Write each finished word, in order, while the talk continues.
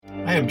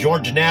am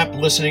George Knapp,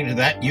 listening to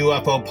that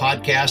UFO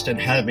podcast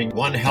and having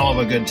one hell of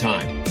a good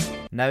time.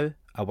 Now,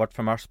 a word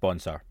from our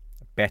sponsor,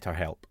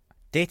 BetterHelp.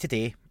 Day to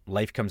day,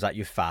 life comes at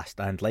you fast,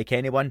 and like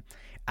anyone,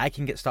 I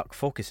can get stuck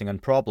focusing on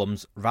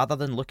problems rather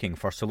than looking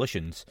for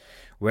solutions,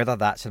 whether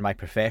that's in my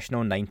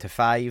professional 9 to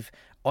 5,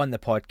 on the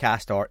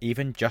podcast, or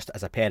even just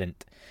as a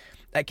parent.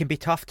 It can be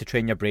tough to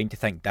train your brain to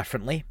think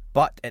differently,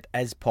 but it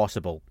is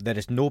possible. There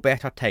is no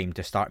better time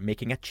to start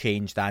making a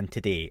change than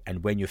today,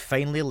 and when you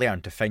finally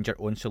learn to find your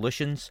own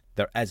solutions,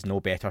 there is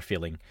no better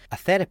feeling. A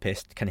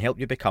therapist can help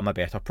you become a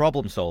better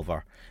problem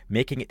solver,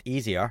 making it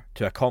easier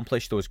to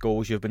accomplish those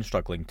goals you've been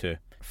struggling to.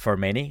 For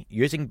many,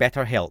 using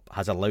BetterHelp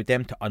has allowed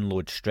them to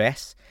unload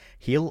stress,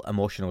 heal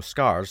emotional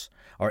scars,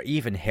 or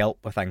even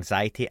help with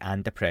anxiety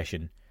and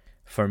depression.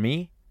 For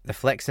me, the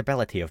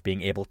flexibility of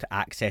being able to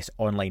access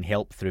online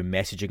help through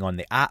messaging on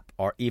the app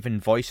or even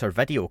voice or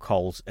video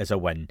calls is a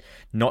win,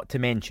 not to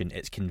mention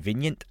it's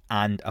convenient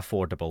and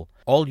affordable.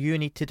 All you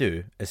need to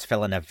do is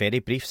fill in a very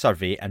brief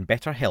survey and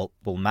BetterHelp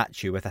will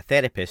match you with a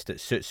therapist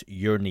that suits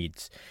your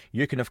needs.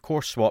 You can of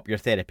course swap your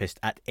therapist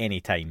at any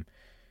time.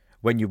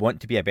 When you want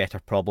to be a better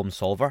problem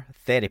solver,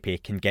 therapy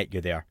can get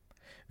you there.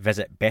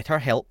 Visit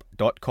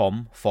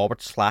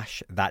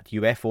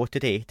betterhelp.com/thatUFO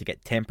today to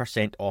get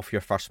 10% off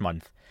your first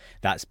month.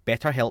 That's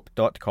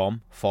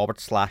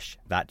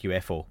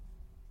betterhelp.com/thatUFO.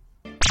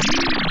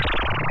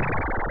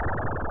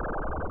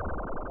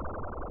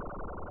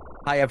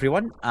 Hi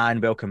everyone, and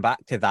welcome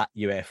back to That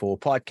UFO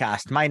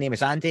podcast. My name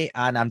is Andy,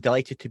 and I'm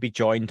delighted to be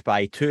joined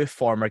by two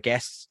former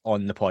guests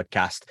on the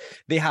podcast.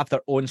 They have their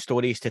own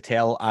stories to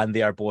tell, and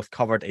they are both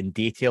covered in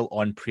detail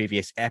on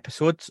previous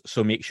episodes,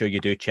 so make sure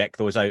you do check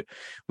those out.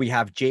 We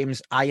have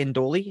James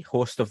Iandoli,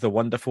 host of the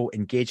wonderful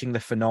Engaging the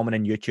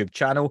Phenomenon YouTube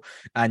channel,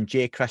 and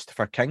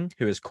Christopher King,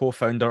 who is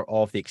co-founder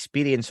of the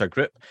Experiencer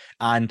Group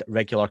and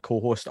regular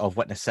co-host of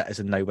Witness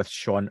Citizen now with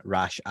Sean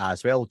Rash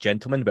as well.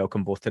 Gentlemen,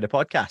 welcome both to the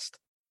podcast.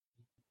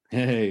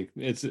 Hey,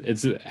 it's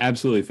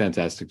absolutely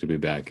fantastic to be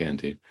back,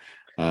 Andy.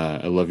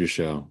 I love your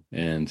show,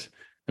 and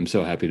I'm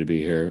so happy to be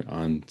here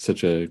on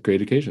such a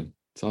great occasion.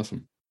 It's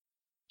awesome.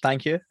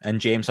 Thank you. And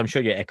James, I'm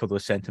sure you echo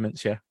those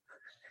sentiments, yeah?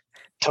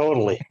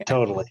 Totally.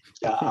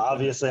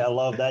 Obviously, I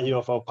love that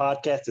UFO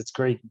podcast. It's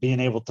great being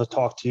able to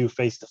talk to you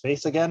face to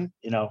face again,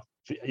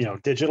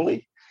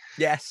 digitally.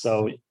 Yes.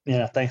 So,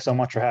 thanks so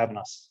much for having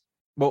us.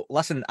 Well,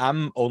 listen,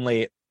 I'm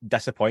only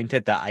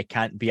disappointed that I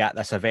can't be at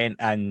this event,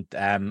 and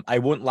I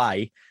won't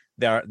lie,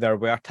 there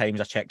were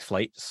times I checked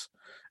flights,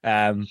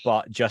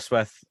 but just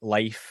with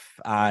life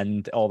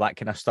and all that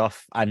kind of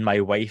stuff, and my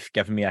wife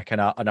giving me a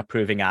kind of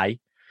unapproving eye,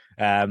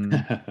 and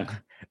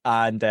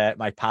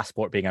my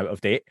passport being out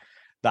of date,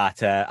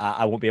 that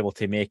I won't be able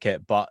to make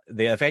it. But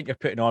the event you're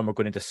putting on, we're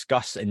going to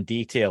discuss in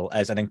detail,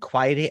 is an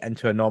inquiry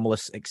into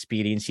anomalous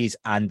experiences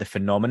and the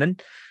phenomenon.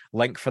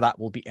 Link for that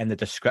will be in the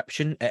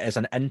description. It is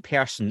an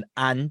in-person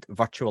and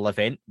virtual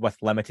event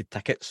with limited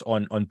tickets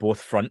on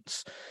both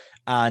fronts.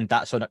 And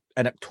that's on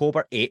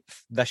October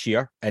 8th this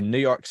year in New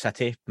York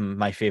City,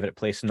 my favourite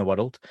place in the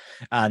world.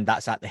 And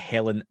that's at the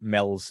Helen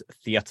Mills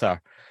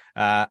Theatre.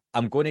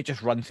 I'm going to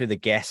just run through the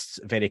guests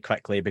very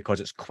quickly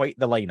because it's quite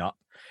the lineup.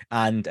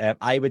 And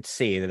I would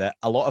say that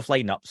a lot of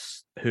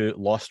lineups who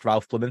lost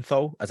Ralph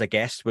Blumenthal as a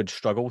guest would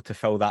struggle to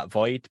fill that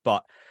void,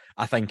 but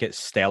I think it's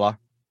stellar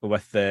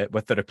with the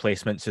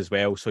replacements as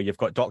well. So you've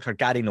got Dr.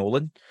 Gary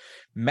Nolan,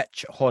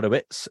 Mitch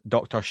Horowitz,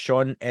 Dr.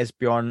 Sean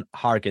Esbjorn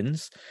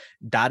Hargens,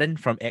 Darren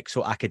from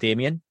Exo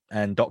Academian,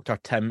 and Dr.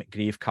 Tim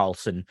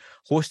Grieve-Carlson,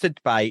 hosted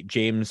by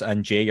James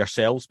and Jay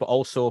yourselves, but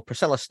also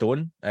Priscilla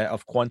Stone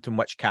of Quantum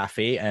Witch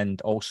Cafe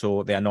and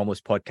also the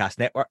Anomalous Podcast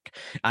Network,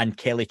 and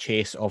Kelly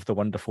Chase of the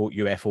wonderful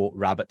UFO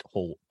Rabbit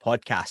Hole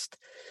podcast.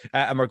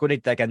 And we're going to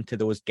dig into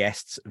those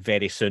guests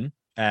very soon.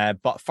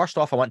 But first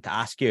off, I want to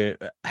ask you,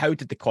 how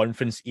did the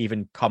conference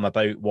even come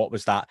about? What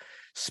was that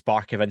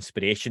spark of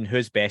inspiration?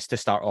 Who's best to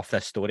start off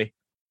this story?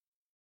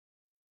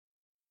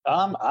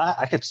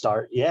 I could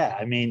start. Yeah,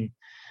 I mean,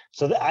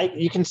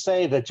 you can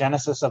say the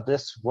genesis of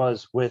this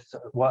was with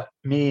what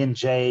me and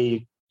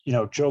Jay,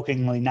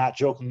 jokingly, not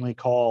jokingly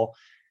call,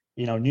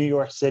 New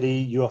York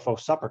City UFO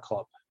Supper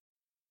Club.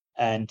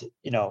 And,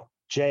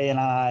 Jay and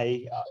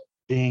I,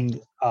 being,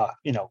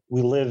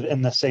 we live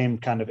in the same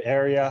kind of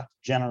area,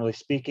 generally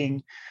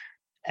speaking,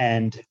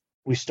 and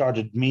we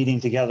started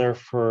meeting together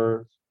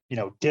for,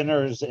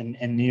 dinners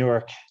in New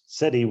York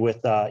City with,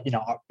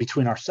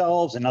 between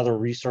ourselves and other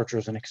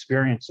researchers and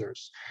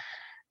experiencers,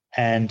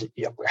 and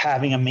we're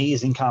having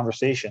amazing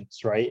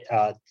conversations, right?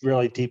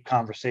 Really deep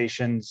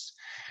conversations.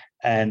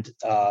 And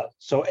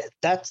so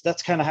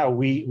that's kind of how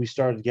we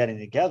started getting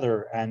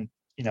together. And,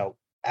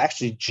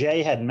 actually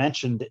Jay had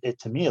mentioned it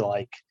to me,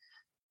 like,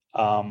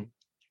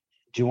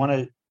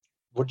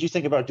 what do you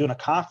think about doing a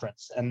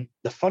conference? And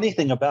the funny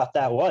thing about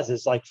that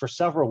is like for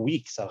several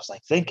weeks, I was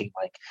like thinking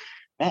like,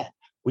 man,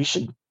 we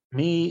should,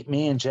 me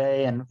and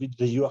Jay and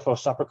the UFO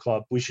Supper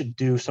Club, we should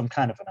do some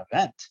kind of an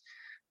event.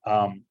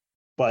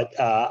 But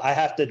I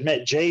have to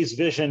admit, Jay's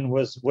vision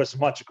was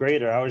much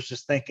greater. I was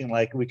just thinking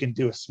like we can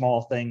do a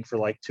small thing for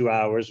like 2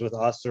 hours with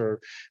us or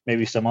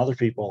maybe some other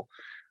people.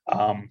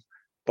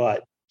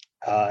 But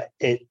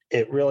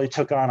it really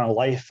took on a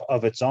life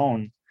of its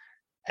own,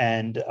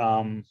 and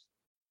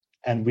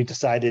we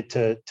decided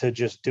to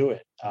just do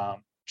it.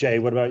 Jay,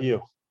 what about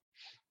you?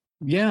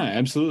 Yeah,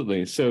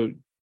 absolutely. So,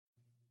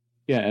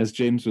 yeah, as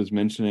James was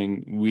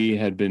mentioning, we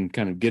had been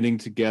kind of getting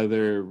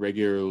together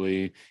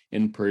regularly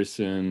in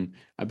person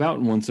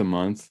about once a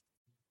month,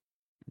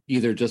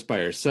 either just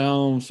by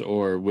ourselves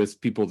or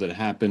with people that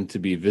happen to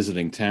be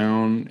visiting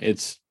town.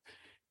 It's,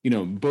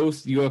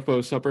 both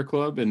UFO Supper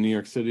Club in New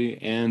York City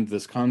and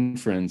this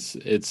conference.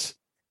 It's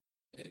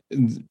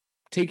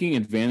taking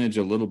advantage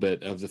a little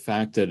bit of the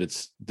fact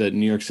that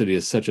New York City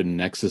is such a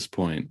nexus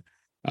point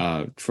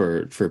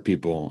for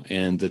people,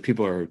 and that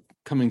people are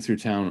coming through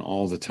town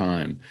all the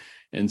time.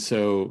 And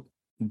so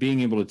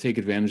being able to take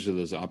advantage of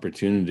those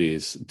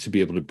opportunities to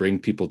be able to bring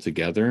people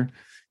together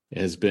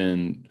has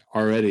been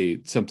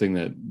already something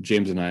that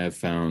James and I have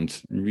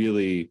found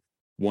really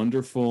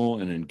wonderful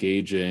and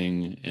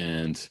engaging,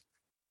 and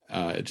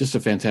just a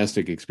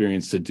fantastic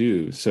experience to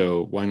do.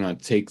 So why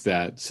not take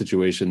that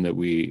situation that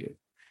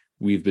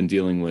we've been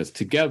dealing with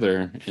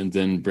together and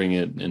then bring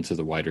it into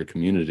the wider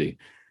community?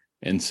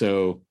 And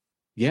so,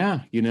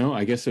 yeah,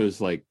 I guess it was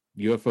like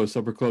UFO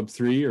Supper Club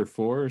 3 or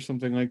 4 or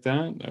something like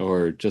that,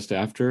 or just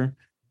after,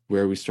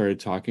 where we started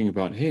talking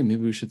about, hey,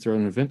 maybe we should throw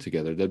an event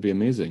together. That'd be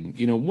amazing.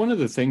 One of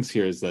the things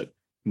here is that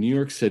New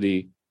York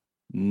City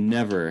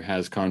never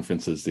has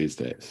conferences these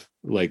days,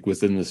 like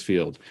within this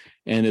field.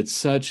 And it's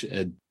such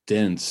a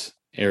dense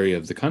area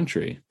of the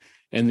country,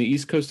 and the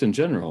East Coast in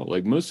general.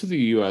 Like, most of the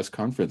US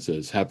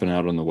conferences happen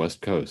out on the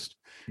West Coast,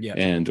 Yeah.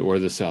 and or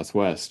the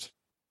Southwest.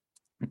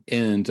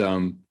 And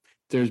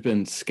there's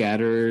been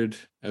scattered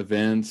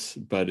events,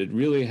 but it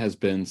really has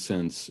been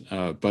since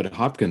Bud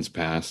Hopkins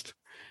passed,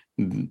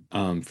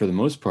 for the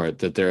most part,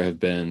 that there have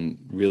been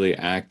really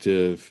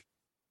active,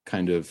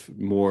 kind of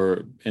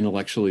more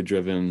intellectually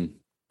driven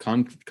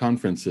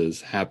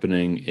conferences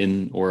happening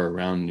in or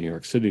around New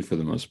York City for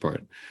the most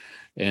part.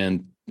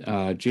 And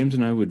James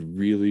and I would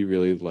really,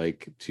 really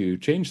like to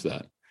change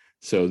that.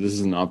 So this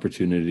is an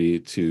opportunity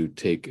to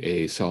take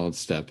a solid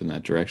step in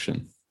that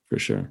direction, for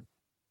sure.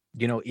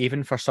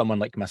 Even for someone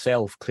like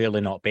myself, clearly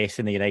not based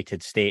in the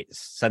United States,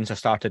 since I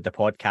started the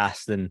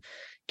podcast and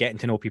getting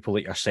to know people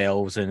like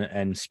yourselves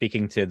and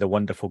speaking to the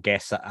wonderful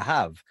guests that I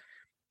have,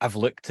 I've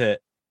looked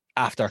at,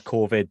 after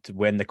COVID,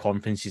 when the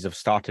conferences have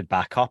started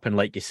back up, and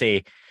like you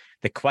say,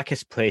 the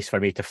quickest place for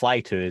me to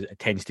fly to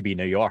tends to be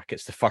New York.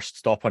 It's the first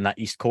stop on that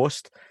East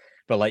Coast,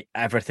 but like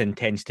everything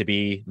tends to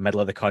be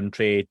middle of the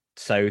country,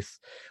 south,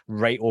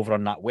 right over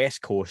on that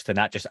West Coast, and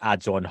that just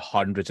adds on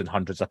hundreds and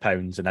hundreds of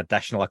pounds in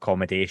additional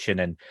accommodation,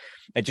 and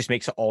it just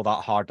makes it all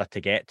that harder to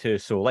get to.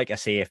 So like I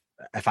say,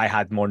 if I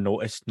had more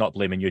notice, not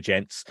blaming you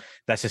gents,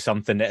 this is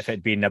something that if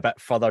it'd been a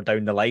bit further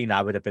down the line,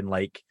 I would have been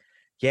like,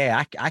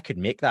 yeah, I could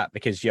make that,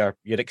 because you're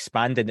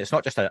expanding. It's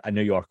not just a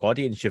New York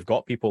audience. You've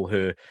got people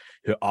who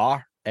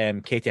are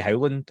Katie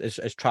Howland is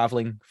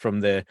traveling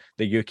from the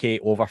UK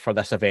over for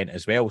this event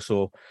as well.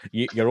 So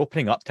you're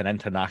opening up to an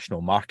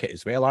international market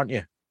as well, aren't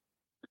you?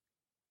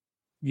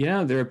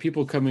 Yeah, there are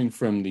people coming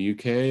from the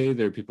UK.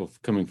 There are people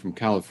coming from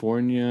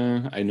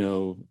California. I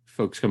know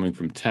folks coming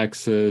from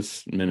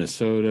Texas,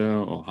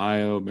 Minnesota,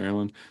 Ohio,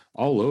 Maryland,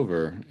 all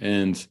over.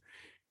 And,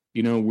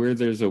 where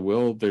there's a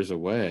will, there's a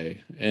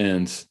way.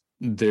 And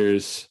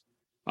there's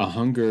a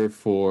hunger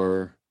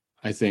for,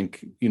 I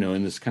think,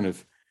 in this kind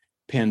of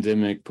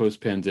pandemic,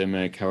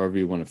 post-pandemic, however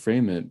you want to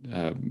frame it,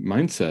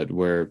 mindset,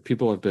 where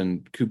people have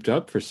been cooped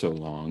up for so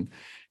long,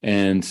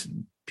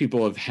 and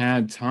people have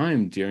had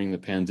time during the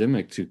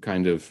pandemic to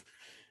kind of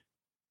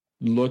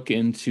look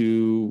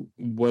into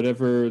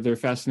whatever their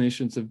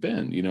fascinations have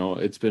been.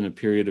 It's been a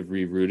period of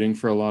rerouting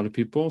for a lot of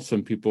people.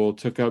 Some people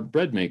took up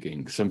bread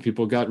making. Some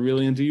people got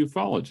really into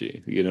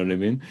ufology, you know what I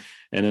mean?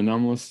 And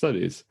anomalous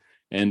studies,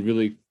 and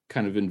really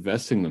kind of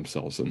investing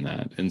themselves in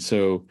that. And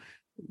so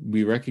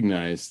we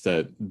recognize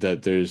that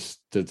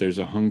there's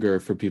a hunger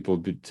for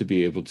people to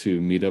be able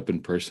to meet up in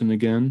person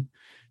again,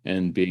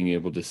 and being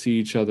able to see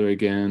each other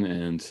again.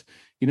 And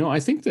I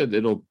think that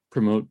it'll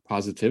promote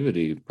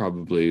positivity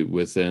probably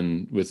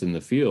within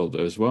the field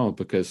as well,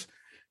 because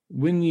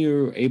when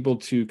you're able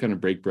to kind of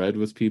break bread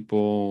with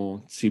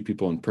people, see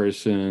people in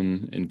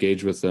person,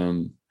 engage with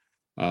them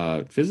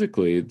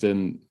physically,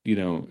 then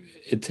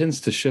it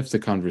tends to shift the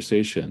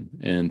conversation,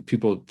 and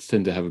people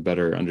tend to have a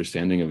better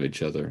understanding of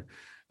each other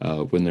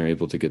when they're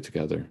able to get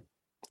together.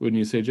 Wouldn't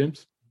you say,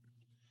 James?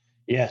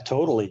 Yeah,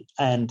 totally.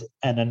 And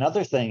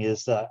another thing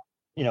is that,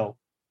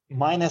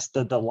 minus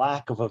the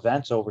lack of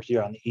events over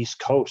here on the East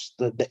Coast,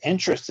 the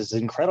interest is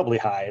incredibly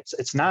high.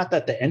 It's not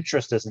that the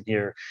interest isn't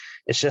here.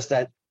 It's just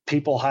that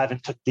people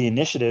haven't took the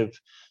initiative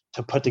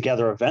to put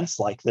together events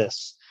like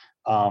this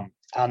on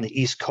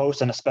the East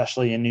Coast, and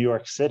especially in New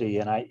York City.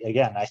 And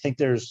I think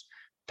there's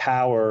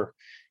power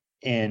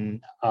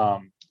in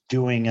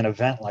doing an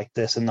event like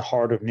this in the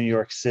heart of New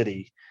York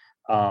City,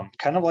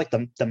 kind of like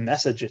the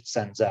message it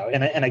sends out,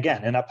 and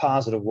again, in a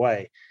positive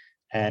way.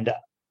 And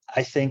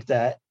I think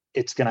that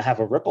it's going to have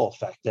a ripple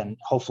effect, and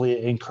hopefully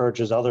it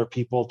encourages other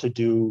people to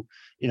do,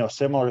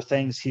 similar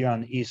things here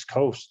on the East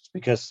Coast.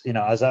 Because,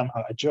 as I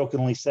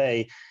jokingly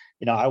say,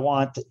 I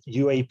want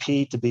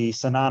UAP to be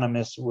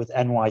synonymous with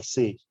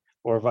NYC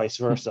or vice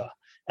versa.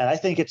 And I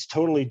think it's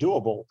totally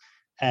doable.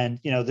 And,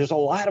 there's a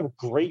lot of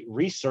great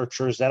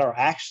researchers that are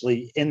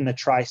actually in the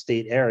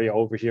tri-state area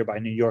over here by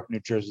New York, New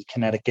Jersey,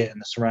 Connecticut,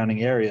 and the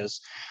surrounding areas,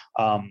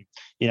 and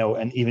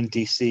even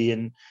DC.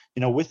 And,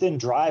 within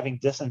driving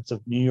distance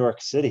of New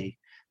York City,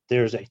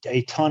 there's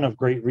a ton of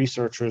great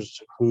researchers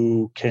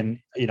who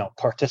can,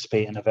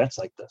 participate in events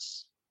like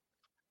this.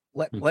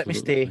 Let me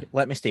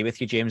stay with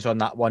you, James, on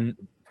that one.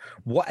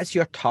 What is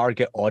your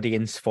target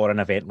audience for an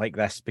event like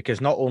this?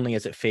 Because not only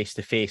is it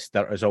face-to-face,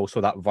 there is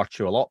also that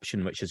virtual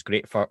option, which is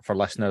great for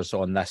listeners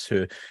on this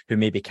who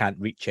maybe can't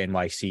reach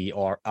NYC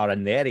or are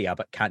in the area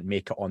but can't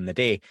make it on the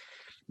day.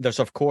 There's,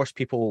 of course,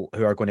 people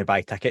who are going to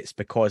buy tickets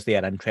because they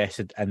are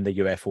interested in the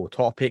UFO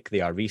topic.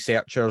 They are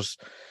researchers.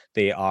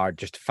 They are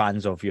just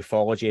fans of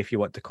ufology, if you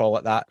want to call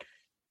it that.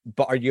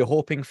 But are you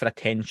hoping for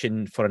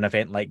attention for an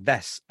event like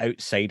this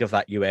outside of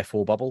that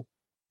UFO bubble?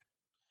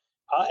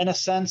 In a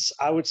sense,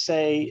 I would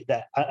say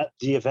that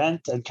the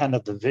event and kind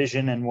of the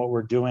vision and what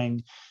we're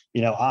doing,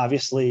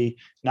 obviously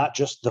not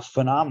just the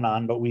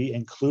phenomenon, but we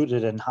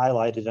included and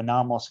highlighted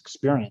anomalous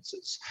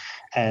experiences.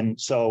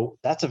 And so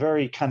that's a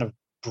very kind of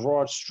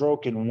broad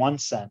stroke in one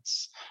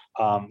sense,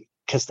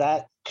 because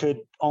that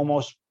could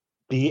almost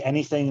be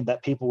anything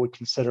that people would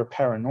consider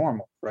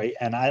paranormal, right?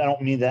 And I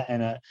don't mean that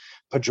in a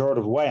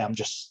pejorative way. I'm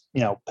just,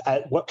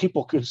 what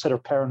people consider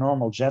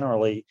paranormal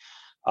generally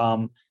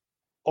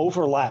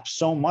overlaps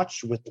so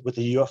much with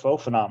the UFO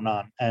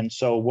phenomenon. And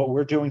so what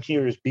we're doing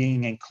here is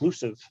being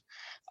inclusive,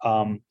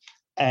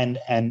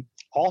 and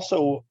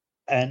also,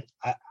 and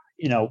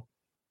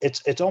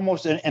it's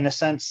almost in a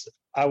sense,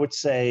 I would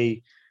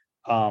say,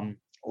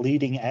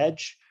 leading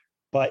edge,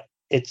 but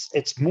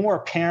it's more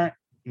apparent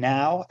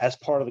now as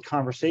part of the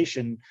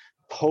conversation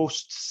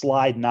post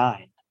slide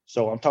 9.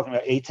 So I'm talking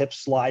about ATIP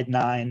slide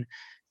 9.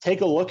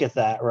 Take a look at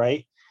that,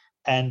 right?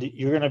 And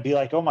you're going to be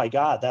like, oh my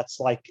God, that's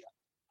like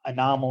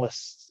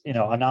anomalous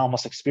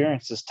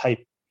experiences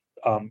type,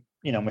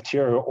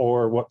 material,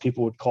 or what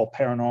people would call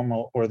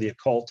paranormal or the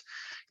occult,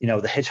 the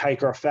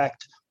hitchhiker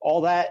effect,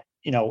 all that,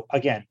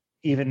 again,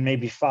 even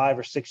maybe 5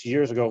 or 6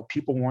 years ago,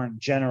 people weren't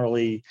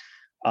generally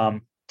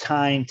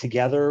tying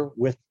together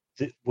with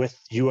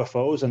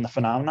UFOs and the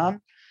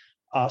phenomenon.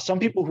 Some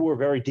people who were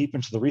very deep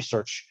into the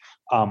research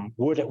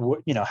would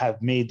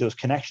have made those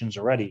connections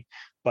already.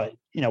 But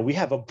we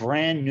have a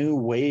brand new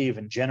wave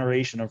and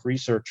generation of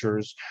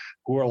researchers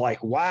who are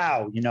like,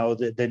 wow,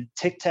 the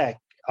Tic Tac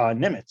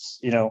Nimitz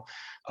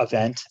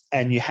event,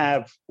 and you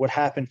have what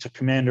happened to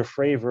Commander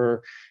Fravor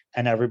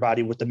and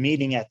everybody with the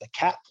meeting at the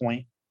Cat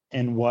Point,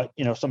 and what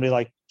somebody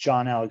like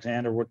John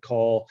Alexander would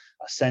call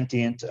a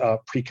sentient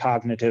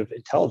precognitive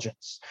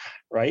intelligence,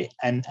 right?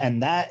 And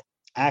that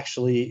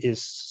actually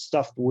is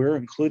stuff we're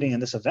including in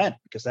this event,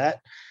 because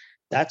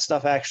that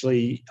stuff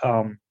actually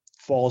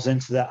falls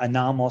into the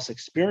anomalous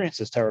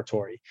experiences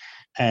territory.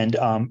 And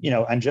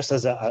and just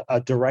as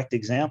a direct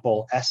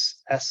example,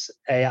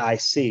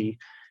 SAIC,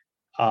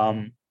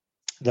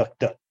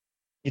 the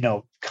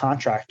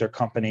contractor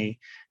company,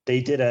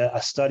 they did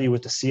a study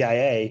with the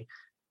CIA.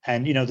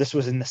 And, this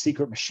was in The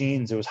Secret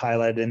Machines. It was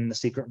highlighted in the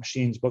Secret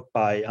Machines book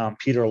by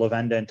Peter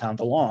Levenda and Tom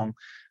DeLonge.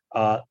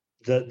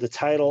 The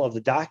title of the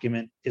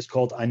document is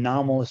called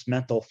Anomalous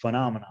Mental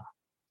Phenomena,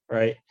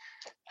 right?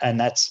 And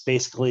that's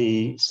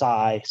basically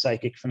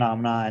psychic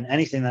phenomena, and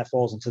anything that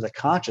falls into the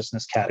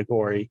consciousness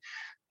category.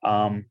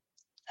 And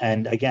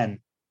again,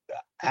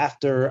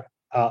 after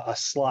a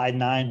slide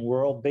 9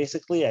 world,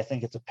 basically, I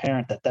think it's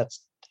apparent that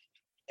that's,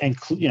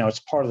 it's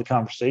part of the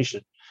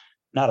conversation,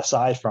 not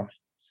aside from it.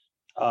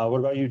 What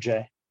about you,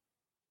 Jay?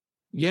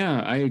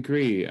 Yeah, I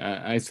agree.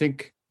 I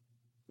think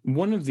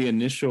one of the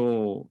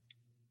initial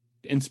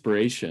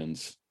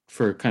inspirations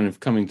for kind of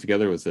coming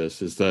together with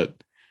this is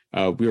that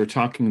we were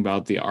talking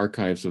about the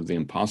Archives of the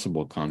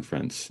Impossible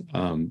conference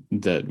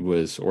that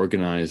was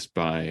organized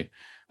by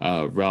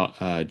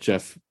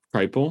Jeff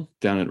Kripal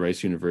down at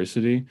Rice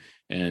University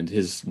and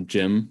his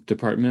GIM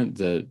department,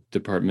 the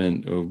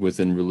department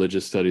within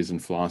religious studies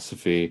and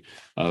philosophy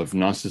of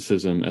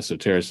Gnosticism,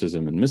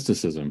 esotericism, and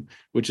mysticism,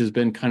 which has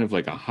been kind of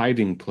like a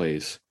hiding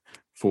place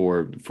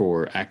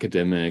for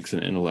academics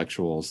and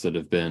intellectuals that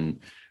have been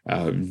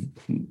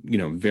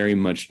very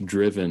much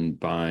driven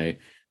by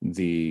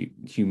the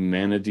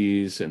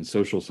humanities and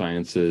social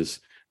sciences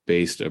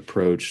based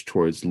approach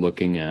towards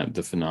looking at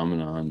the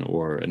phenomenon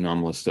or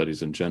anomalous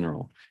studies in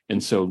general.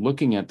 And so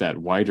looking at that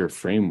wider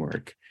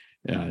framework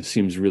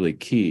seems really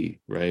key,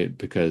 right?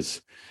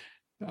 Because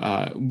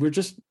I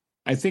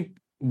think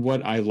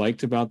what I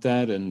liked about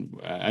that, and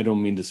I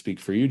don't mean to speak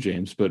for you,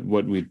 James, but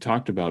what we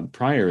talked about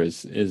prior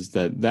is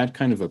that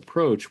kind of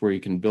approach where you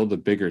can build a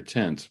bigger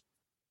tent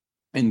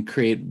and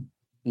create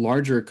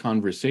larger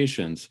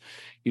conversations,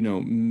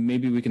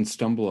 maybe we can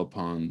stumble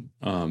upon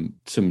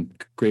some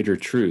greater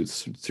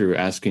truths through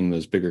asking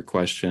those bigger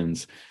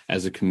questions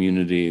as a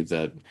community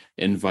that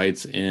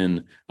invites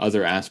in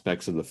other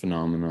aspects of the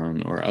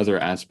phenomenon or other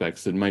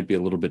aspects that might be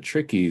a little bit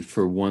tricky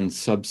for one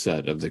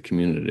subset of the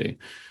community,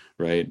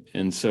 right?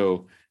 And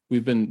so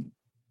and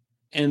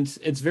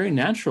it's very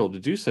natural to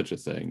do such a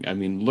thing. I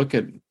mean, look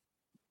at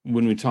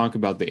when we talk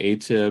about the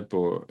ATIP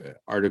or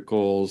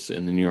articles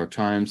in the New York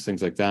Times,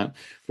 things like that,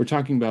 we're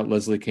talking about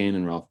Leslie Kean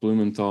and Ralph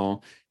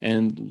Blumenthal.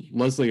 And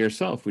Leslie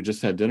herself, we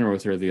just had dinner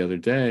with her the other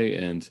day,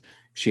 and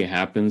she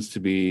happens to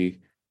be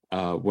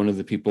one of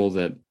the people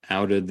that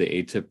outed the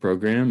ATIP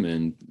program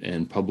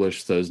and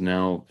published those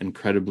now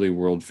incredibly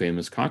world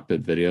famous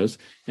cockpit videos.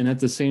 And at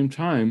the same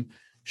time,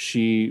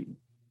 she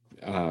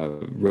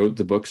wrote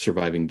the book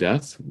Surviving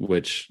Death,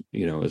 which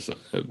is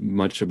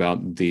much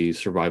about the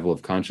survival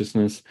of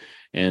consciousness,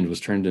 and was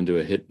turned into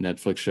a hit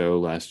Netflix show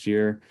last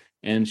year.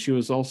 And she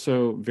was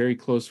also very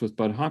close with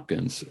Bud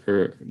Hopkins,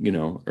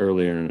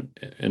 earlier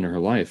in her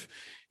life.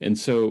 And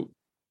so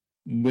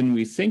when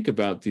we think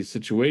about these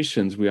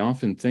situations, we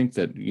often think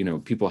that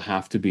people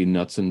have to be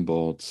nuts and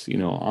bolts.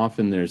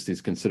 Often there's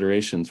these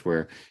considerations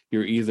where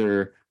you're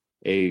either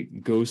a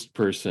ghost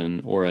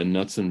person or a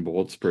nuts and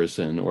bolts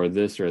person or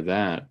this or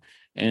that.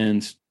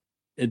 And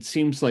it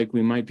seems like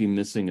we might be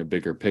missing a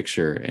bigger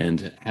picture,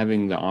 and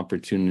having the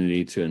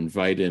opportunity to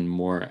invite in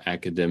more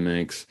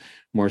academics,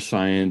 more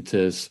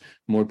scientists,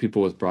 more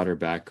people with broader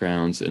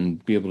backgrounds,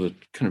 and be able to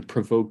kind of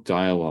provoke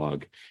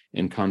dialogue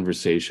and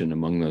conversation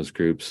among those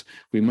groups,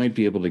 we might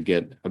be able to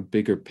get a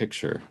bigger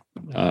picture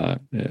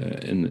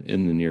in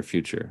the near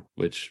future,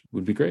 which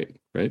would be great,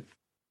 right?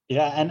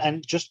 Yeah,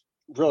 and just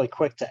really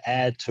quick to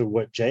add to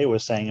what Jay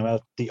was saying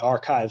about the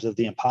archives of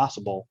the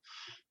impossible.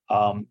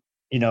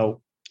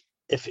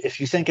 If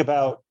you think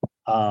about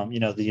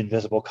the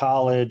Invisible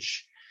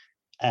College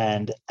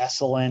and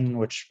Esalen,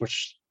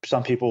 which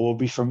some people will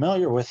be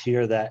familiar with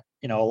here, that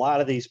a lot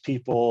of these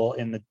people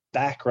in the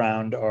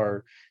background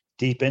are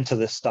deep into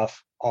this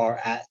stuff, are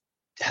at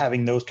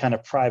having those kind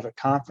of private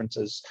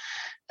conferences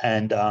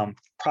and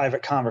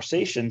private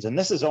conversations. And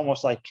this is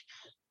almost like,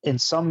 in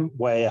some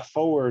way, a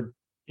forward,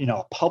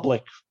 a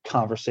public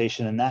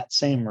conversation in that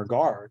same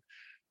regard,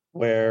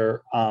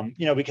 where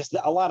because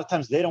a lot of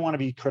times they don't want to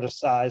be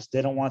criticized,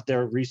 they don't want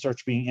their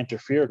research being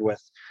interfered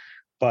with,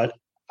 but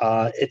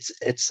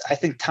it's I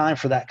think time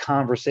for that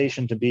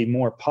conversation to be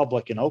more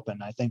public and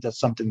open. I think that's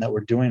something that we're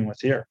doing with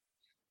here.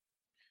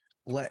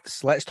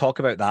 Let's talk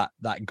about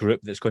that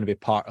group that's going to be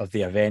part of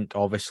the event.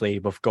 Obviously,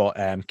 we've got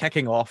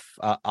kicking off.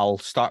 I'll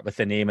start with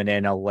the name, and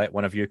then I'll let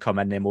one of you come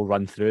in, and we'll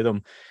run through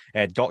them.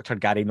 Dr.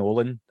 Gary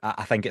Nolan,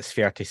 I think it's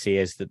fair to say,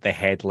 is that the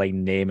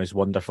headline name, as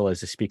wonderful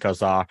as the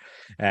speakers are,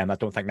 I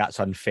don't think that's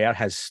unfair.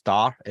 His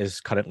star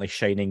is currently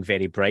shining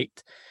very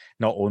bright,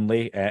 not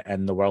only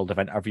in the world of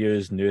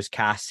interviews,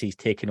 newscasts. He's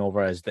taken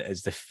over as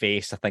the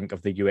face, I think,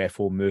 of the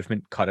UFO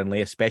movement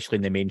currently, especially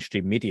in the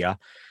mainstream media.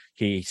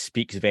 He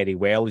speaks very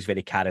well. He's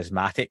very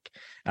charismatic,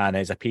 and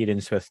his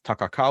appearance with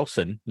Tucker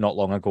Carlson not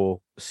long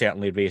ago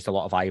certainly raised a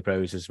lot of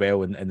eyebrows as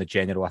well in the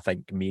general, I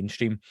think,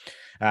 mainstream.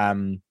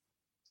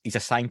 He's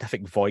a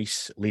scientific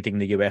voice leading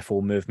the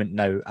UFO movement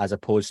now, as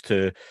opposed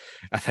to,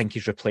 I think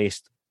he's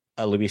replaced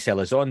Luis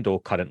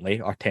Elizondo currently,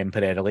 or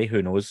temporarily,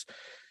 who knows,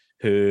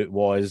 who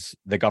was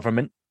the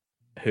government,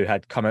 who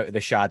had come out of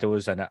the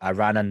shadows, and I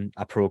ran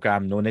a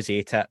program known as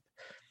ATIP.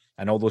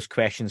 And all those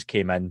questions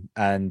came in,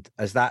 and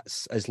as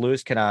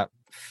Lewis kind of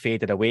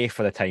faded away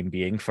for the time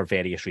being for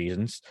various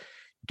reasons,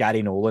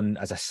 Gary Nolan,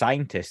 as a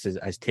scientist,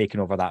 has taken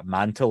over that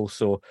mantle.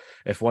 So,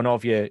 if one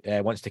of you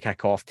wants to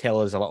kick off, tell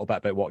us a little bit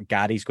about what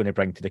Gary's going to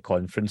bring to the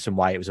conference and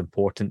why it was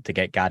important to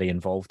get Gary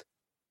involved.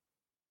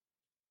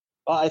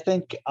 Well, I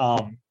think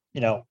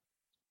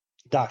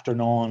Dr.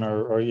 Nolan,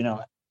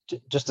 or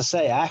just to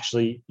say,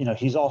 actually,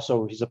 he's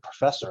a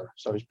professor,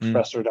 so he's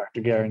Professor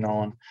Dr. Gary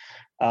Nolan.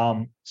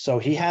 So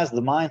he has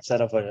the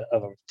mindset of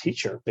a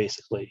teacher,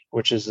 basically,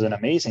 which is an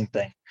amazing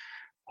thing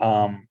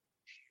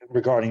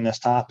regarding this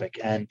topic.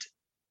 And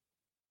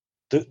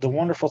the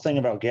wonderful thing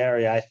about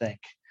Gary, I think,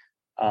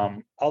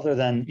 other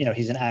than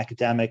he's an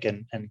academic,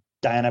 and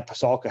Diana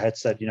Pasulka had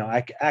said,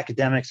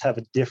 academics have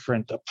a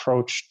different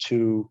approach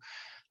to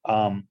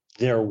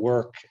their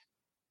work,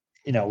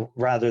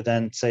 rather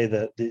than say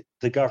the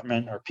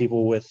government or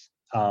people with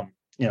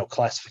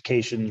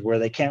classifications where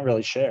they can't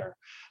really share.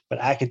 But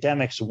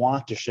academics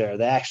want to share.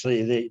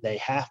 They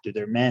have to.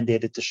 They're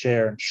mandated to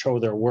share and show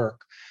their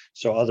work,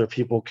 so other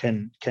people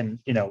can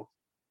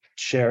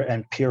share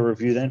and peer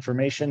review the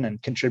information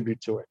and contribute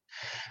to it.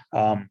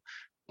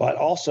 But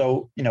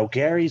also,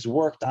 Gary's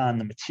worked on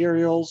the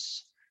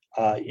materials.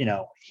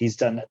 He's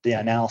done the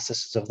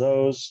analysis of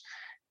those.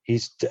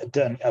 He's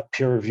done a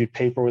peer-reviewed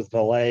paper with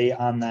Valet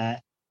on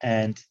that,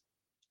 and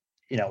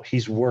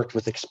he's worked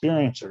with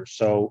experiencers.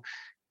 So,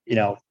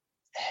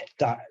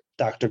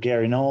 Dr.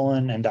 Gary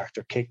Nolan and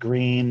Dr. Kit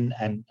Green,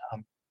 and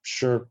I'm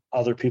sure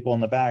other people in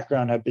the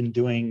background have been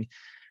doing,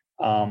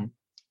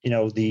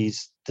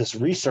 this this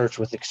research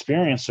with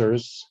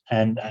experiencers,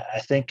 and I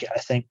think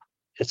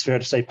it's fair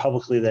to say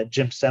publicly that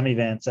Jim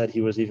Semivan said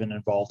he was even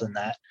involved in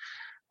that,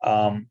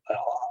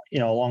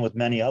 along with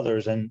many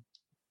others, and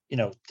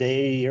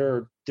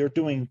they're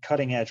doing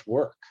cutting edge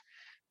work.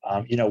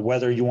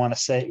 Whether you want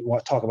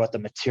to talk about the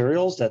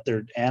materials that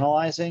they're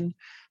analyzing,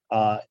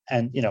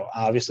 and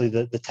obviously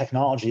the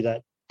technology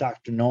that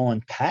Dr.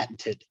 Nolan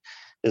patented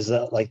is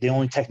like the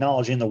only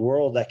technology in the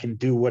world that can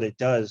do what it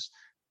does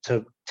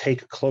to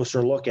take a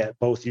closer look at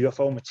both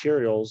UFO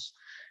materials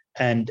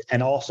and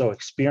also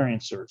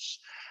experiencers.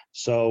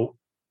 So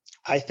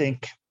I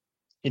think,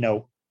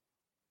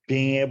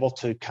 being able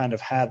to kind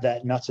of have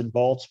that nuts and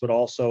bolts, but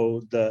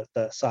also the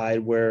side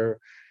where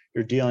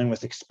you're dealing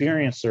with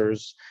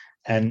experiencers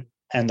and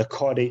the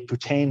caudate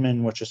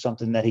putainment, which is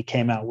something that he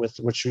came out with,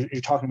 which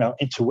you're talking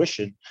about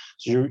intuition.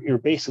 So you're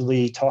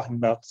basically talking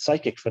about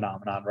psychic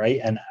phenomenon, right?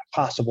 And a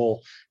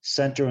possible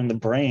center in the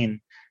brain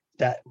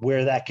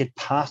where that could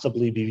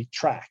possibly be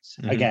tracked.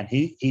 Mm-hmm. Again,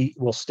 he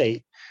will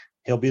state,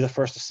 he'll be the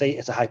first to say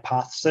it's a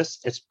hypothesis,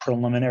 it's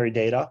preliminary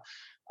data,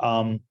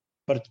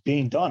 but it's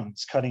being done.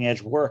 It's cutting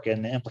edge work,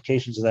 and the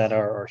implications of that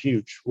are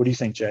huge. What do you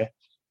think, Jay?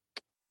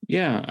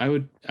 Yeah,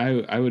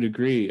 I would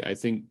agree. I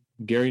think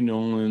Gary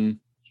Nolan,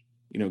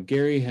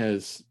 Gary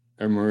has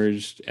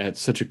emerged at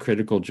such a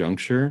critical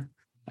juncture.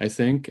 I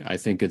think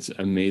it's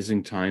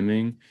amazing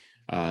timing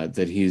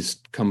that he's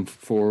come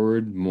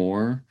forward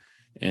more,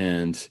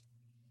 and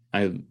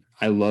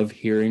I love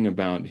hearing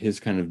about his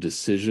kind of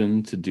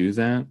decision to do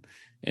that.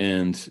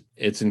 And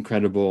it's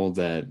incredible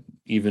that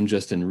even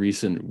just in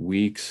recent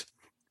weeks,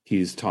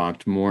 he's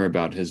talked more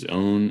about his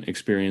own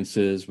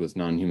experiences with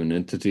non-human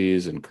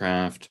entities and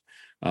craft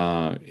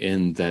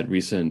in that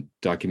recent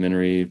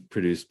documentary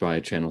produced by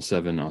Channel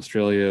 7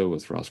 Australia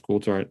with Ross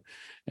Coulthart,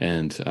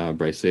 and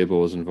Bryce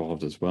Zabel was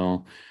involved as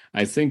well.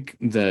 I think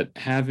that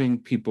having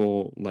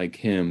people like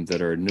him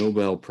that are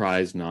Nobel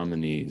Prize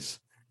nominees,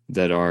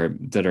 that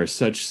are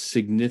such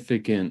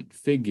significant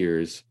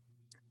figures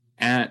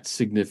at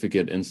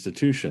significant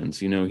institutions,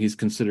 he's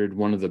considered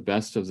one of the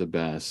best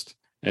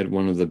at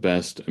one of the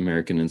best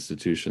American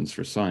institutions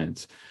for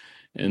science.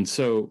 And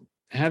so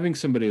having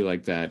somebody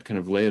like that kind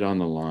of lay it on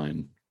the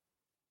line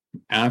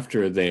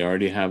after they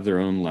already have their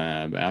own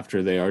lab,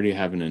 after they already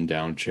have an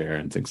endowed chair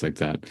and things like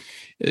that,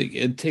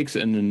 it takes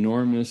an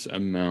enormous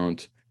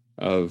amount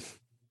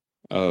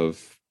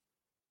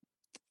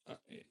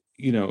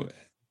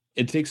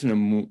it takes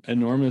an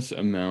enormous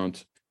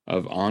amount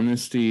of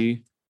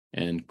honesty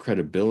and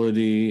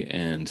credibility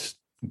and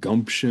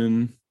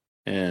gumption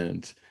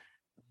and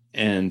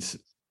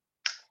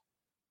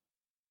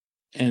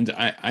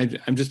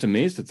I'm just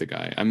amazed at the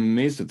guy. I'm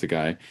amazed at the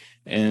guy,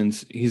 and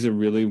he's a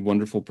really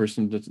wonderful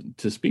person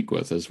to speak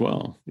with as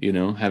well.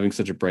 Having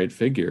such a bright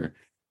figure,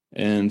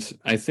 and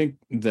I think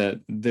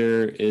that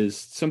there is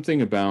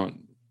something about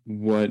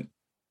what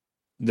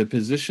the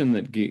position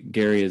that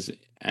Gary is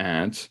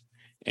at,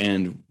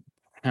 and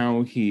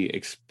how he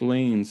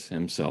explains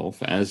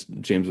himself, as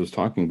James was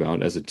talking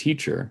about, as a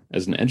teacher,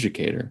 as an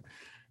educator,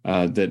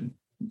 that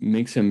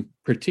makes him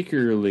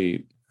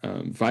particularly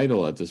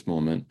vital at this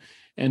moment.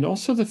 And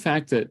also the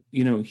fact that,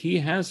 he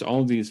has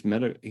all these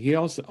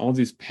all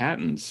these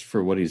patents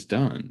for what he's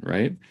done,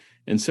 right?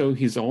 And so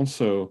he's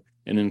also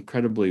an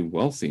incredibly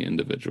wealthy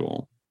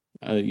individual.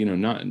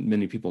 Not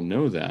many people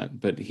know that,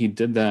 but he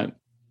did that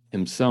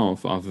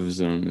himself off of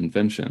his own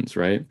inventions,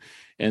 right?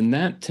 And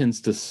that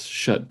tends to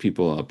shut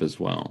people up as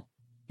well.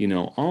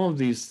 All of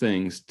these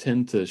things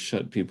tend to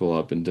shut people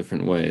up in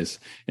different ways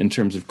in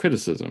terms of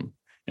criticism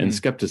and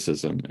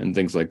skepticism and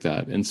things like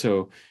that. And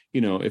so,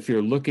 if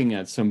you're looking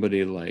at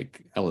somebody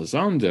like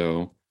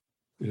Elizondo,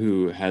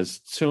 who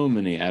has so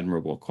many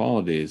admirable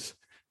qualities,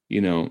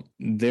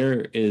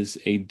 there is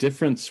a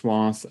different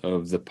swath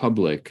of the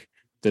public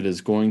that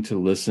is going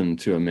to listen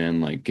to a man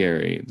like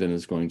Gary than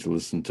is going to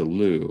listen to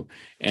Lou.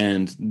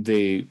 And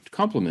they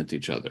complement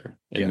each other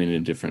in many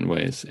different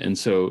ways. And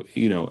so,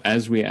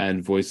 as we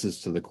add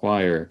voices to the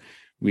choir,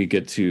 we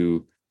get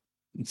to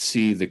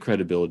see the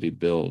credibility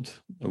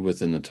build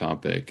within the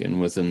topic and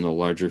within the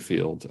larger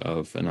field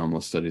of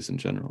anomalous studies in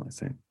general, I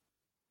think.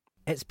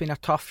 It's been a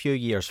tough few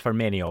years for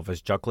many of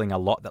us, juggling a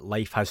lot that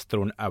life has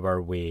thrown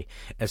our way.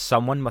 As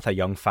someone with a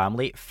young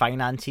family,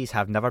 finances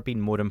have never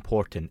been more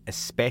important,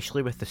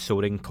 especially with the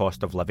soaring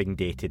cost of living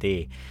day to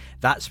day.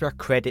 That's where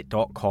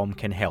Credit.com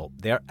can help.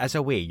 There is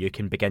a way you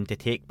can begin to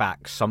take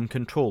back some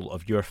control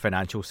of your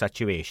financial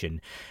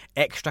situation.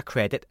 Extra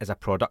Credit is a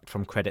product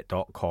from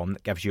Credit.com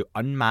that gives you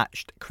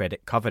unmatched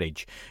credit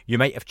coverage. You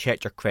might have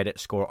checked your credit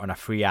score on a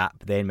free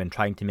app, then when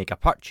trying to make a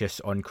purchase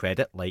on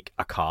credit, like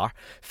a car,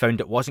 found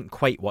it wasn't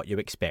quite what you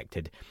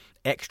expected.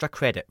 Extra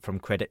Credit from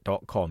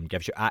Credit.com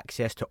gives you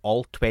access to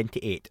all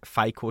 28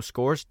 FICO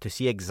scores to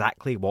see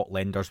exactly what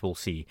lenders will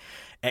see.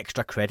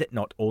 Extra Credit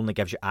not only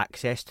gives you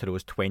access to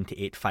those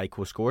 28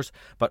 FICO scores,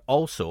 but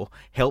also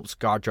helps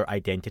guard your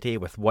identity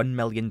with $1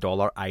 million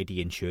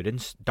ID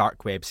insurance,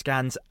 dark web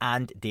scans,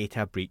 and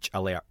data breach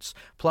alerts.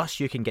 Plus,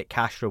 you can get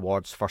cash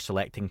rewards for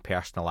selecting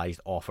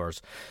personalised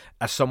offers.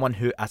 As someone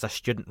who, as a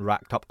student,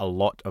 racked up a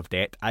lot of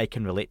debt, I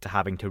can relate to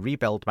having to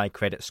rebuild my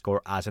credit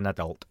score as an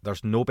adult.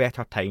 There's no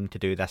better time to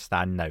do this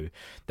than now.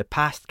 The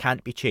past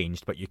can't be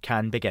changed, but you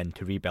can begin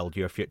to rebuild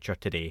your future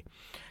today.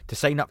 To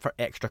sign up for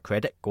Extra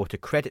Credit, go to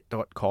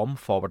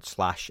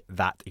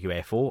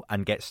credit.com/thatufo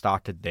and get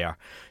started there.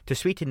 To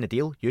sweeten the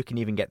deal, you can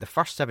even get the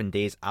first 7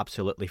 days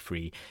absolutely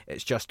free.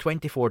 It's just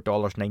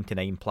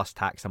 $24.99 plus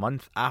tax a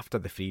month. After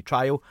the free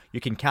trial, you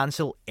can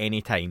cancel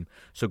anytime.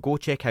 So go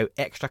check out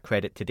Extra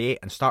Credit today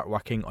and start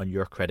working on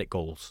your credit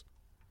goals.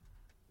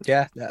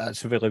 Yeah,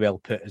 that's really well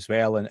put as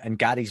well. And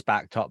Gary's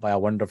backed up by a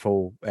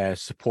wonderful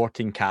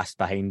supporting cast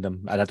behind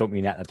him. And I don't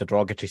mean that in a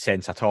derogatory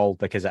sense at all,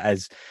 because it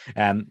is.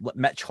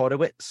 Mitch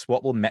Horowitz,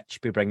 what will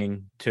Mitch be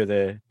bringing to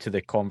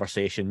the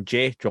conversation?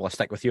 Jay, do you want to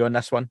stick with you on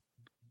this one?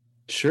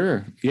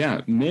 Sure.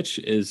 Yeah, Mitch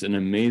is an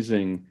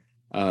amazing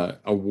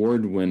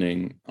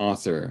award-winning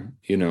author.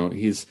 You know,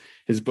 his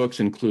books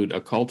include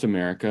Occult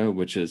America,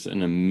 which is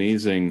an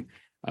amazing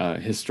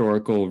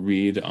historical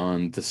read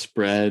on the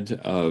spread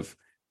of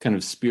kind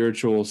of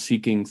spiritual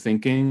C.King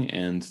thinking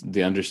and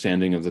the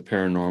understanding of the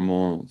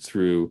paranormal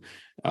through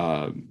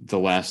the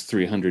last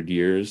 300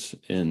 years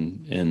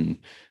in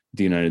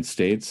the United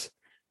States.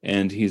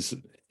 And he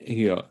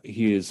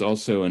is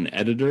also an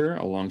editor,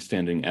 a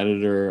longstanding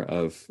editor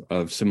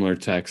of similar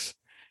texts.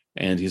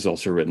 And he's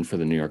also written for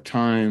the New York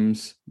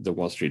Times, the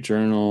Wall Street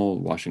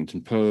Journal,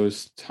 Washington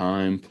Post,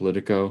 Time,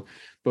 Politico.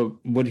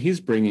 But what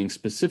he's bringing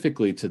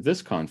specifically to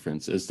this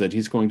conference is that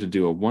he's going to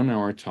do a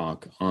 1-hour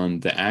talk on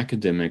the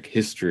academic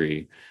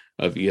history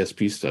of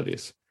ESP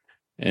studies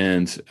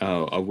and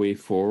a way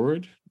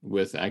forward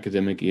with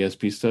academic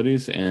ESP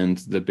studies and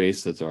the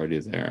base that's already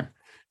there.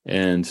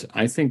 And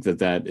I think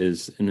that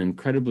is an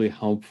incredibly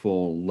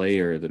helpful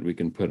layer that we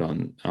can put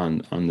on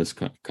this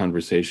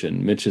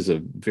conversation. Mitch is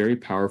a very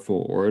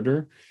powerful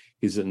orator.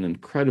 He's an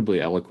incredibly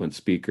eloquent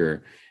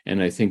speaker,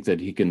 and I think that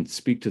he can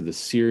speak to the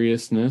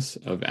seriousness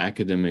of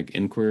academic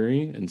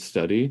inquiry and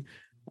study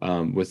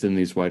within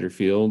these wider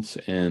fields,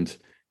 and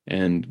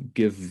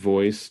give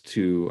voice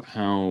to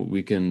how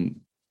we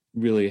can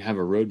really have a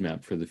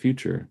roadmap for the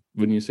future.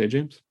 Wouldn't you say,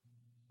 James?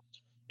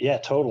 Yeah,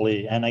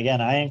 totally. And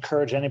again, I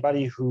encourage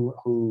anybody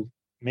who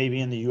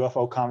maybe in the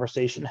UFO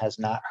conversation has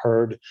not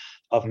heard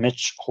of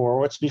Mitch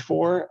Horowitz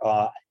before.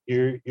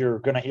 You're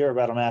going to hear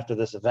about him after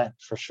this event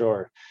for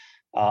sure.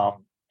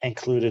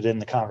 Included in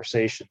the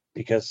conversation,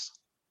 because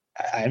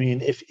I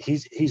mean, if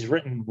he's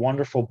written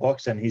wonderful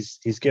books and he's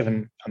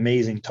given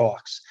amazing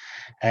talks,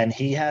 and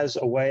he has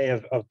a way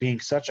of being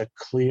such a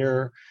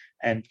clear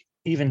and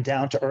even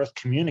down to earth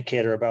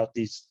communicator about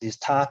these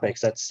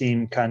topics that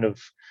seem kind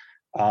of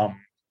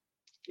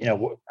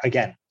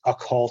again,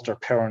 occult or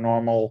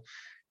paranormal.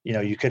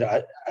 You could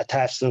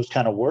attach those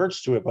kind of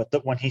words to it,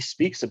 but when he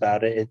speaks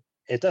about it,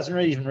 it doesn't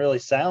even really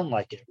sound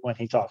like it when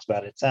he talks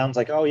about it. It sounds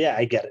like, oh yeah,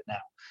 I get it now.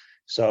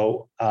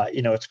 So,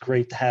 it's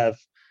great to have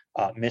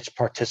Mitch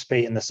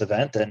participate in this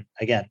event. And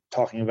again,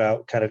 talking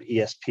about kind of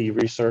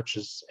ESP research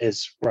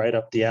is right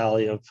up the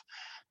alley of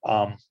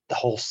the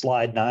whole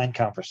Slide 9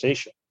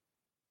 conversation.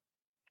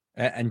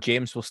 And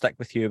James, will stick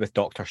with you with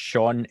Dr.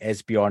 Sean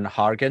Esbjorn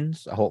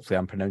Hargens. Hopefully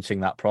I'm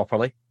pronouncing that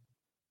properly.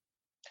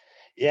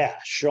 Yeah,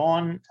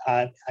 Sean,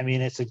 I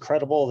mean, it's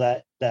incredible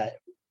that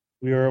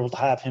we were able to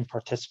have him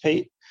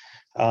participate.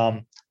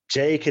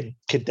 Jay could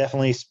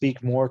definitely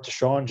speak more to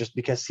Sean just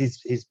because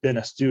he's been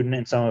a student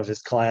in some of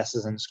his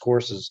classes and his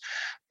courses.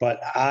 But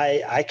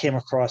I came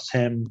across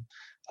him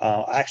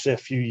actually a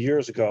few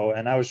years ago,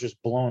 and I was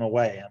just blown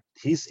away.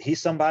 He's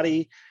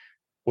somebody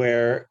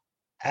where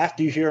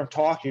after you hear him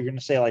talk, you're going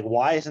to say, like,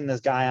 why isn't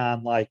this guy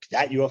on like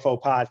that UFO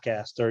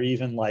podcast or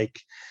even like,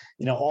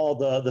 all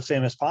the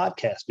famous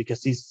podcasts?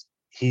 Because he's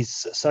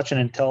such an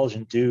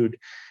intelligent dude,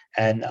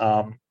 and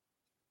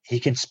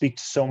he can speak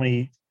to so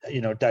many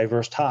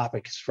diverse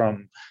topics,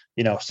 from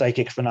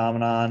psychic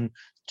phenomenon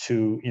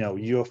to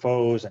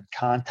UFOs and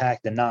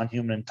contact and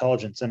non-human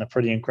intelligence in a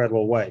pretty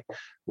incredible way.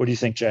 What do you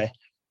think, Jay?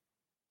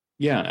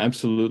 Yeah,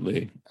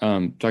 absolutely.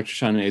 Dr.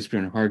 Sean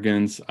Esbjorn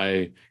Hargens,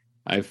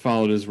 I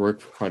followed his work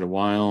for quite a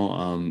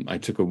while. I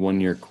took a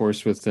 1-year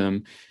course with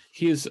him.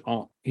 He's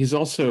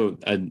also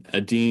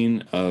a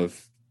dean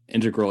of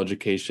integral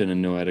education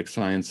and noetic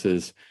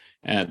sciences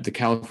at the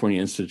California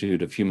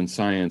Institute of Human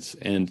Science.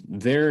 And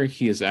there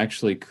he has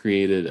actually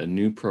created a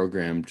new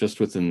program just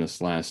within this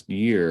last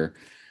year,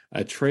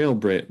 a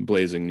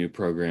trailblazing new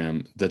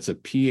program that's a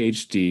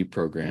PhD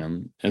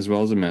program as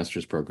well as a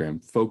master's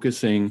program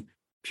focusing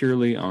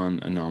purely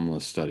on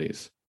anomalous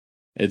studies.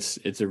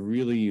 It's a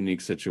really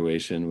unique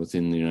situation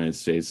within the United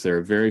States. There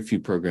are very few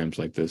programs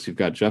like this. You've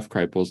got Jeff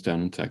Kripals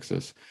down in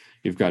Texas.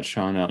 You've got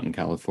Sean out in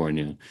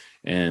California.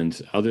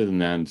 And other than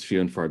that, it's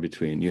few and far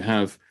between. You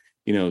have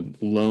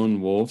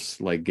lone wolves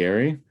like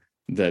Gary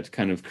that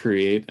kind of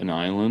create an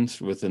island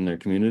within their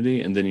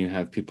community. And then you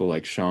have people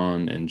like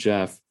Sean and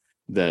Jeff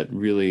that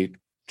really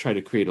try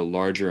to create a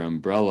larger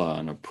umbrella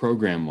on a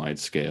program-wide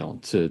scale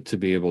to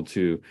be able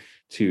to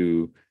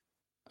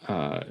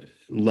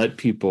let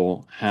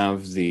people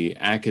have the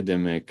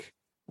academic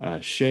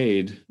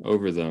shade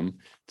over them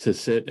to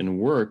sit and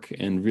work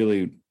and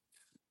really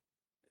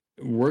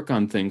work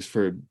on things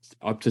for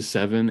up to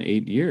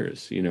 7-8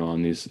 years,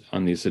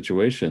 on these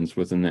situations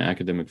within the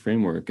academic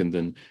framework, and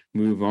then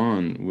move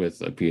on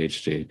with a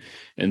PhD.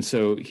 And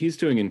so he's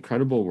doing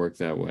incredible work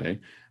that way.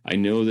 I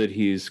know that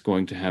he's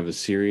going to have a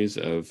series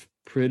of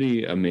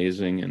pretty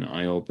amazing and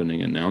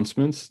eye-opening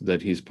announcements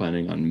that he's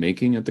planning on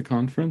making at the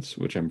conference,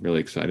 which I'm really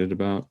excited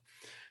about,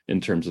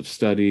 in terms of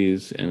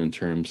studies and in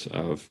terms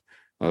of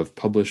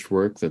published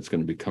work that's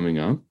going to be coming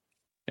up.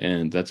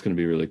 And that's going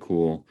to be really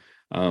cool.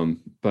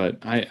 But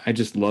I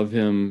just love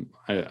him.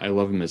 I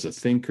love him as a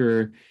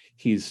thinker.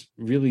 He's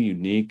really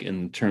unique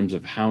in terms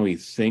of how he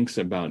thinks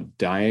about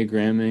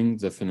diagramming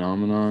the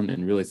phenomenon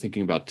and really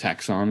thinking about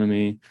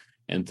taxonomy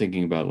and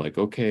thinking about like,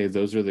 okay,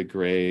 those are the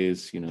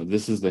grays,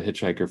 this is the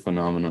hitchhiker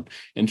phenomenon,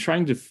 and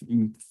trying to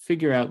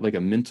figure out like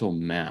a mental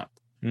map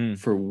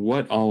for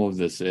what all of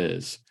this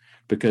is.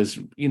 Because,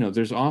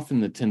 there's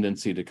often the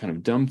tendency to kind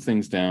of dumb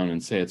things down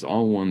and say it's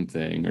all one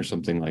thing or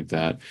something like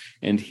that.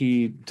 And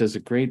he does a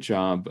great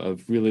job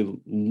of really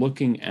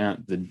looking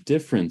at the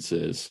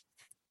differences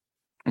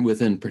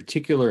within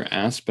particular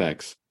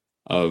aspects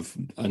of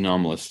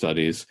anomalous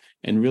studies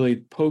and really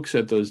pokes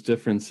at those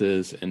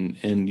differences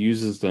and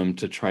uses them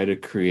to try to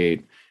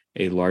create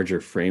a larger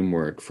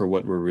framework for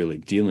what we're really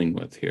dealing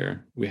with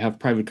here. We have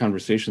private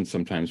conversations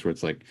sometimes where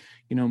it's like,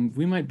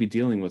 we might be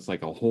dealing with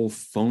like a whole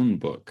phone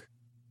book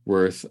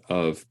worth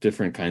of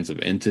different kinds of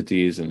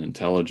entities and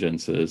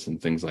intelligences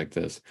and things like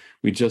this.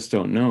 We just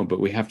don't know, but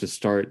we have to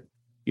start,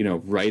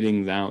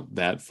 writing out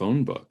that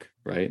phone book,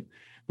 right?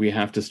 We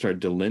have to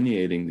start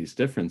delineating these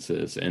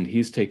differences, and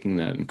he's taking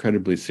that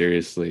incredibly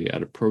seriously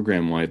at a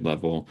program-wide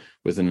level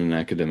within an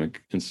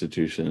academic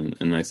institution,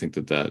 and I think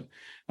that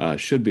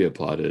should be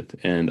applauded,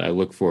 and I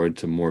look forward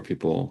to more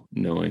people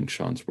knowing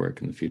Sean's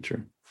work in the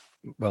future.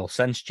 Well,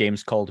 since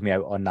James called me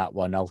out on that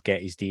one, I'll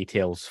get his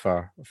details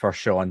for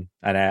Sean,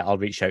 and I'll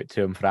reach out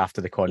to him for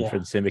after the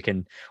conference, and we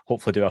can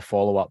hopefully do a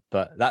follow up.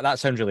 But that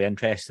sounds really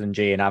interesting,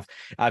 Jay. And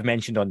I've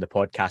mentioned on the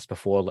podcast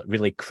before, like,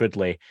 really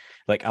crudely,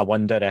 like, I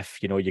wonder if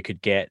you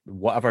could get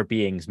whatever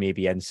beings may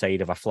be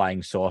inside of a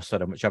flying saucer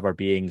and whichever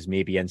beings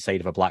may be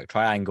inside of a black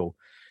triangle,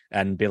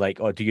 and be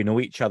like, oh, do you know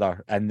each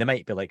other? And they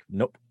might be like,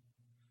 nope.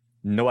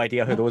 No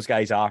idea who those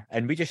guys are,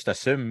 and we just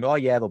assume, oh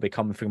yeah, they'll be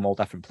coming from all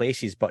different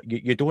places, but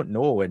you don't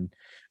know. And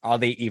are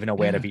they even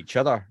aware of each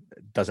other?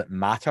 Does it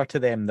matter to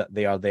them that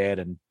they are there,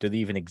 and do they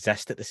even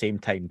exist at the same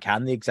time?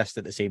 Can they exist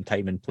at the same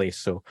time and place?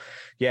 So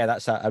yeah,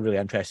 that's a really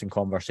interesting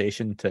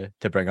conversation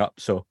to bring up,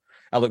 so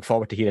I look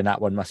forward to hearing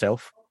that one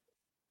myself.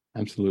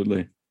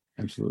 Absolutely.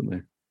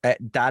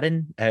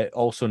 Darren,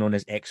 also known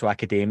as Exo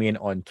Academian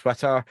on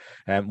Twitter,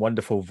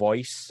 wonderful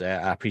voice.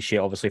 I appreciate,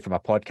 obviously, from a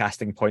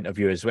podcasting point of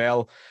view as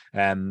well.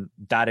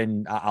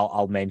 Darren,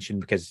 I'll mention,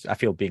 because I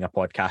feel, being a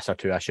podcaster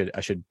too, I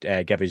should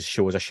give his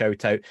shows a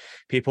shout out.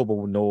 People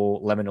will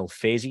know Liminal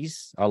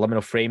Frames,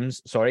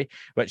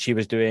 which he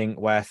was doing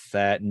with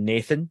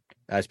Nathan,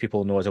 as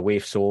people know as a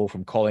wave soul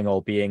from Calling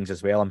All Beings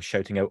as well. I'm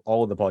shouting out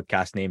all the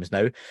podcast names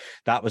now.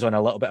 That was on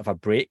a little bit of a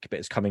break, but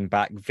it's coming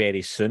back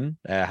very soon,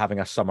 having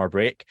a summer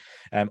break.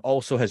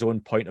 Also his own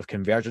Point of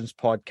Convergence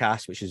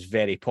podcast, which is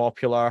very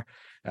popular.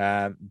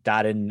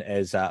 Darren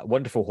is a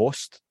wonderful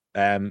host,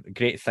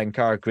 great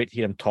thinker, great to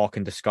hear him talk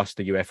and discuss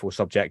the UFO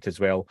subject as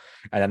well.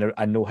 And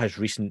I know his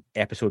recent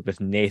episode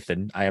with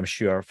Nathan, I am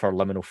sure, for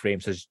Liminal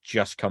Frames, has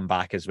just come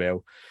back as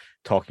well,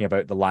 talking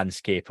about the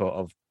landscape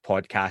of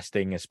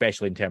podcasting,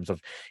 especially in terms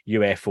of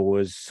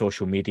UFOs,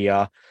 social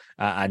media,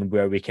 and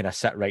where we kind of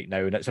sit right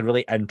now. And it's a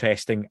really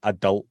interesting,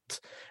 adult,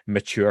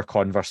 mature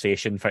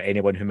conversation for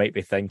anyone who might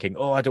be thinking,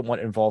 oh, I don't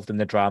want involved in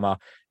the drama.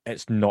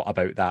 It's not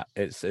about that.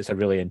 It's a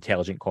really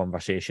intelligent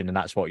conversation, and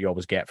that's what you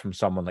always get from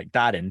someone like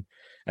Darren.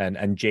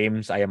 And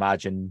James, I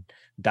imagine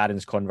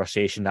Darren's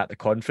conversation at the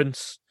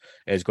conference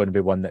is going to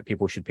be one that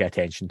people should pay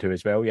attention to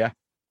as well. Yeah,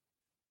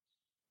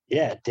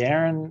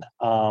 Darren,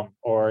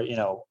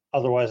 or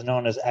otherwise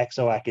known as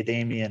Exo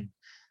Academian,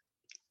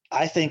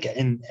 I think,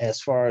 in as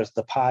far as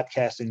the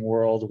podcasting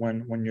world,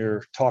 when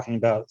you're talking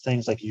about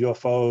things like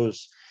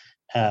UFOs,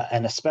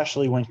 and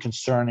especially when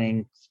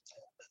concerning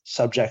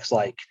subjects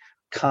like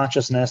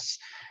consciousness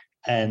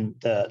and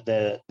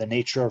the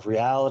nature of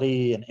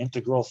reality and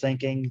integral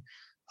thinking,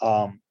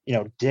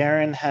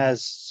 Darren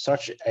has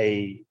such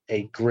a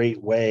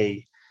great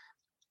way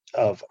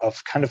of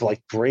kind of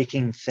like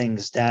breaking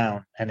things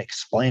down and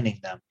explaining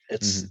them.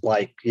 It's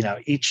like,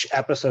 each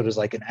episode is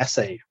like an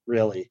essay,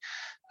 really.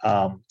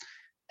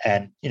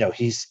 And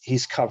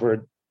he's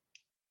covered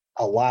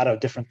a lot of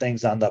different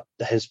things on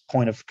his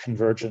Point of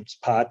Convergence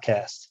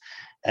podcast.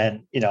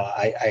 And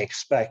I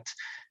expect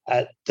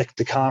at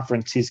the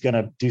conference, he's going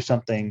to do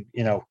something,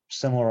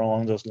 similar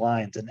along those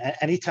lines. And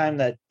anytime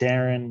that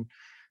Darren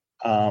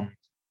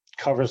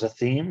covers a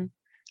theme,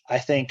 I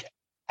think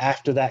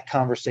after that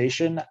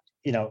conversation,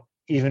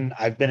 even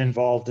I've been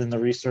involved in the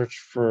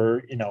research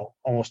for,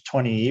 almost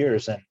 20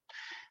 years, and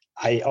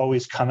I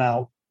always come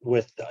out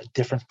with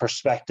different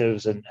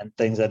perspectives and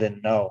things I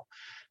didn't know.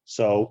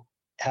 So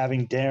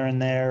having Darren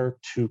there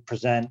to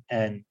present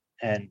and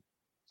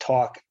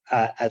talk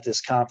at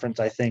this conference,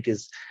 I think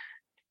is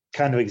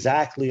kind of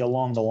exactly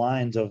along the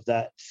lines of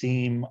that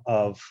theme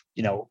of,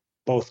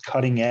 both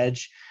cutting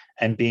edge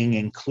and being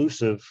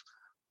inclusive,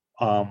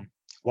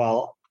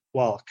 while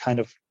kind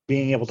of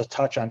being able to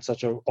touch on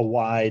such a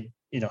wide,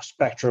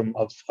 spectrum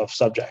of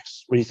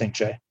subjects. What do you think,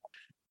 Jay?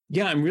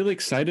 Yeah, I'm really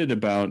excited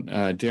about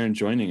Darren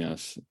joining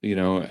us.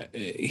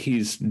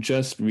 He's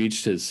just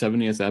reached his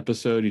 70th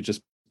episode. He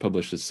just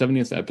published his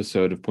 70th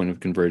episode of Point of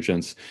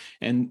Convergence.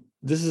 And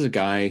this is a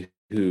guy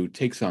who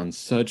takes on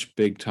such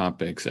big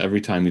topics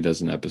every time he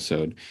does an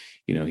episode.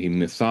 He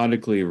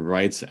methodically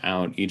writes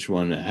out each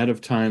one ahead of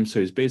time. So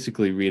he's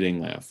basically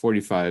reading like a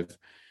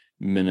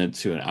 45-minute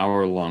to an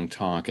hour-long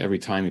talk every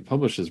time he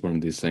publishes one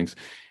of these things.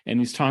 And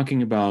he's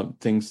talking about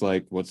things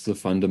like, what's the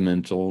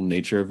fundamental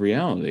nature of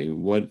reality?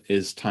 What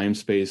is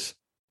time-space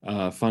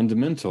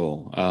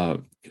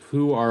fundamental?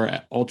 Who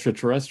are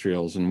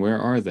ultra-terrestrials and where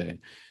are they?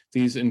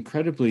 These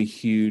incredibly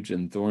huge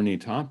and thorny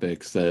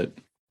topics that,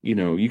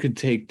 you could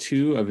take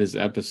 2 of his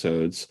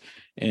episodes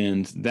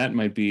and that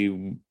might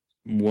be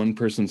one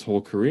person's whole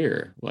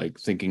career, like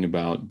thinking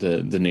about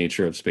the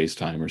nature of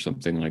space-time or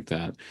something like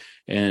that.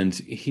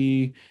 And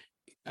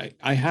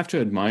I have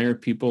to admire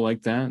people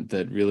like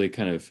that really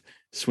kind of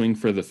swing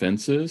for the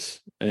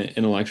fences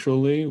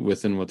intellectually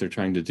within what they're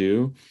trying to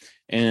do.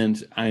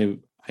 And I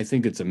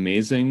think it's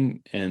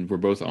amazing, and we're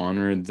both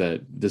honored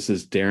that this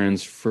is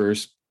Darren's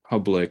first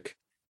public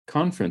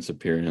conference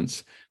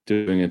appearance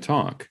doing a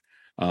talk.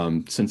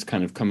 Since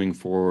kind of coming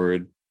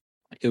forward,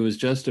 it was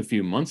just a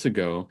few months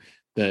ago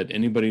that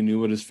anybody knew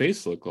what his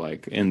face looked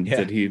like, and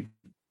that he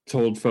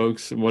told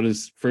folks what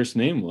his first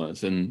name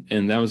was, and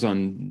that was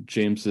on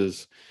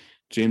James's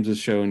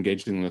show,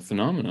 Engaging the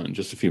Phenomenon,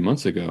 just a few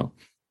months ago.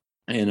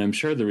 And I'm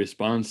sure the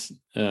response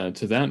to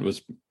that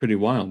was pretty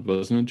wild,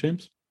 wasn't it,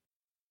 James?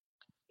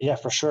 Yeah,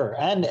 for sure.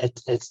 And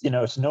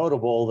it's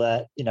notable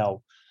that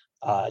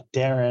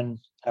Darren,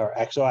 or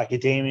Exo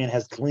Academian,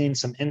 has gleaned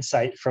some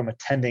insight from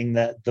attending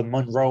the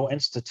Monroe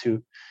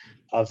Institute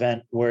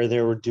event, where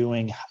they were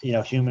doing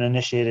human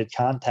initiated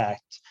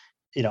contact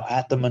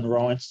at the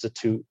Monroe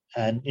Institute,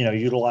 and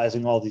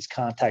utilizing all these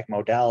contact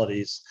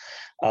modalities,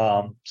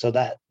 so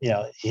that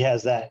he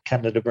has that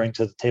kind of to bring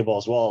to the table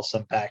as well,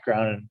 some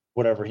background and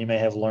whatever he may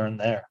have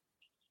learned there.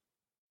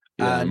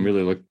 Yeah, I'm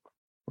really looking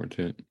forward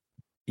to it.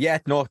 Yeah,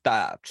 no,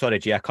 sorry,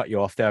 Jay, I cut you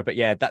off there, but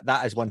yeah,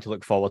 that is one to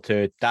look forward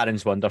to.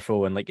 Darren's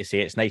wonderful, and like you say,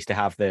 it's nice to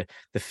have the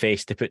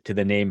face to put to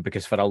the name,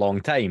 because for a long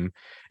time,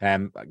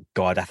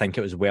 God, I think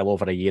it was well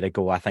over a year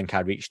ago, I think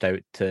I reached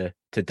out to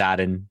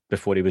Darren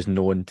before he was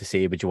known, to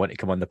say, would you want to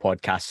come on the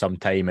podcast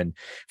sometime? And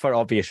for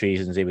obvious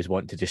reasons, he was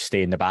wanting to just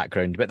stay in the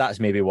background, but that's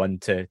maybe one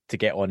to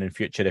get on in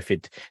future if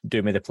he'd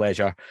do me the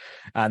pleasure.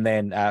 And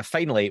then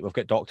finally, we've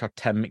got Dr.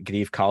 Tim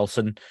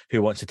Grieve-Carlson,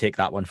 who wants to take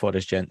that one for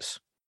us, gents.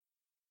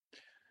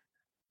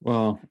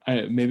 Well,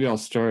 maybe I'll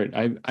start.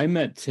 I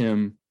met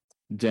Tim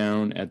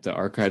down at the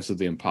Archives of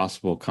the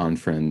Impossible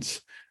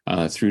conference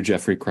through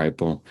Jeffrey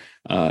Kripal.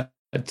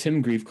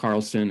 Tim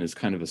Grieve-Carlson is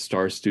kind of a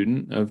star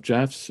student of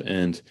Jeff's.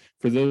 And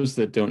for those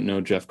that don't know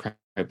Jeff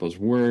Kripal's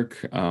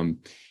work,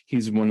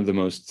 he's one of the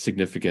most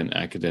significant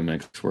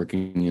academics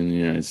working in the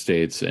United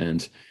States.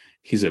 And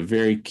he's a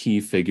very key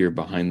figure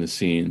behind the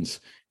scenes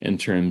in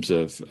terms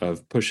of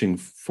pushing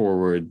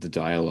forward the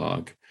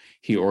dialogue.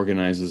 He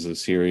organizes a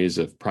series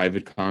of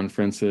private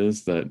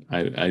conferences that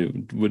I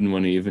wouldn't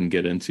want to even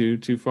get into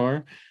too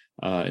far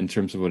in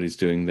terms of what he's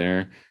doing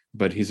there.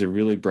 But he's a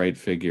really bright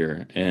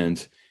figure.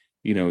 And,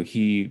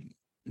 he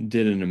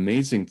did an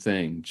amazing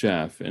thing,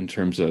 Jeff, in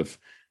terms of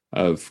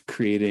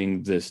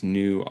creating this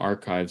new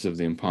Archives of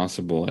the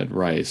Impossible at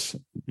Rice,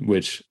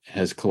 which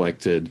has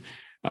collected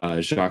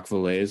Jacques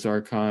Vallée's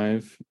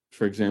archive,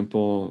 for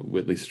example,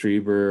 Whitley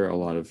Strieber, a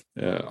lot of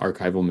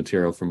archival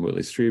material from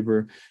Whitley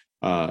Strieber,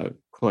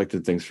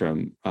 collected things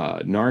from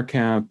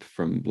NARCAP,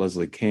 from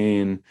Leslie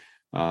Kane,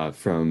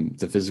 from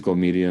the physical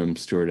medium,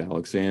 Stuart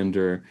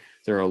Alexander.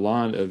 There are a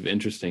lot of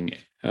interesting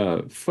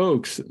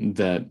folks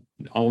that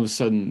all of a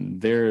sudden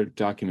their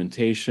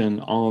documentation,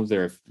 all of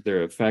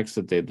their effects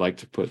that they'd like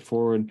to put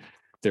forward,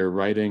 their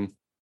writing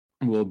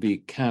will be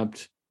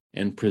kept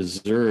and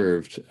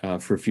preserved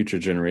for future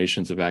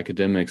generations of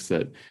academics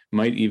that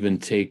might even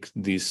take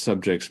these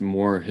subjects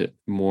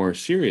more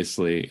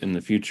seriously in the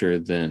future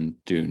than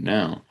do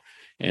now.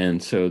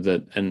 And so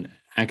that an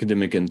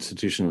academic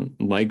institution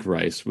like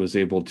Rice was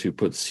able to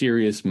put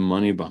serious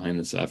money behind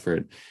this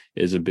effort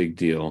is a big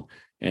deal.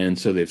 And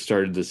so they've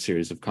started this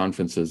series of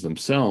conferences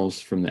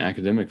themselves from the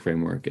academic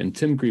framework. And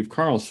Tim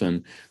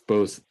Grieve-Carlson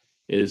both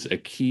is a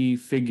key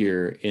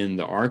figure in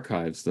the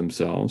archives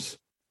themselves,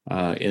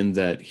 in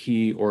that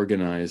he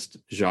organized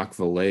Jacques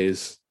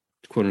Vallée's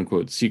quote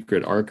unquote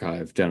secret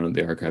archive down at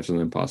the Archives of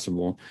the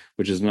Impossible,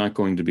 which is not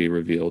going to be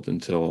revealed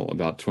until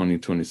about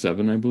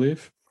 2027, I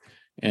believe.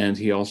 And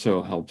he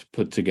also helped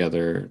put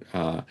together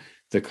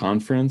the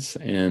conference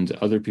and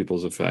other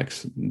people's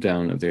effects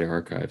down at the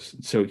archives.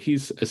 So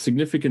he's a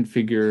significant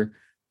figure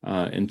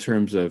in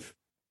terms of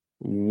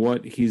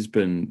what he's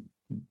been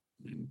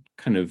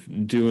kind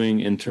of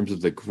doing in terms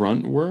of the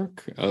grunt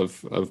work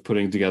of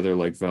putting together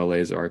like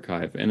Vallée's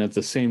archive. And at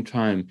the same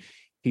time,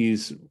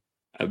 he's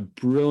a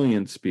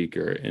brilliant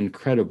speaker,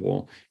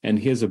 incredible. And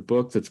he has a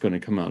book that's going to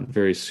come out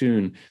very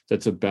soon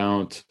that's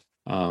about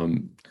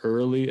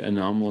early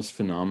anomalous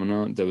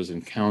phenomena that was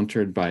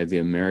encountered by the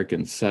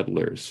American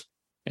settlers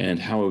and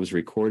how it was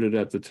recorded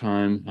at the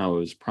time, how it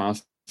was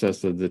processed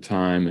at the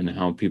time, and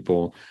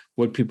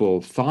what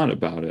people thought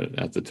about it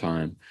at the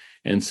time.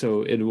 And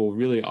so it will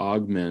really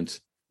augment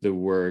the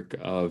work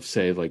of,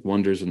 say, like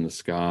Wonders in the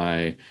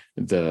Sky,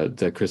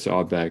 the Chris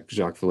Aubeck,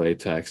 Jacques Vallée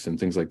text, and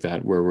things like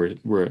that,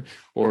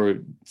 or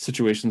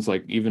situations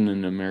like even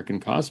in American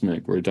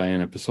Cosmic, where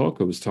Diana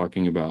Pasulka was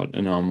talking about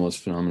anomalous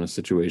phenomena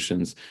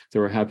situations that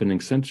were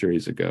happening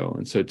centuries ago.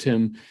 And so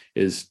Tim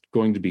is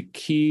going to be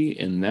key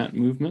in that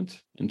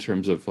movement in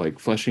terms of like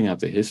fleshing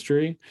out the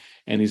history.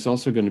 And he's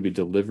also going to be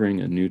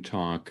delivering a new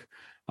talk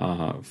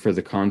for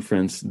the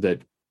conference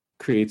that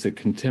creates a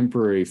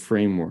contemporary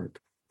framework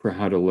for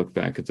how to look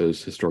back at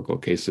those historical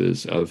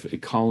cases of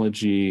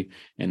ecology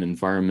and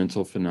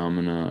environmental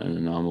phenomena and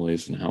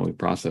anomalies and how we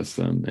process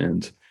them.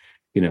 And,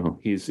 you know,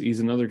 he's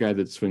another guy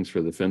that swings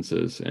for the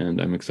fences,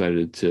 and I'm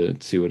excited to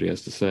see what he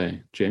has to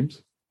say.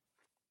 James?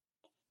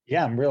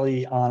 Yeah, I'm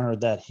really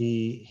honored that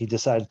he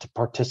decided to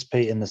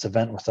participate in this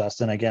event with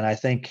us. And again, I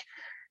think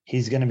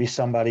he's going to be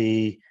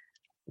somebody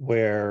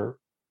where,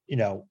 you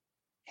know,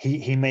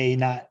 he may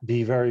not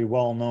be very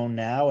well known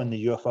now in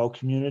the UFO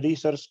community,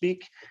 so to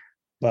speak,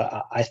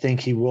 but I think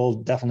he will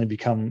definitely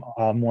become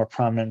a more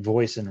prominent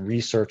voice and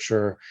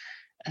researcher.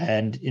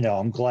 And, you know,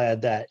 I'm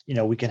glad that, you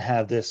know, we can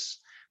have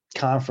this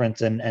conference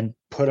and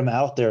put him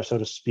out there, so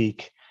to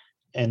speak,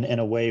 in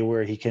a way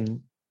where he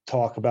can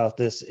talk about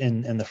this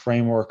in the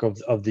framework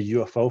of the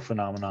UFO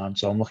phenomenon.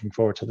 So I'm looking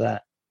forward to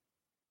that.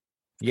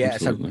 Yeah,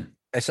 Absolutely.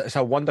 it's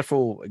a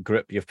wonderful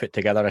group you've put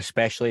together,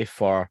 especially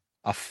for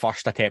a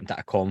first attempt at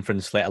a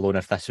conference, let alone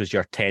if this was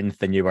your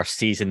 10th and you were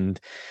seasoned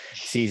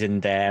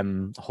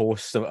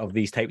hosts of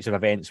these types of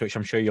events, which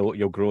I'm sure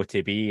you'll grow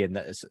to be. And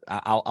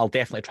I'll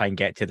definitely try and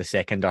get to the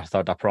second or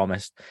third, I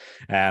promised.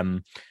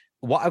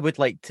 What I would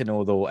like to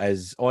know though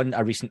is on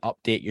a recent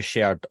update you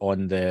shared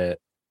on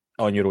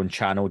your own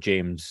channel,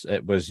 James,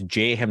 it was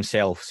Jay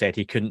himself said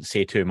he couldn't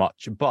say too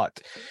much, but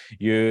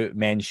you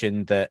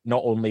mentioned that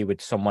not only would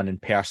someone in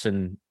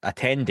person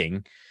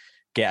attending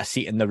get a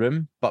seat in the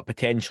room, but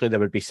potentially there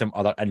would be some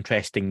other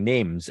interesting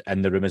names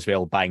in the room as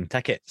well buying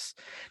tickets.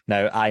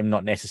 Now, I'm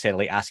not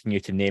necessarily asking you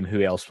to name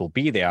who else will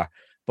be there,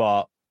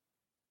 but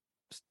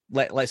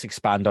let's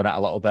expand on it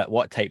a little bit.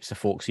 What types of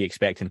folks are you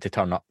expecting to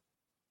turn up?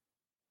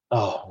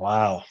 Oh,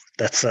 wow.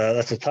 That's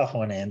a tough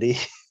one, Andy.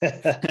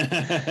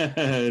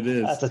 It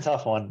is. That's a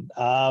tough one.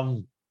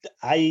 I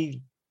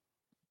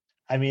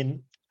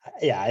mean,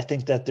 yeah, I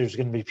think that there's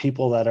going to be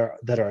people that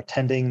are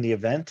attending the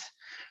event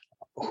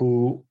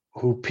who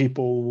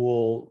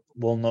people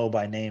will know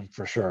by name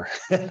for sure.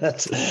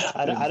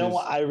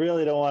 I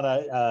really don't want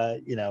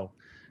to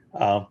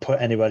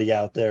put anybody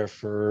out there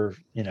for,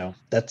 you know,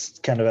 that's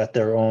kind of at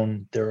their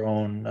own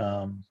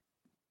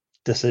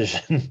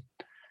decision.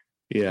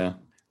 Yeah.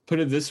 Put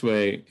it this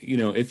way, you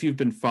know, if you've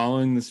been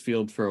following this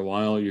field for a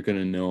while, you're going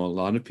to know a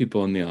lot of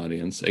people in the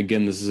audience.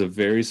 Again, this is a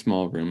very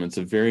small room. It's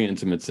a very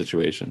intimate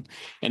situation.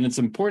 And it's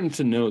important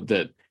to note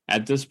that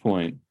at this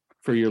point,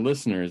 for your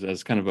listeners,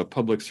 as kind of a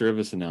public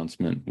service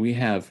announcement, we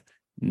have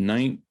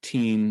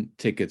 19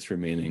 tickets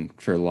remaining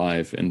for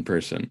live in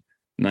person.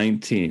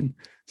 19.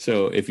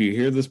 So if you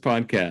hear this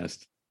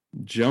podcast,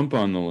 jump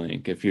on the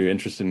link if you're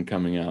interested in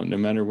coming out, no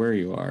matter where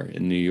you are,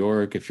 in New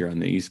York, if you're on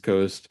the East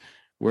Coast,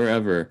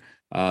 wherever.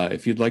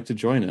 If you'd like to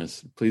join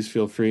us, please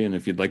feel free. And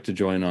if you'd like to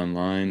join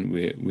online,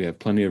 we have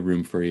plenty of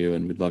room for you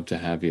and we'd love to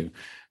have you.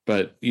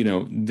 But, you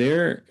know,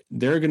 there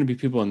are going to be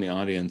people in the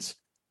audience.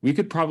 We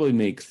could probably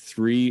make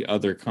 3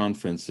 other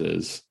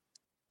conferences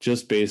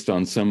just based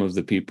on some of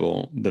the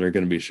people that are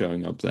going to be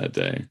showing up that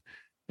day.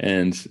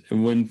 And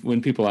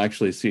when people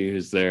actually see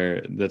who's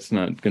there, that's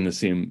not going to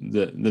seem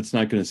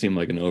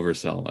like an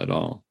oversell at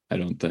all, I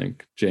don't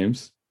think.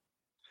 James?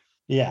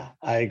 Yeah,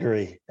 I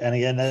agree. And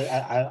again,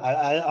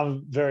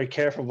 I'm very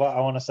careful what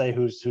I want to say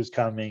who's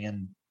coming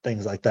and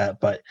things like that.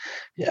 But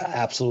yeah,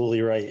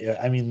 absolutely right.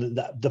 I mean,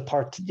 the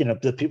part, you know,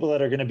 the people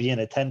that are going to be in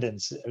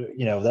attendance,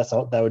 you know,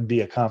 that would be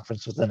a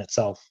conference within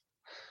itself.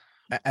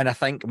 And I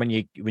think when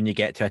you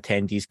get to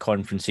attend these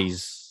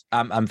conferences,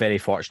 I'm very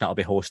fortunate. I'll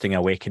be hosting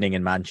Awakening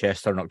in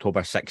Manchester on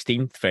October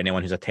 16th. For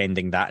anyone who's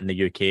attending that in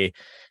the UK,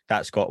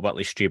 that's got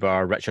Whitley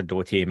Strieber, Richard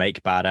Doty,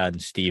 Mike Barra,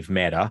 and Steve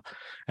Mera,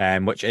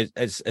 which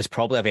is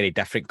probably a very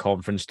different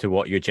conference to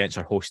what you gents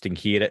are hosting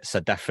here. It's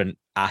a different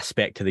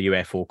aspect to the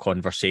UFO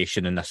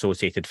conversation and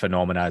associated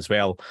phenomena as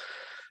well.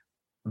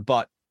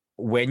 But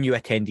when you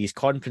attend these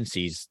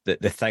conferences, the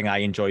thing I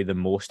enjoy the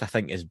most, I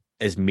think,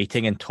 is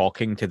meeting and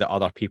talking to the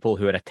other people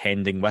who are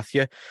attending with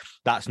you.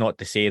 That's not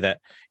to say that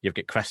you've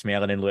got Chris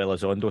Mellon and Louis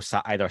Elizondo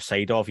sat either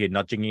side of you,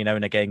 nudging you now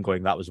and again,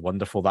 going, "That was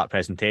wonderful, that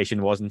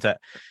presentation, wasn't it?"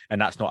 And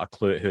that's not a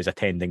clue at who's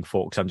attending,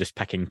 folks. I'm just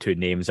picking two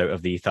names out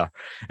of the ether.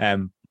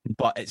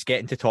 But it's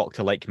getting to talk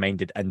to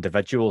like-minded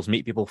individuals,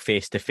 meet people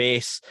face to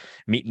face,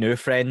 meet new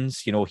friends,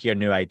 hear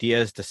new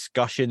ideas,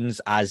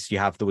 discussions as you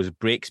have those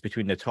breaks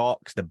between the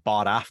talks, the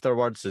bar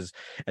afterwards, as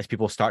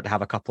people start to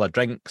have a couple of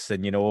drinks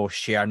and,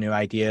 share new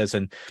ideas.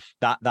 And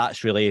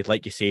that's really,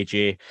 like you say,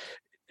 Jay,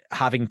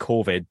 having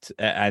COVID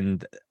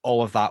and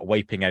all of that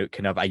wiping out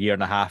kind of a year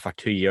and a half or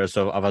 2 years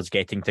of us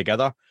getting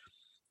together.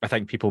 I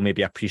think people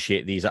maybe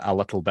appreciate these a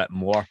little bit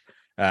more.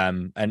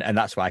 And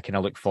that's why I kind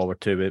of look forward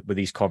to with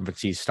these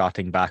conferences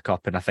starting back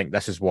up. And I think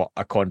this is what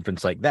a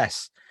conference like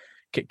this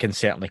can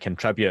certainly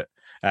contribute.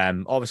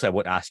 Obviously, I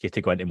won't ask you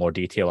to go into more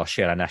detail or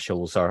share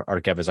initials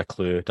or give us a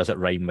clue. Does it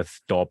rhyme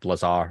with Dob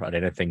Lazar or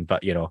anything?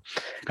 But,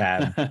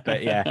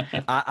 but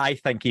yeah, I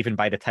think even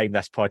by the time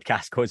this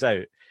podcast goes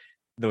out,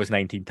 those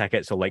 19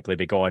 tickets will likely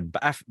be gone.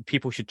 But if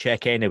people should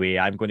check anyway,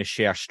 I'm going to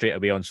share straight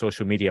away on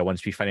social media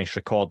once we finish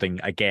recording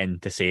again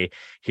to say,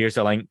 here's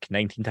the link,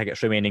 19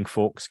 tickets remaining,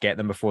 folks, get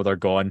them before they're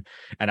gone.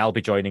 And I'll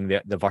be joining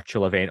the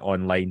virtual event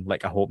online,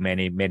 like I hope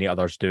many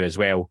others do as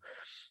well.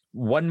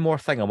 One more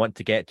thing I want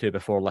to get to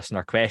before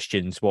listener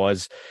questions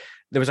was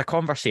there was a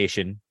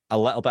conversation, a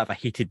little bit of a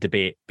heated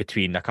debate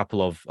between a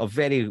couple of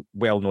very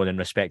well-known and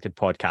respected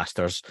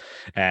podcasters,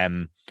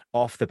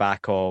 off the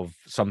back of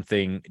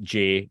something,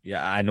 Jay,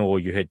 I know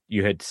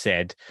you had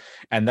said,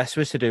 and this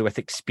was to do with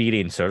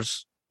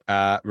experiencers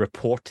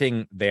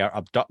reporting their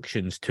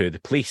abductions to the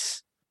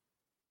police.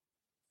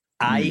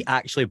 I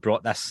actually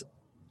brought this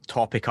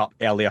topic up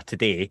earlier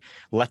today,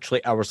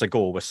 literally hours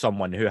ago, with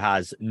someone who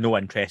has no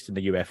interest in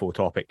the UFO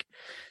topic,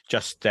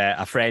 just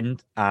a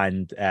friend,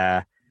 and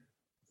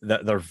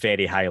they're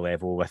very high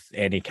level with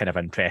any kind of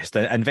interest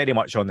and very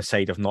much on the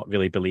side of not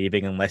really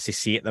believing unless they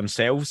see it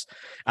themselves.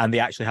 And they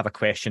actually have a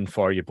question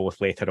for you both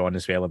later on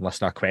as well in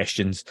listener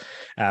questions.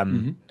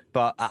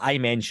 But I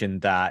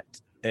mentioned that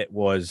it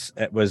was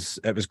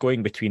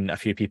going between a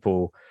few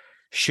people.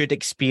 Should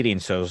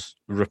experiencers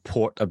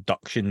report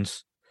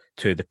abductions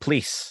to the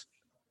police?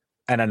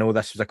 And I know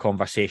this was a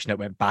conversation that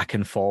went back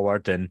and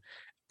forward, and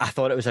I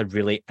thought it was a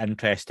really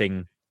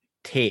interesting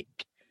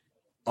take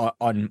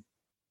on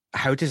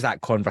how does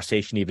that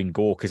conversation even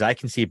go? Because I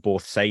can see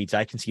both sides.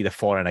 I can see the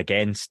for and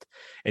against.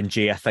 And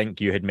Jay, I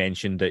think you had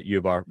mentioned that you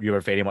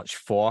were very much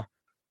for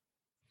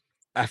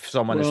if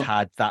someone has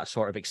had that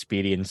sort of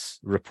experience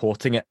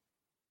reporting it.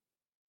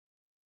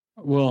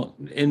 Well,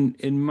 in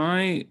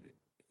my,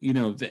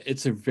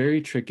 it's a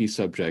very tricky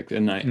subject,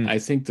 and I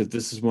think that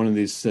this is one of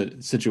these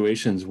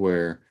situations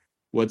where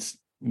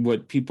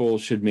what people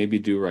should maybe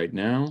do right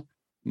now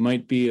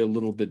might be a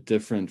little bit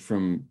different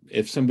from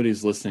if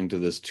somebody's listening to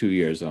this 2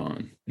 years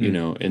on,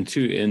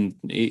 in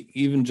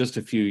even just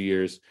a few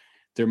years,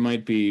 there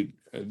might be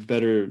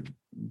better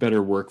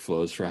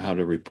workflows for how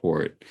to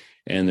report,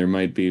 and there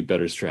might be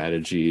better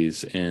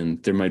strategies,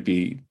 and there might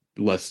be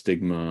less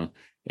stigma,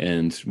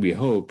 and we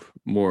hope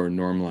more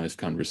normalized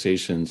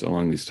conversations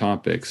along these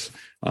topics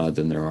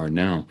than there are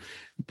now.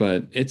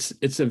 But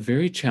it's a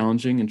very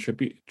challenging and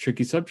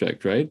tricky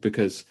subject, right?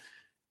 Because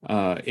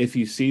if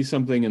you see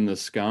something in the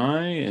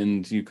sky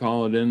and you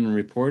call it in and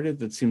report it,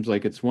 that seems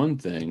like it's one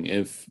thing.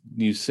 If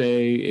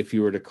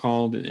you were to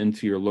call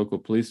into your local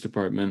police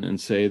department and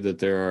say that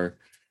there are,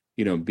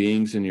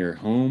 beings in your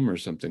home or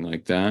something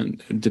like that,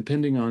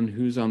 depending on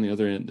who's on the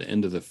other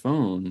end of the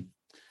phone,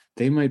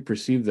 they might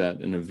perceive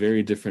that in a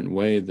very different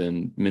way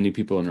than many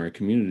people in our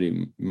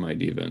community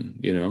might even,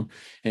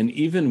 and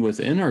even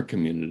within our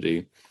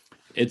community,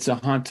 it's a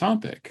hot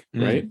topic,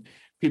 right?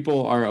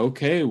 People are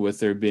okay with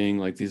there being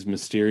like these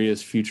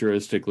mysterious,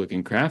 futuristic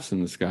looking crafts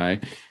in the sky,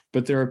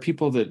 but there are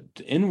people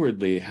that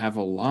inwardly have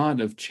a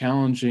lot of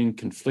challenging,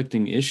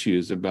 conflicting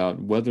issues about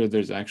whether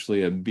there's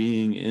actually a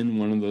being in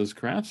one of those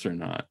crafts or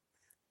not,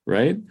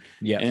 right?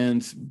 Yeah.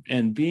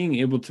 And being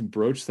able to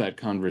broach that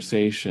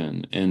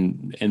conversation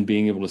and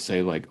being able to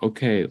say like,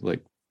 okay,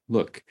 like,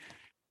 look,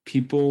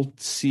 people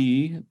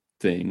see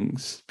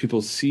things, people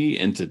see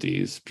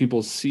entities,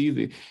 people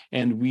see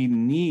and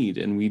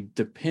we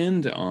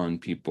depend on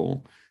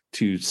people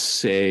to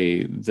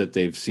say that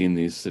they've seen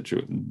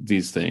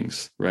these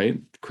things, right?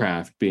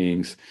 Craft,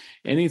 beings,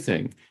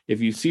 anything.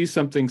 If you see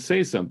something,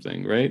 say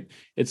something, right?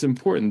 It's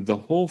important. The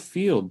whole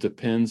field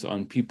depends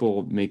on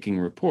people making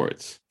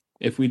reports.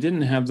 If we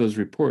didn't have those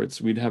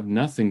reports, we'd have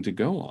nothing to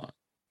go on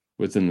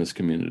within this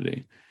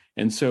community.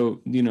 And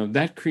so,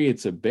 that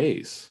creates a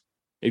base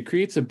it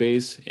creates a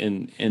base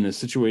in a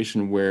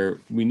situation where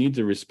we need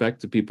to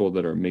respect the people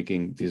that are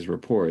making these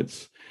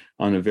reports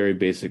on a very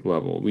basic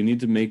level. We need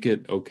to make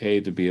it okay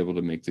to be able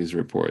to make these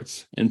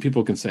reports. And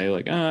people can say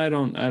like, I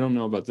don't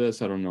know about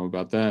this, I don't know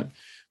about that.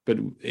 But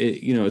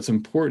it's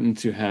important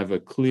to have a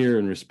clear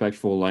and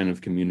respectful line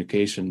of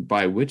communication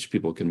by which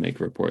people can make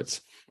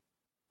reports.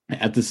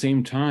 At the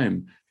same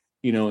time,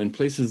 in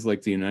places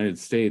like the United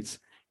States,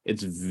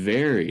 it's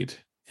varied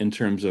in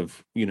terms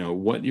of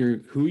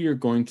who you're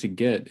going to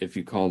get if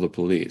you call the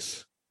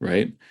police,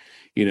 right?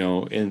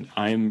 And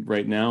I'm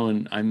right now,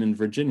 and I'm in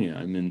Virginia.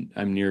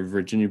 I'm near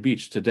Virginia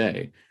Beach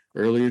today.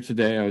 Earlier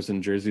today, I was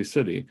in Jersey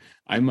City.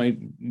 I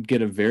might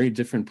get a very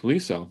different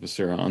police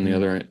officer on the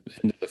other end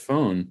of the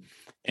phone,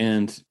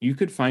 and you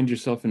could find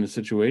yourself in a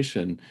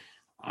situation.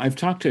 I've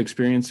talked to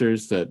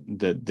experiencers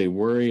that they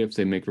worry if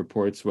they make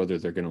reports whether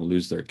they're going to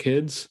lose their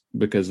kids,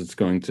 because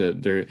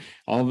they're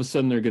all of a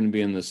sudden they're going to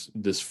be in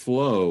this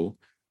flow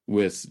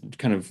with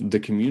kind of the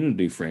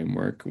community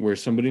framework where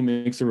somebody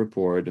makes a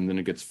report and then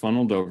it gets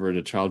funneled over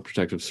to Child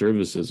Protective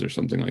Services or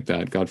something like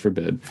that, God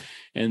forbid,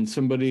 and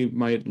somebody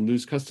might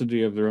lose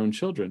custody of their own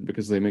children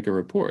because they make a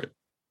report,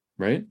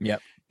 right?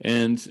 Yep.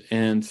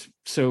 And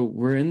so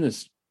we're in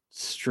this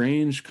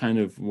strange kind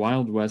of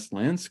Wild West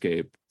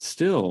landscape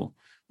still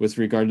with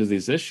regard to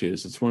these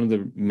issues. It's one of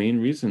the main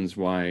reasons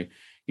why,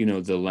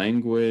 the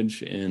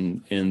language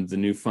and the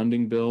new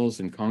funding bills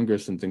in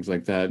Congress and things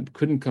like that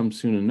couldn't come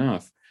soon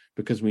enough,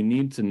 because we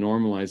need to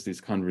normalize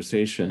these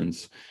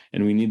conversations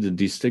and we need to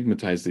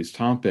destigmatize these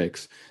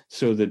topics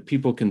so that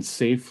people can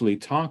safely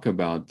talk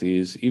about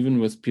these, even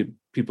with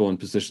people in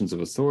positions of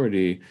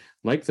authority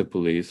like the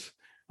police,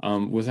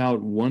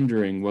 without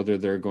wondering whether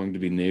there are going to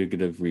be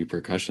negative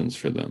repercussions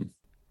for them.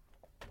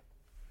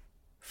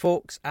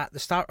 Folks, at the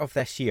start of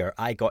this year,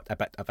 I got a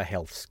bit of a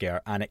health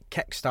scare, and it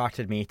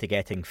kick-started me to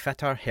getting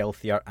fitter,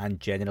 healthier, and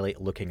generally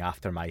looking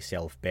after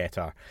myself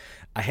better.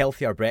 A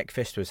healthier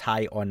breakfast was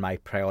high on my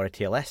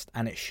priority list,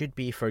 and it should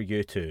be for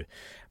you too.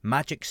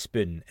 Magic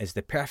Spoon is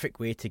the perfect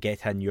way to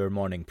get in your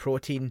morning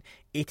protein,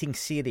 eating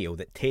cereal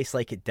that tastes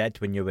like it did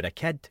when you were a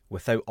kid,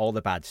 without all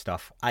the bad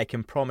stuff. I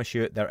can promise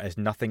you there is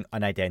nothing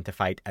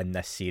unidentified in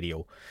this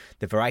cereal.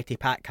 The variety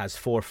pack has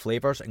 4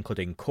 flavours,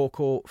 including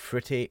cocoa,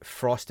 fruity,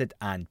 frosted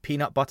and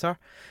peanut butter.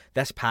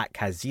 This pack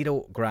has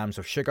 0 grams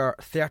of sugar,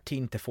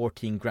 13 to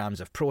 14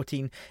 grams of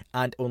protein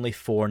and only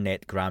 4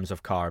 net grams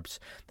of carbs.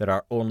 There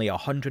are only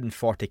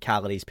 140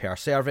 calories per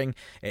serving.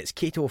 It's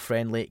keto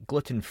friendly,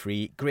 gluten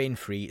free, grain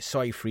free,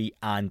 soy free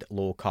and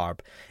low carb.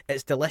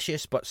 It's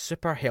delicious but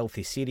super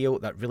healthy cereal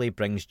that really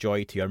brings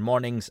joy to your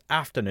mornings,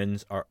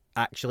 afternoons or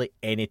actually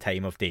any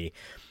time of day.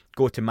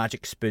 Go to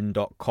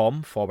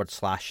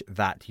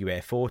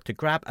magicspoon.com/thatUFO to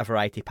grab a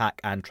variety pack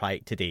and try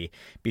it today.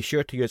 Be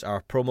sure to use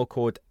our promo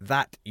code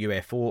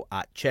THATUFO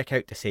at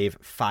checkout to save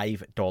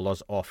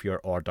 $5 off your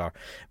order.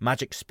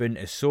 Magic Spoon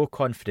is so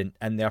confident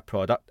in their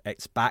product,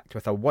 it's backed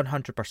with a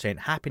 100%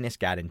 happiness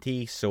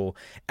guarantee, so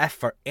if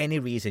for any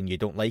reason you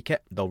don't like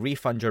it, they'll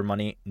refund your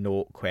money,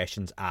 no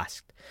questions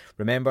asked.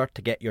 Remember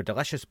to get your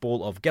delicious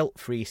bowl of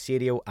guilt-free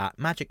cereal at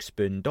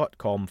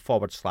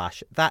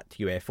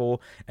magicspoon.com/thatUFO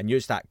and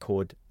use that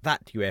code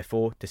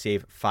THATUFO to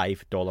save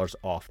 $5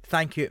 off.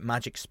 Thank you,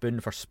 Magic Spoon,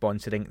 for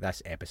sponsoring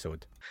this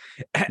episode.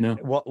 No.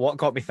 What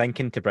got me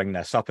thinking to bring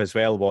this up as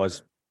well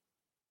was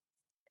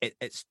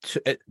it's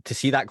to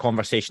see that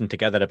conversation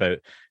together about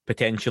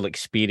potential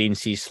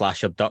experiences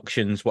 /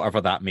 abductions, whatever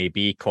that may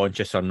be,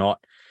 conscious or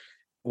not,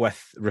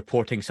 with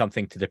reporting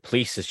something to the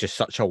police is just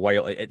such a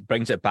while. It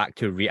brings it back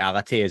to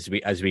reality as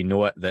we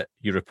know it, that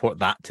you report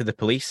that to the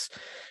police.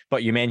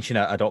 But you mentioned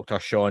a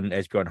Dr. Sean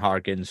Esbjorn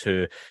Hargens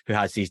who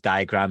has these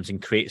diagrams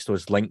and creates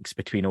those links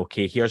between,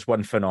 okay, here's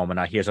one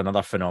phenomena, here's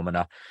another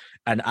phenomena.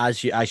 And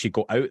as you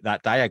go out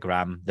that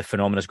diagram, the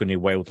phenomena is going to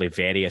wildly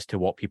vary as to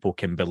what people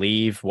can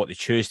believe, what they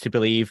choose to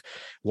believe,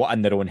 what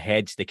in their own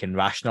heads they can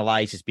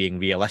rationalize as being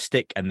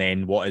realistic, and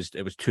then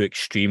it was too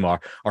extreme or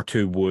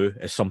too woo,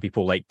 as some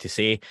people like to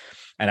say.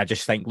 And I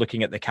just think,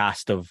 looking at the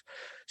cast of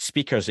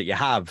speakers that you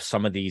have,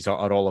 some of these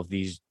are all of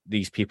these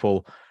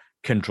people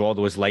can draw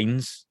those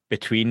lines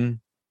between,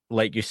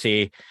 like you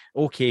say,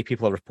 okay,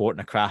 people are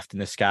reporting a craft in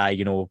the sky,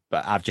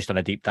 but I've just done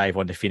a deep dive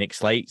on the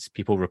Phoenix Lights.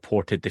 People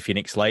reported the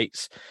Phoenix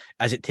Lights.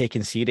 Is it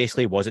taken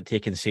seriously? Was it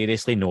taken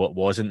seriously? No, it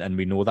wasn't, and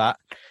we know that.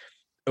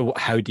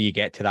 How do you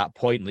get to that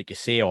point, like you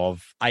say,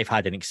 of I've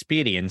had an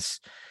experience?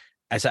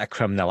 Is it a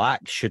criminal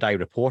act? Should I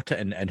report it?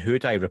 And who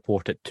do I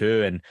report it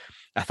to? And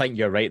I think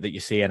you're right that you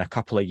say in a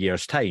couple of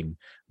years' time,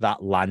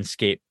 that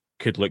landscape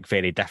could look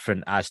very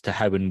different as to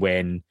how and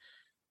when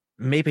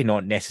maybe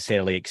not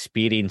necessarily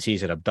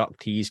experiences or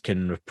abductees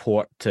can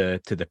report to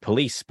the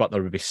police, but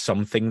there would be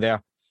something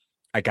there.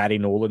 A Gary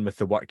Nolan with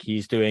the work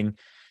he's doing,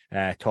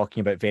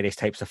 talking about various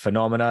types of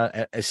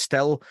phenomena, is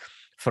still,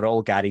 for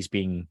all Gary's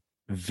being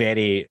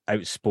very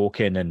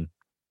outspoken and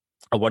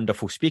a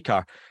wonderful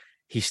speaker,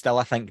 he still,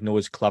 I think,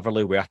 knows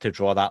cleverly where to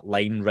draw that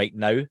line right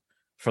now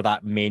for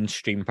that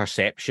mainstream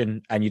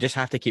perception. And you just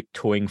have to keep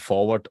towing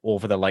forward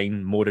over the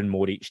line more and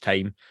more each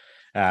time.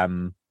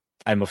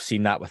 we've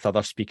seen that with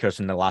other speakers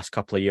in the last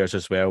couple of years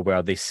as well,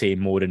 where they say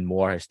more and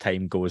more as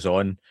time goes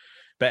on.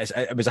 But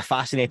it was a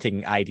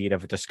fascinating idea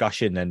of a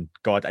discussion, and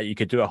God, you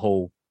could do a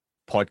whole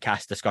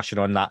podcast discussion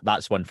on that.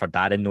 That's one for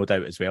Darren, no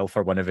doubt, as well,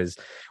 for one of his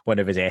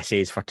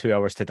essays for 2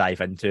 hours to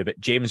dive into. But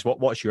James,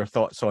 what's your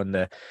thoughts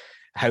on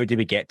how do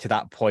we get to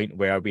that point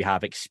where we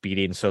have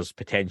experiencers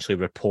potentially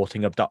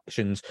reporting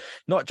abductions,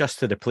 not just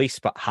to the police,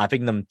 but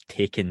having them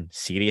taken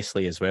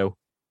seriously as well?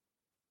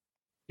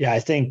 Yeah,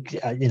 I think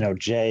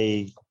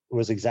Jay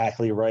was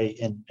exactly right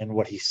in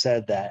what he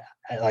said, that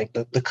like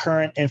the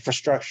current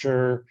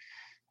infrastructure,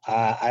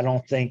 I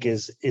don't think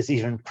is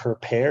even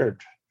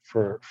prepared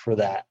for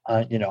that.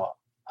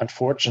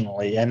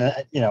 Unfortunately, and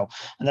and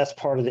that's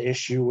part of the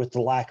issue with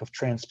the lack of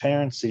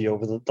transparency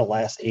over the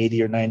last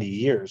 80 or 90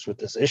 years with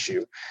this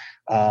issue.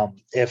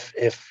 If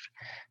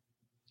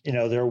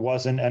there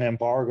wasn't an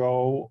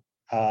embargo,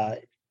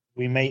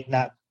 we may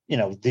not,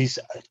 these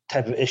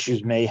type of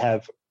issues may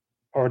have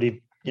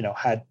already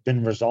had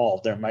been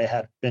resolved. There might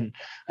have been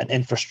an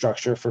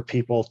infrastructure for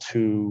people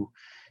to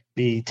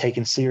be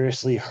taken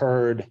seriously,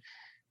 heard,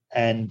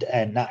 and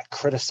not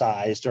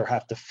criticized or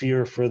have to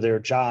fear for their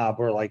job,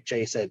 or, like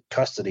Jay said,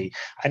 custody.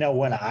 I know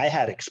when I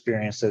had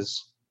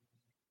experiences,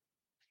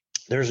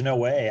 there's no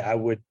way I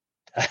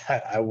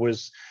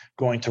was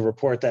going to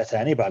report that to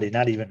anybody,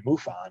 not even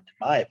MUFON, in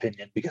my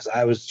opinion, because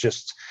I was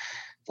just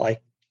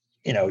like,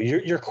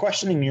 you're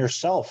questioning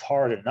yourself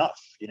hard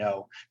enough.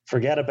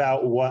 Forget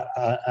about what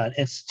an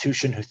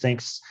institution who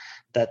thinks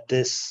that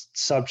this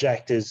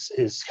subject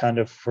is kind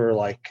of for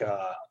like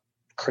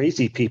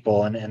crazy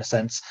people in a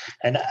sense.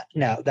 And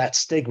now that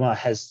stigma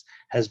has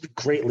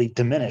greatly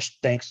diminished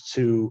thanks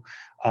to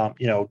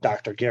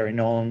Dr. Gary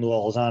Nolan, Lou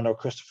Elizondo,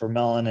 Christopher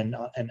Mellon,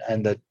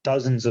 and the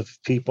dozens of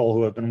people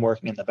who have been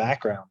working in the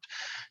background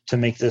to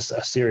make this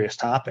a serious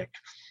topic.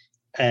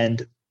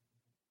 And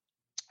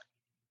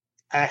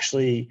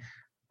actually,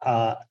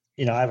 I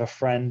have a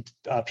friend,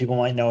 people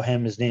might know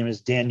him. His name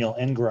is Daniel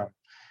Ingram,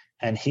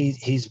 and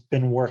he's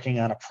been working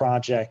on a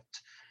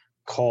project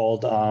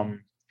called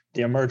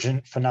the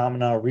Emergent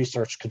Phenomena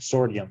Research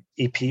Consortium,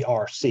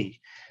 EPRC.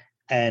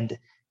 And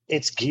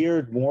it's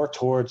geared more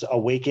towards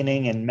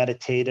awakening and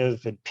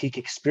meditative and peak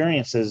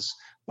experiences,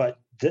 but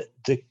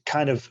the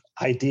kind of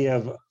idea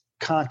of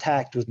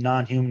contact with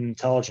non-human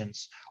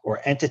intelligence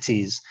or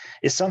entities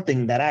is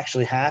something that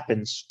actually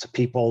happens to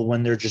people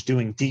when they're just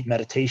doing deep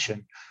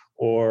meditation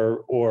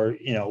or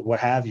what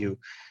have you.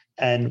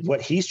 And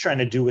what he's trying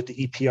to do with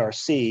the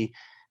EPRC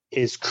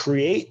is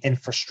create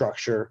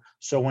infrastructure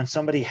so when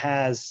somebody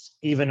has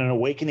even an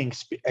awakening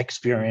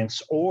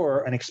experience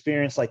or an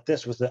experience like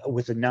this with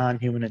a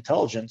non-human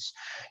intelligence,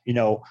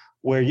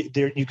 where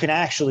you can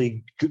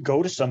actually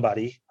go to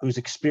somebody who's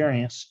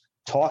experienced,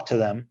 talk to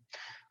them,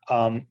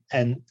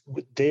 and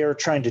they are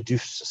trying to do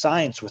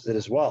science with it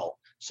as well.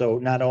 So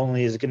not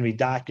only is it going to be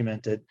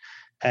documented,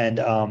 and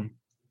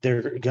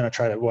they're going to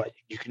try to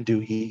you can do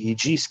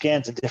EEG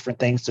scans and different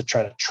things to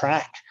try to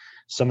track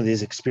some of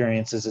these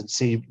experiences and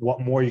see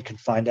what more you can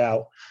find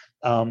out.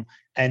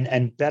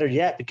 And better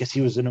yet, because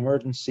he was an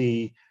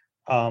emergency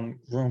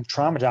room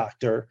trauma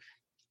doctor,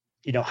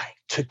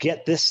 to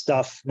get this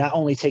stuff not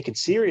only taken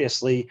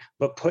seriously,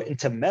 but put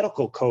into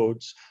medical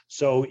codes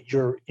so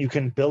you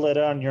can bill it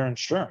on your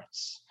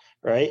insurance,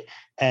 right?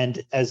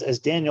 And as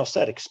Daniel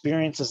said,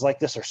 experiences like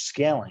this are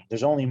scaling.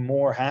 There's only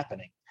more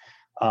happening.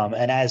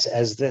 And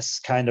as this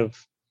kind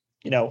of,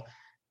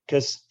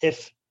 because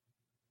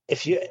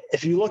if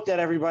you looked at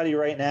everybody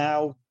right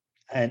now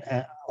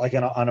and like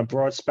on a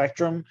broad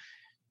spectrum,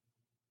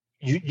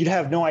 you'd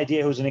have no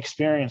idea who's an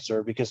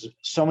experiencer, because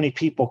so many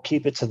people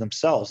keep it to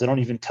themselves. They don't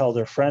even tell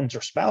their friends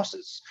or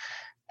spouses.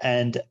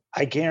 And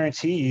I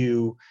guarantee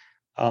you,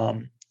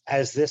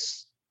 as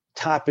this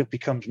topic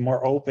becomes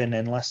more open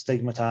and less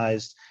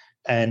stigmatized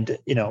and,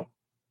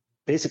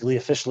 basically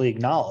officially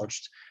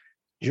acknowledged,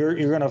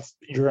 you're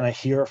gonna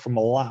hear from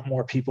a lot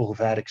more people who've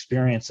had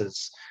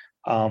experiences.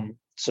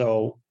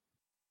 So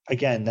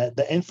again,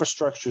 the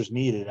infrastructure is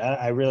needed.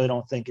 I really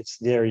don't think it's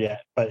there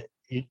yet, but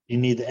you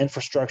need the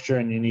infrastructure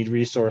and you need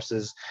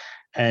resources.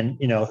 And,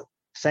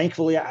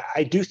 thankfully,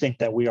 I do think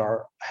that we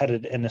are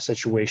headed in a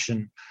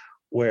situation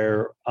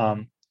where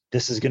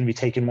this is going to be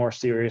taken more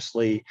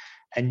seriously,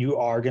 and you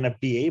are going to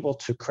be able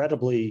to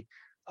credibly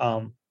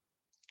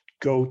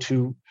go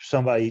to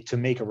somebody to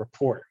make a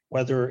report,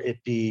 whether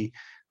it be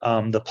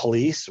the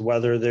police,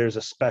 whether there's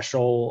a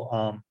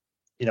special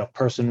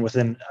person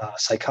within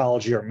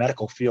psychology or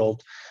medical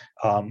field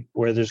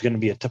where there's going to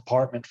be a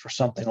department for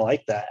something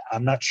like that.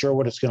 I'm not sure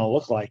what it's going to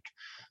look like.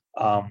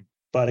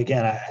 But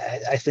again,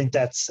 I think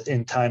that's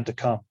in time to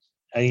come.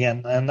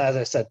 Again, and as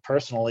I said,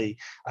 personally,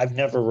 I've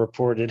never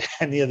reported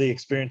any of the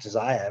experiences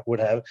I would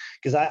have,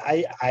 because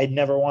I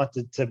never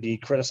wanted to be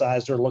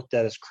criticized or looked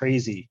at as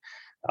crazy,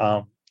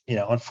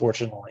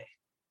 unfortunately.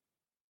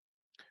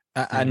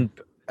 And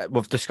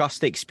we've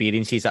discussed the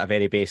experiences at a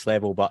very base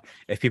level, but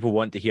if people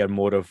want to hear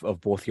more of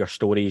both your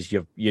stories,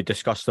 you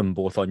discuss them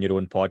both on your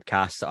own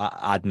podcast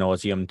ad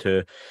nauseum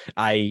too.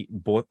 I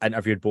both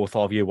interviewed both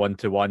of you one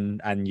to one,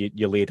 and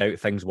you laid out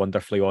things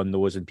wonderfully on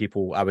those. And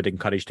people, I would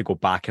encourage to go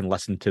back and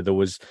listen to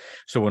those,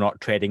 so we're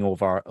not treading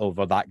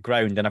over that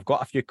ground. And I've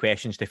got a few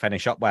questions to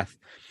finish up with.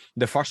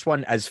 The first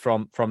one is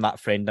from that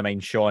friend of mine,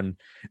 Sean,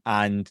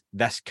 and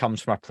this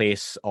comes from a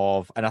place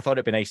of, and I thought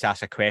it'd be nice to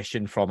ask a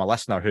question from a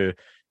listener who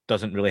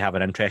doesn't really have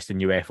an interest in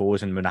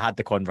UFOs. And when I had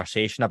the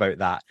conversation about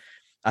that,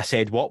 I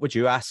said, what would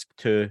you ask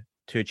to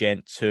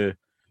gents who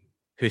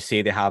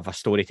say they have a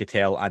story to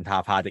tell and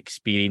have had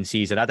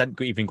experiences? And I didn't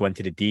even go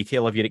into the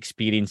detail of your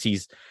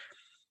experiences.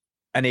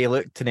 And he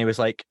looked and he was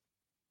like,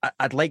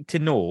 I'd like to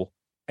know.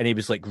 And he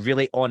was like,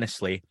 really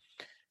honestly,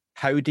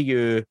 how do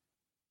you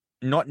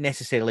not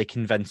necessarily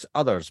convince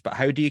others, but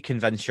how do you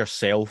convince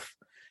yourself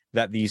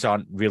that these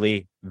aren't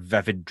really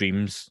vivid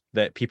dreams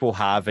that people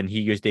have? And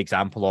he used the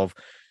example of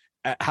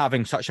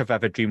having such a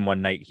vivid dream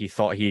one night, he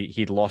thought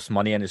he'd lost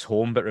money in his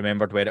home, but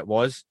remembered where it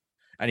was.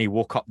 And he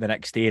woke up the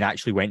next day and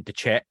actually went to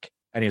check.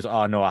 And he was like,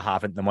 oh, no, I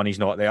haven't. The money's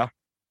not there.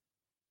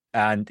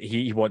 And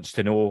he wants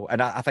to know,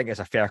 and I think it's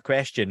a fair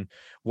question,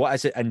 what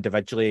is it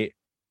individually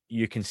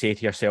you can say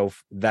to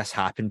yourself, this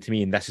happened to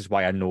me, and this is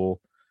why I know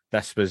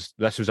this was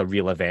a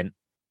real event?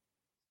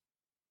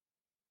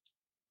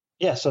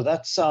 Yeah, so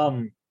that's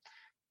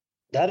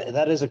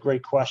that is a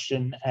great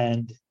question,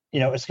 and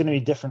it's going to be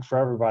different for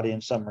everybody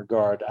in some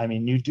regard. I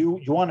mean,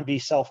 you want to be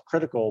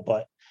self-critical,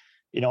 but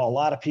a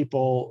lot of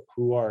people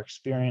who are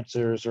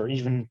experiencers or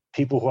even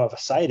people who have a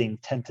sighting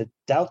tend to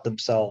doubt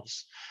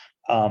themselves,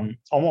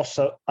 almost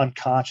so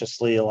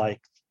unconsciously, like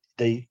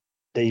they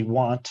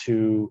want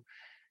to,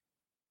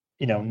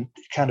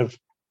 kind of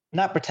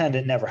not pretend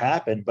it never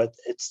happened, but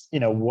it's,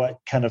 what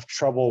kind of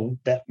trouble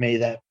that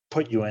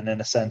put you in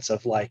a sense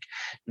of like,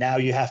 now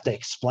you have to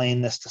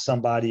explain this to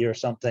somebody or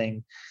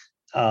something.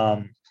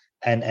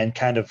 And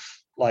kind of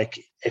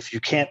like, if you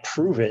can't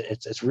prove it,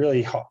 it's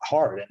really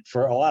hard. And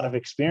for a lot of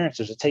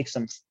experiencers, it takes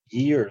them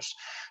years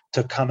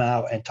to come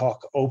out and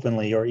talk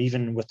openly, or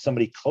even with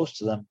somebody close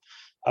to them,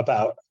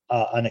 about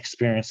an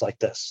experience like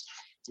this.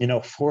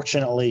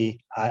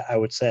 Fortunately, I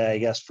would say, I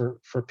guess for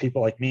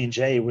people like me and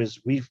Jay,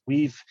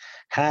 we've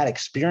had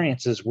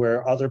experiences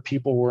where other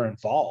people were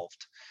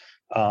involved.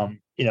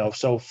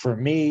 So for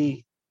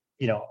me,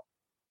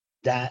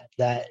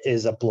 that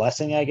is a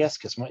blessing, I guess,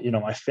 because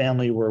my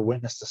family were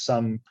witness to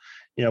some,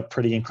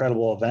 pretty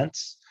incredible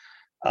events.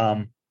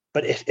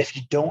 But if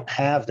you don't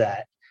have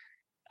that,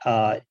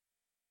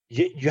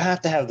 you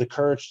have to have the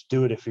courage to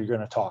do it if you're going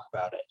to talk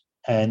about it.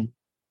 And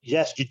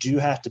yes, you do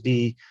have to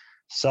be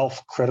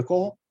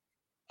self-critical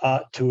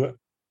to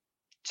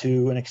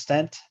an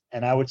extent.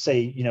 And I would say,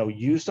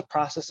 use the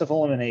process of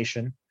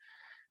elimination,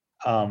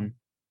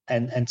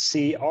 and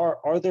see,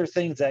 are there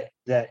things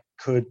that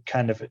could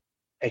kind of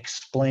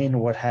explain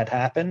what had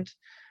happened,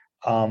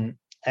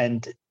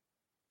 and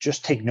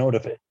just take note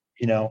of it,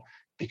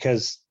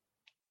 because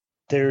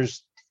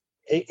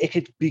it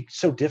could be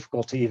so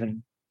difficult to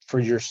even for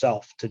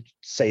yourself to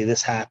say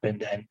this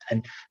happened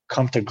and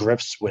come to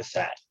grips with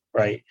that,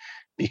 right?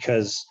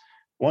 Because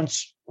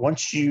once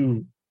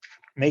you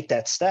make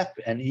that step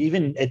and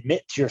even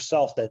admit to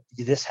yourself that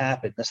this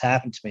happened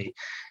to me,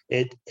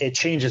 it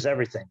changes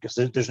everything, because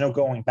there's no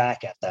going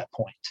back at that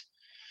point.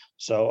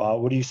 So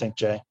what do you think,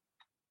 Jay?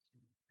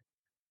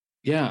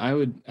 Yeah, I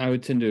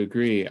would tend to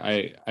agree.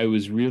 I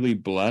was really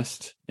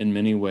blessed in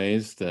many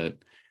ways that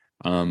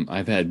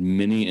I've had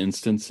many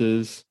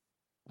instances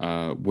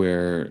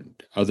where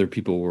other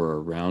people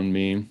were around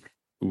me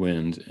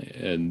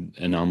when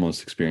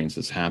anomalous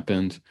experiences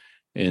happened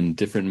in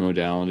different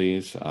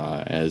modalities.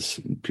 As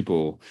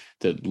people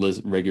that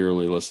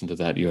regularly listen to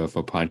that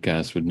UFO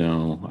podcast would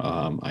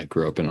know, I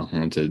grew up in a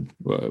haunted,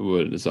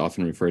 what is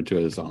often referred to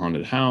as a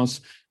haunted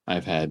house.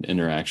 I've had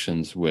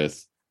interactions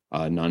with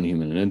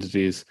non-human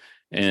entities,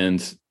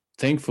 and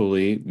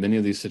thankfully, many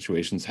of these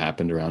situations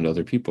happened around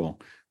other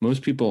people.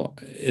 Most people,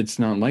 it's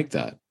not like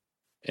that.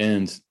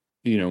 And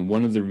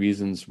one of the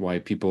reasons why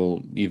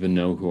people even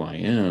know who I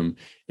am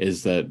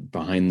is that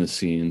behind the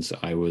scenes,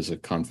 I was a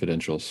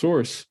confidential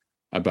source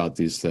about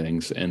these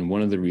things. And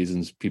one of the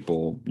reasons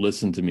people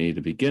listened to me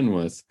to begin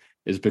with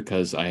is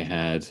because I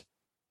had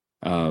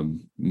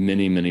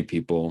many, many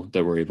people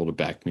that were able to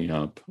back me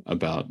up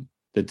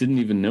that didn't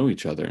even know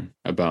each other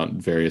about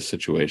various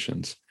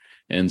situations.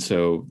 And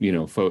so,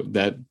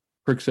 that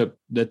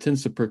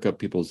tends to perk up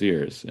people's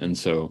ears. And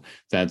so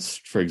that's,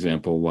 for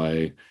example,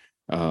 why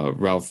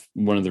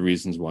one of the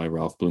reasons why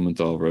Ralph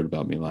Blumenthal wrote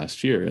about me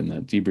last year in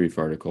that debrief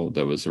article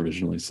that was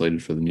originally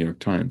slated for the New York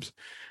Times.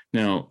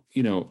 Now,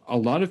 a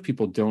lot of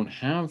people don't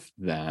have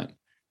that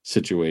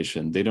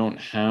situation. They don't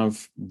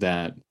have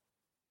that.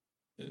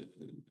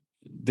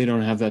 They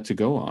don't have that to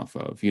go off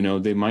of.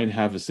 They might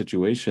have a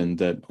situation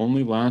that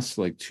only lasts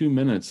like 2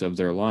 minutes of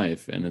their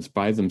life, and it's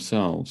by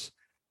themselves,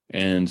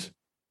 and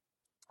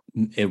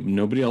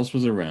nobody else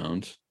was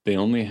around. They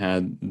only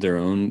had their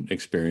own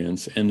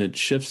experience, and it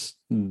shifts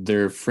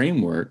their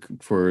framework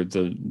for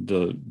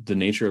the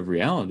nature of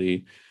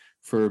reality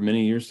for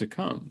many years to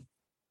come.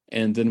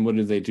 And then what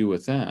do they do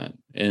with that?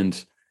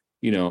 And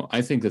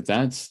I think that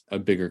that's a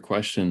bigger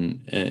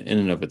question in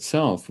and of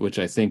itself, which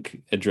I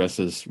think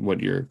addresses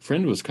what your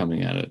friend was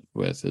coming at it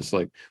with, is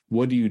like,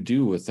 what do you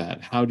do with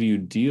that? How do you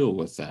deal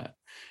with that?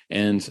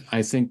 And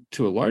I think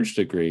to a large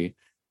degree,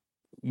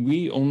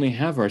 we only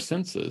have our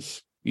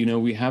senses.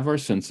 We have our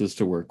senses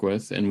to work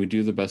with, and we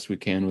do the best we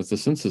can with the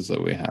senses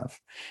that we have.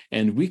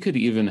 And we could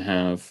even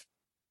have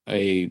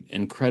a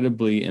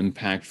incredibly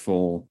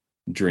impactful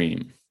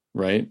dream,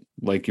 right?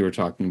 Like you were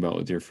talking about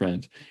with your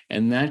friend.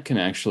 And that can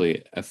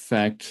actually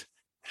affect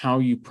how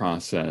you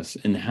process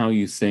and how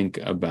you think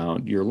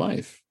about your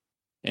life.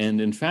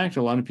 And in fact,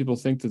 a lot of people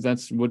think that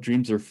that's what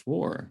dreams are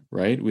for,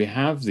 right? We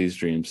have these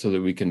dreams so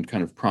that we can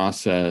kind of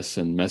process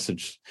and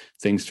message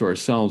things to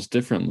ourselves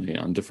differently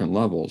on different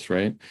levels,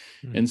 right?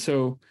 And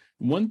so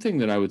one thing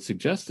that I would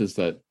suggest is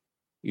that,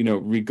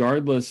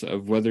 regardless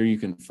of whether you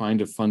can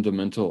find a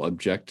fundamental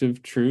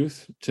objective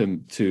truth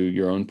to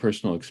your own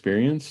personal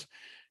experience,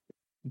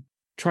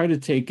 try to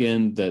take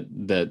in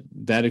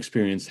that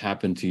experience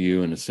happened to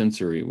you in a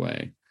sensory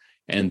way,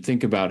 and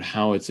think about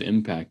how it's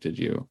impacted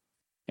you,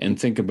 and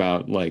think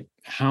about, like,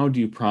 how do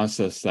you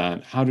process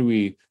that? How do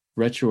we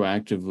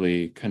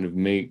retroactively kind of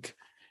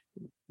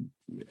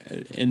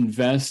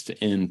invest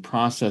in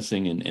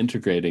processing and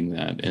integrating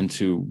that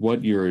into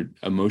what your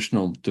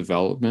emotional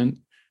development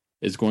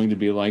is going to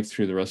be like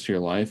through the rest of your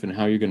life, and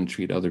how you're going to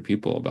treat other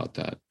people about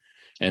that,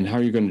 and how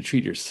you're going to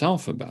treat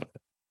yourself about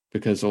it?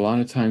 Because a lot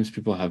of times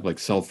people have like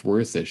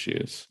self-worth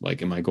issues,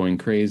 like, am I going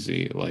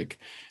crazy? Like,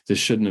 this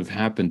shouldn't have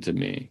happened to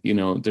me.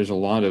 There's a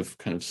lot of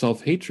kind of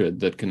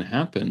self-hatred that can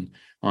happen,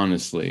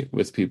 honestly,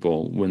 with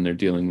people when they're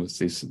dealing with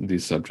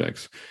these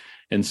subjects.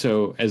 And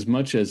so as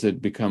much as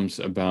it becomes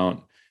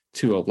about,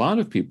 to a lot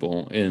of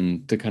people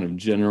in the kind of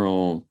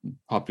general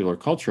popular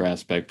culture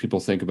aspect, people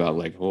think about,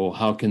 like, well,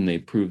 how can they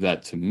prove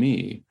that to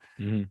me?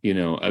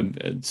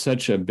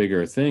 Such a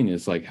bigger thing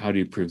is like, how do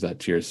you prove that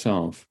to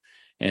yourself?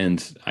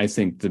 And I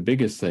think the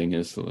biggest thing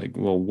is like,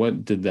 well,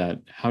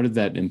 how did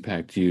that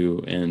impact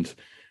you? And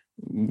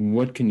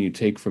what can you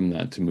take from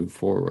that to move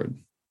forward?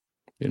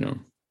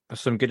 There's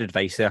some good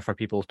advice there for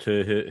people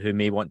too who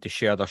may want to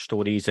share their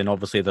stories. And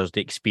obviously there's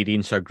the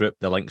experiencer group.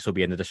 The links will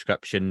be in the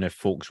description if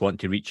folks want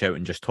to reach out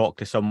and just talk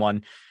to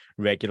someone.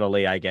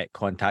 Regularly I get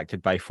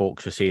contacted by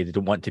folks who say they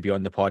don't want to be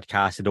on the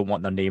podcast, they don't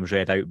want their names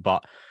read out,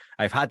 but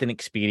I've had an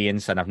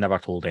experience and I've never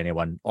told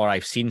anyone, or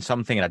I've seen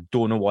something and I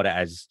don't know what it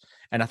is.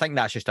 And I think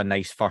that's just a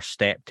nice first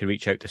step, to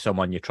reach out to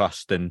someone you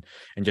trust and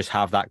just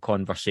have that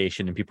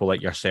conversation. And people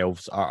like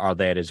yourselves are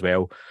there as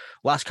well.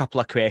 Last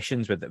couple of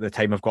questions with the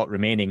time I've got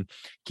remaining.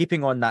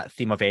 Keeping on that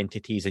theme of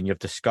entities, and you've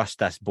discussed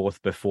this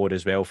both before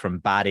as well, from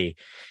Barry.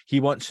 He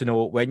wants to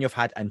know, when you've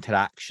had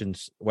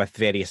interactions with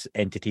various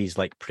entities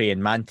like praying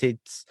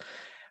mantids,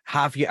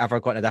 have you ever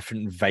got a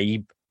different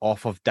vibe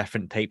off of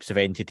different types of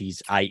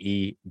entities,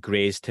 i.e.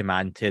 greys to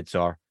mantids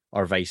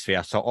or vice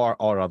versa,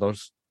 or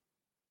others?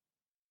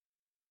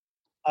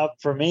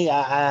 For me,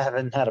 I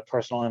haven't had a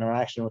personal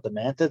interaction with the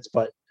mantids,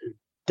 but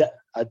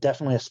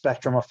definitely a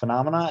spectrum of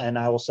phenomena. And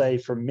I will say,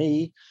 for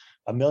me,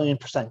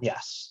 1,000,000%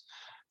 yes.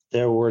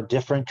 There were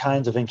different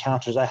kinds of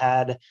encounters I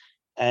had,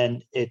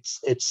 and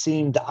it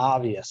seemed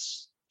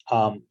obvious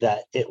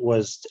that it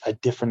was a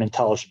different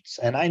intelligence.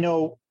 And I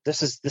know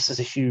this is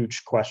a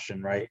huge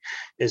question, right?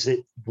 Is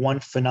it one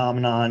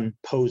phenomenon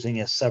posing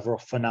as several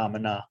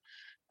phenomena?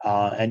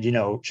 And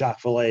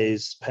Jacques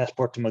Vallée's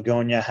Passport to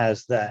Magonia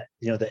has that,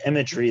 the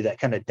imagery that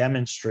kind of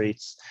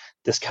demonstrates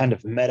this kind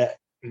of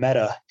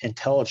meta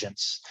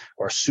intelligence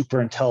or super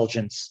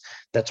intelligence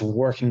that's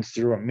working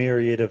through a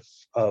myriad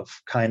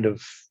of kind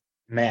of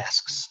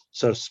masks,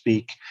 so to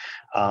speak.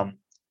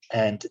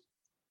 And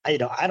I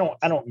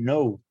don't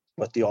know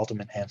what the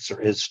ultimate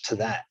answer is to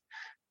that,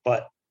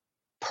 but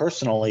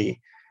personally,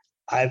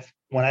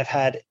 when I've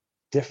had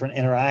different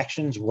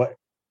interactions, what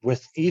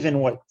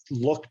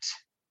looked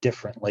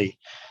differently,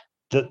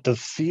 the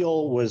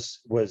feel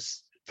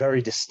was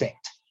very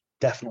distinct.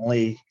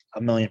 Definitely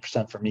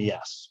 1,000,000% for me,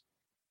 yes.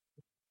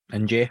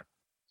 And Jay?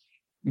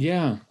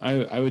 Yeah,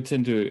 I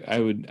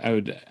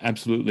would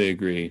absolutely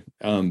agree.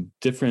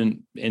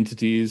 Different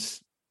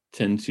entities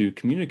tend to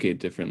communicate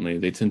differently.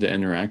 They tend to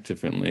interact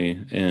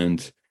differently,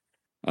 and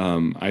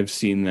I've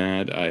seen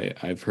that.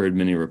 I've heard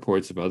many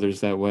reports of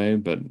others that way.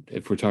 But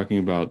if we're talking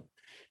about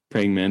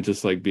praying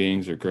mantis like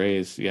beings or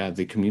greys, yeah,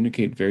 they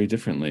communicate very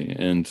differently.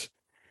 And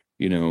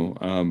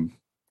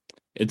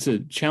it's a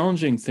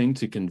challenging thing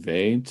to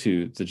convey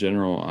to the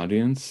general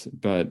audience.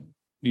 But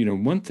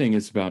one thing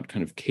is about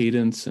kind of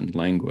cadence and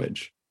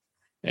language,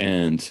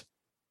 and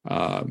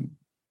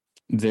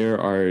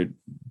there are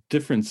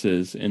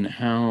differences in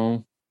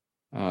how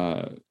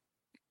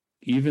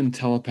even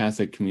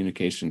telepathic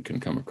communication can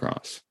come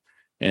across.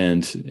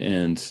 And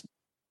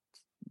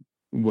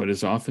what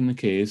is often the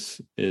case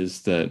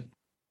is that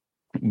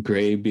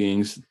gray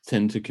beings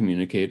tend to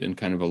communicate in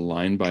kind of a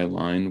line by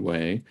line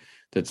way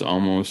that's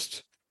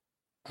almost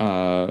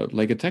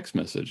like a text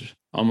message,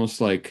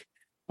 almost like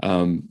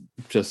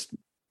just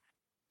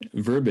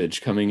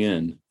verbiage coming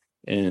in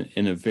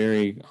a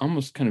very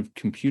almost kind of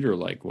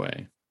computer-like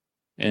way.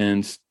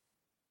 And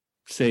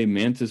say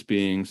mantis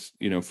beings,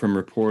 from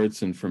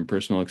reports and from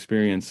personal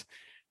experience,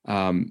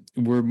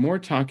 we're more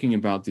talking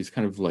about these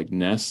kind of like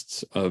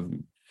nests of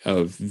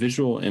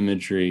visual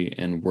imagery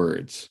and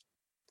words,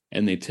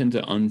 and they tend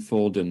to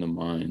unfold in the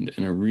mind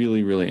in a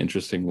really, really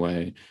interesting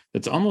way.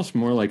 It's almost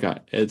more like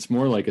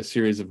a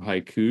series of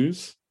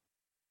haikus.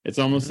 It's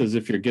almost as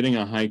if you're getting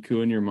a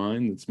haiku in your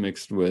mind that's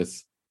mixed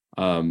with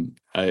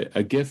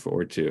a GIF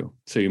or two.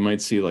 So you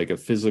might see like a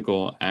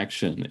physical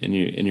action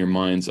in your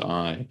mind's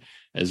eye,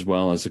 as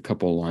well as a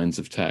couple lines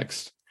of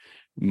text.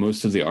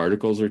 Most of the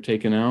articles are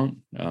taken out.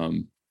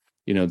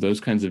 Those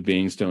kinds of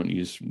beings don't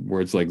use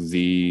words like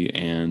the,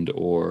 and,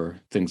 or,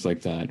 things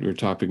like that.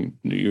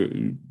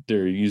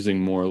 They're using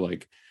more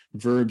like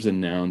verbs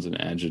and nouns and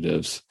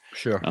adjectives,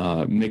 Sure.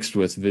 mixed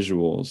with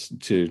visuals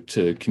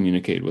to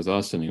communicate with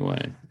us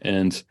anyway.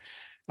 And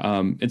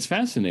it's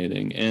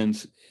fascinating.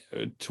 And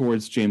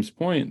towards James'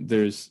 point,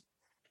 there's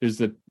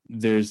the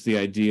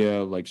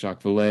idea, like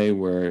Jacques Vallée,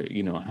 where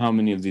how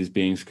many of these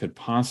beings could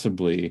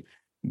possibly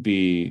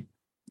be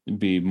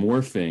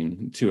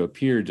morphing to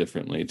appear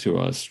differently to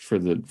us for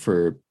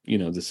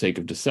the sake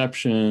of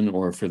deception,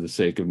 or for the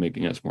sake of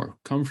making us more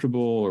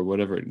comfortable, or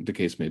whatever the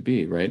case may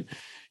be, right?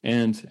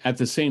 And at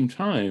the same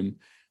time,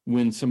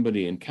 when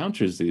somebody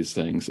encounters these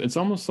things, it's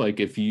almost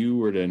like if you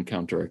were to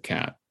encounter a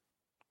cat,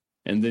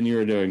 and then you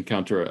were to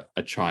encounter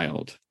a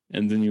child,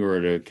 and then you were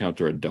to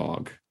encounter a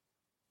dog,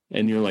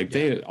 and you're like,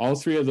 all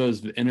three of those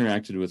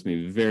interacted with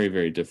me very,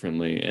 very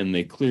differently, and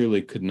they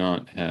clearly could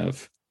not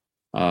have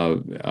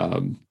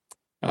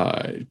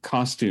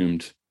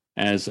costumed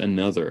as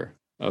another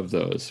of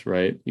those,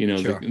 right?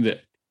 Sure.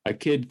 A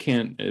kid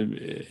can't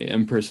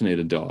impersonate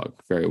a dog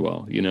very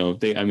well.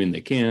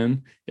 They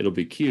can. It'll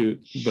be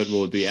cute, but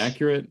will it be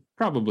accurate?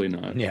 Probably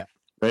not. Yeah.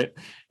 Right.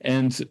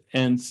 And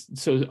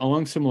so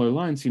along similar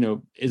lines,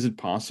 is it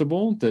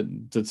possible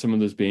that some of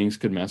those beings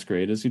could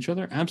masquerade as each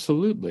other?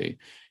 Absolutely.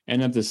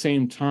 And at the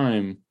same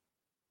time,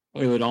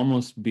 it would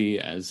almost be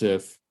as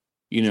if,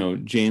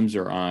 James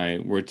or I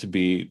were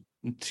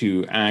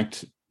to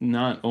act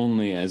not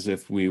only as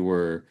if we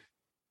were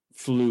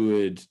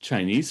fluid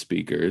Chinese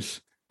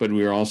speakers, but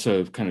we were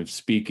also kind of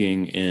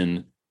speaking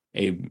in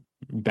a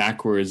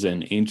backwards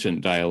and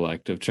ancient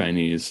dialect of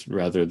Chinese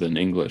rather than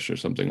English or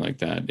something like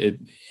that.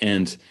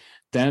 And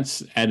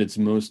that's at its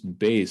most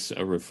base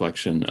a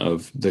reflection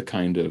of the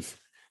kind of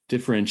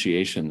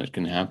differentiation that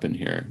can happen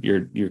here.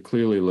 You're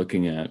clearly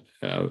looking at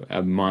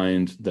a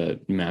mind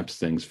that maps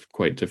things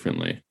quite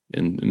differently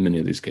in many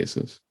of these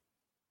cases.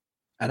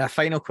 And a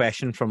final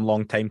question from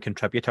longtime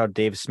contributor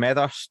Dave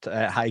Smethurst.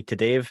 Hi to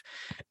Dave.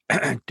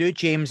 Do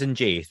James and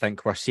Jay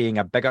think we're seeing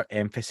a bigger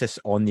emphasis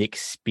on the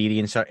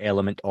experiencer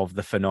element of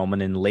the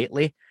phenomenon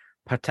lately,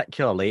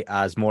 particularly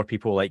as more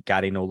people like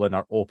Gary Nolan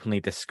are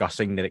openly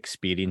discussing their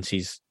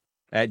experiences?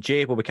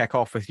 Jay, will we kick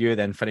off with you,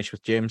 then finish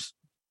with James?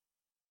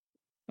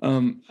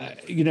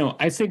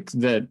 I think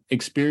that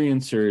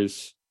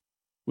experiencers,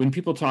 when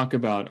people talk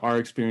about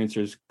our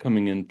experiencers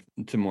coming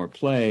into more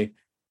play,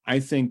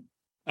 I think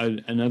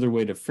another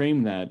way to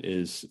frame that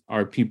is,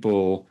 are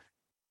people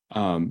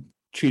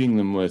treating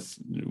them with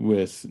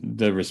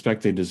the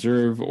respect they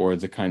deserve, or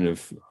the kind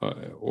of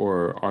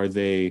or are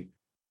they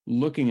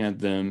looking at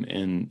them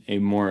in a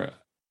more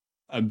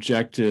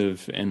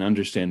objective and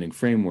understanding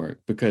framework?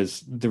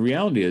 Because the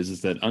reality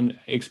is that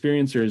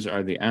experiencers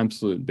are the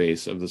absolute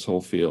base of this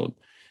whole field.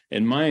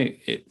 And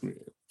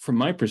from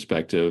my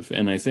perspective,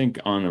 and I think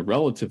on a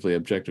relatively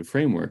objective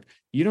framework,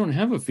 you don't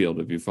have a field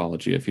of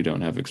ufology if you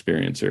don't have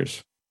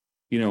experiencers.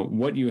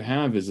 What you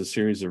have is a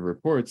series of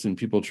reports and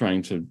people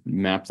trying to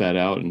map that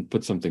out and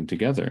put something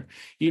together.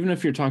 Even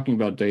if you're talking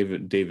about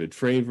David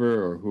Fravor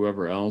or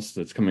whoever else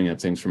that's coming at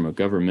things from a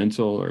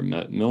governmental or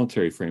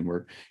military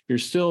framework, you're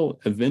still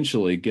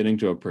eventually getting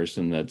to a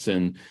person that's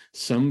in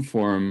some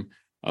form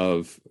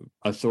of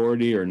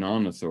authority or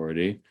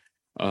non-authority.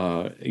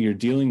 You're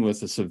dealing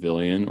with a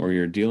civilian, or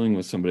you're dealing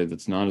with somebody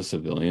that's not a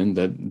civilian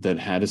that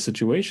had a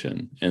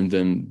situation, and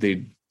then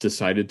they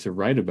decided to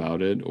write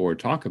about it or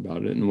talk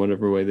about it in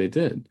whatever way they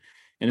did.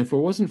 And if it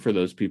wasn't for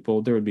those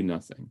people, there would be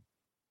nothing.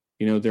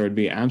 There would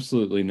be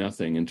absolutely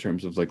nothing in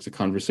terms of like the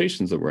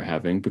conversations that we're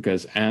having,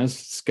 because as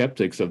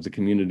skeptics of the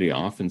community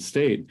often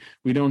state,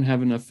 we don't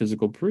have enough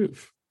physical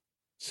proof.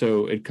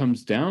 So it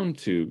comes down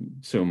to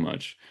so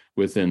much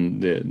within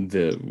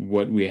the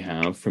what we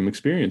have from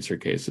experiencer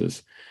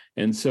cases.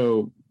 And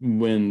so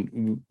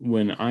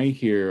when I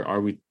hear, are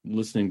we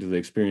listening to the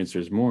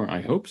experiencers more? I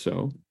hope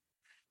so.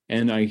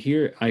 And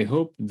I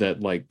hope that,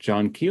 like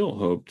John Keel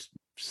hoped,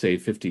 say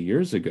 50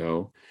 years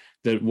ago,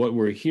 that what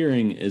we're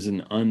hearing is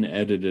an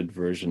unedited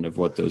version of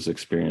what those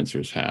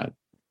experiencers had.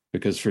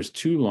 Because for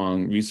too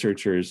long,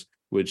 researchers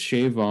would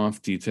shave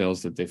off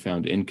details that they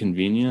found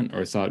inconvenient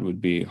or thought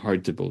would be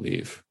hard to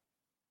believe.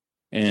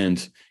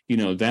 And,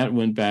 that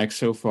went back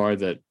so far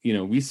that,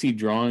 we see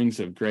drawings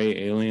of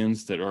gray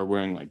aliens that are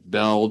wearing like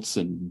belts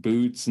and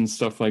boots and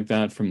stuff like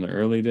that from the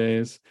early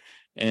days.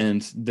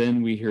 And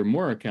then we hear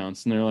more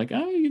accounts and they're like,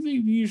 oh, they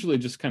usually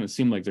just kind of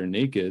seem like they're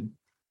naked.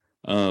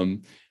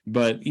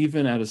 But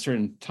even at a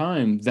certain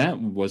time, that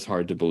was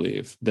hard to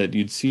believe, that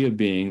you'd see a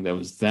being that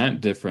was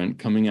that different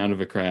coming out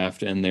of a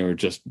craft and they were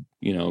just,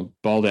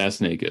 bald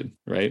ass naked,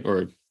 right?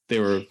 Or they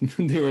were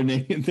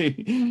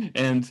naked.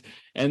 And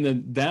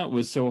then that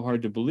was so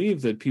hard to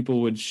believe that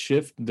people would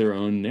shift their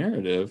own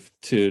narrative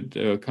to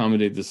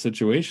accommodate the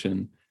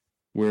situation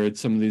where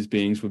some of these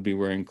beings would be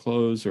wearing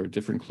clothes or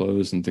different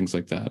clothes and things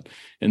like that.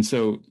 And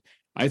so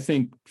I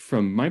think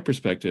from my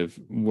perspective,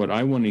 what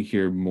I want to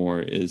hear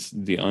more is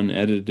the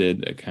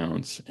unedited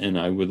accounts. And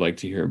I would like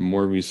to hear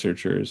more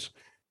researchers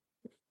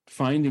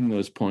finding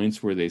those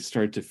points where they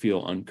start to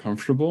feel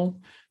uncomfortable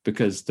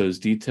because those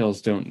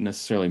details don't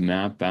necessarily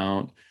map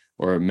out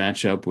or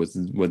match up with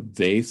what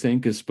they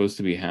think is supposed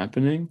to be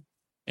happening,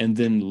 and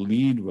then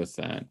lead with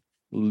that.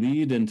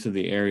 Lead into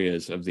the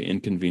areas of the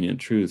inconvenient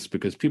truths,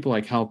 because people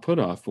like Hal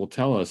Puthoff will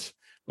tell us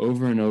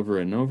over and over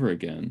and over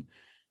again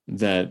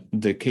that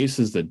the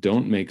cases that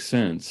don't make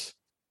sense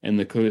and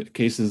the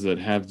cases that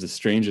have the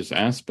strangest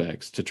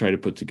aspects to try to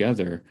put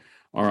together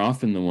are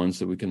often the ones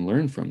that we can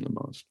learn from the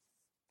most.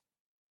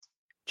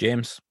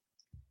 James?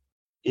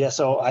 Yeah,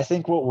 so I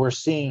think what we're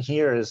seeing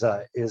here is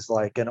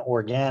like an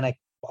organic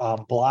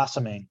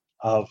blossoming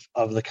of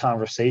the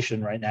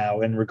conversation right now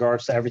in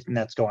regards to everything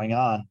that's going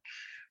on,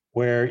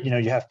 where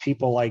you have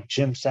people like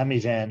Jim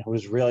Semivan, who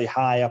was really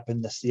high up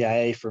in the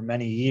CIA for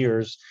many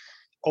years,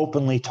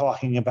 openly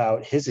talking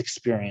about his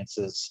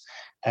experiences,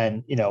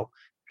 and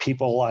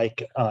people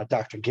like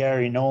Dr.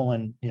 Gary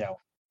Nolan,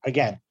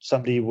 again,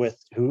 somebody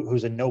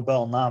who's a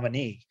Nobel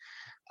nominee,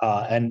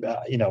 and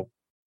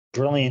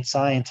brilliant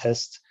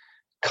scientist,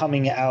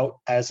 coming out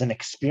as an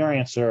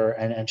experiencer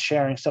and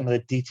sharing some of the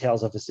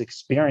details of his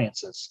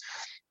experiences.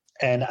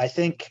 And I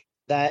think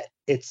that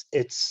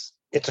it's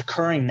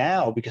occurring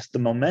now because the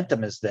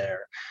momentum is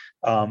there.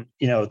 The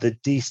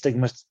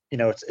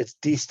it's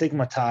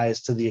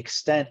destigmatized to the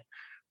extent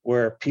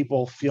where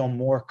people feel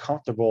more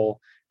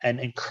comfortable and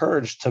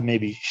encouraged to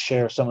maybe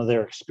share some of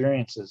their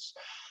experiences.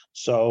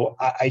 So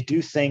I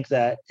do think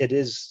that it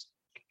is,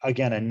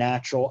 again, a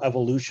natural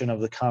evolution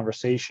of the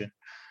conversation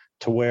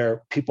to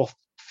where people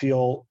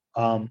feel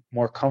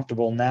more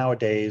comfortable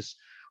nowadays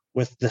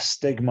with the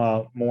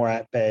stigma more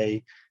at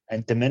bay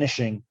and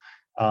diminishing,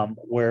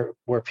 where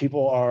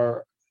people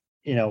are,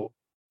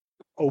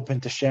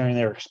 open to sharing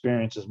their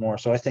experiences more.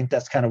 So I think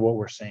that's kind of what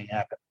we're seeing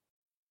happen.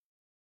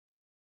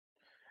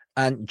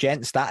 And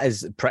gents, that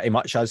is pretty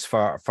much us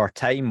for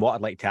time. What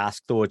I'd like to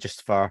ask, though,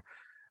 just for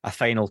a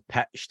final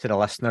pitch to the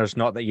listeners,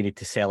 not that you need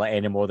to sell it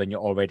any more than you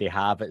already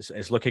have.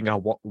 It's looking a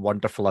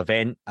wonderful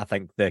event. I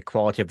think the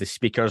quality of the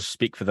speakers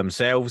speak for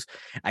themselves.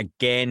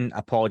 Again,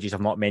 apologies, I've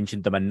not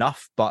mentioned them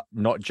enough, but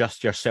not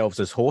just yourselves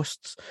as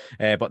hosts,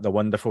 but the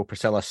wonderful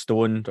Priscilla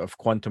Stone of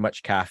Quantum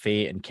Witch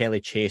Cafe and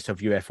Kelly Chase of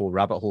UFO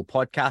Rabbit Hole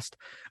podcast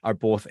are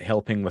both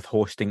helping with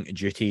hosting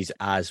duties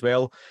as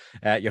well.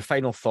 Your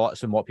final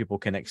thoughts on what people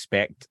can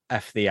expect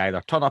if they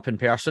either turn up in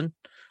person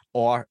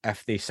or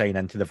if they sign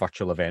into the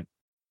virtual event.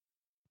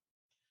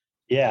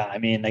 Yeah, I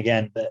mean,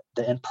 again,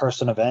 the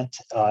in-person event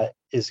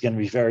is going to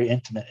be very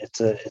intimate.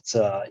 It's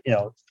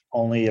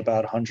only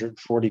about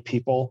 140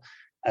 people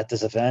at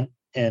this event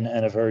in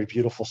a very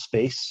beautiful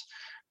space.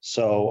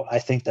 So I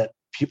think that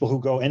people who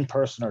go in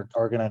person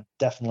are going to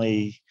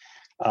definitely,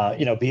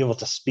 be able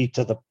to speak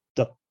to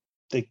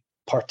the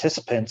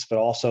participants, but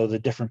also the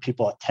different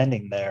people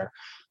attending there,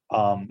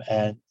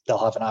 and they'll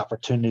have an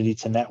opportunity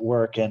to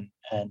network and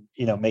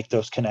make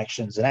those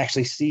connections and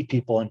actually see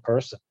people in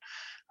person.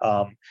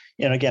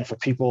 Again, for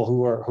people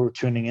who are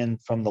tuning in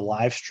from the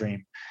live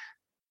stream,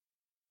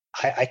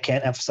 I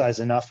can't emphasize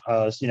enough.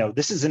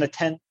 This is an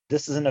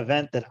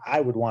event that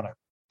I would want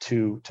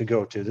to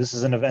go to. This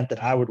is an event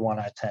that I would want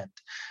to attend,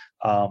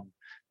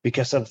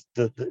 because of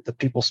the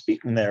people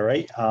speaking there,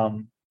 right?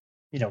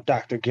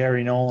 Dr.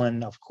 Gary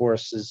Nolan, of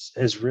course,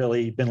 has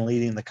really been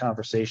leading the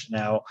conversation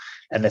now,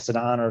 and it's an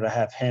honor to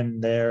have him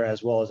there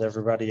as well as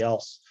everybody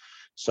else.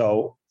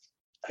 So,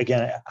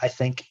 again, I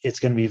think it's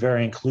going to be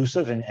very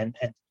inclusive and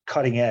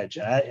cutting edge.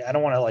 And I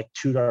don't want to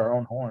toot our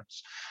own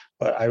horns,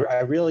 but I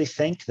really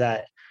think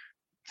that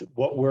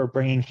what we're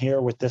bringing here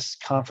with this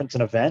conference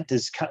and event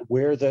is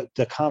where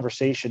the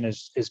conversation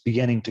is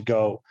beginning to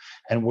go,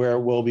 and where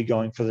it will be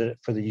going for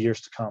the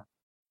years to come.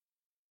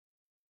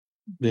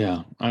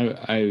 Yeah,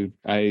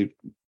 I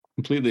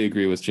completely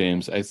agree with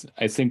James.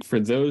 I think for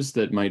those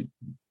that might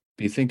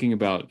be thinking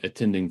about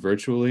attending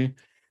virtually,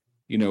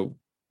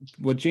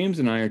 what James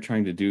and I are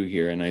trying to do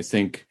here, and I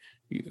think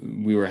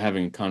we were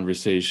having a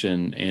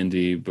conversation,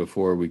 Andy,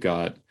 before we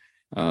got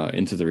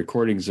into the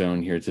recording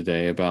zone here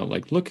today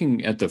about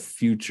looking at the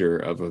future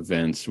of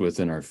events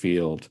within our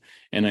field.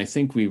 And I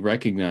think we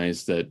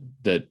recognize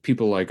that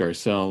people like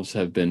ourselves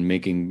have been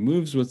making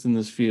moves within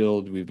this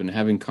field. We've been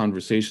having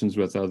conversations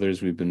with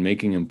others. We've been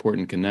making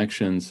important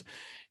connections.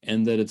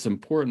 and that it's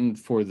important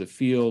for the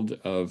field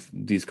of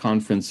these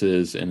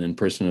conferences and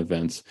in-person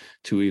events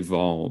to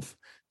evolve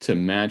to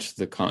match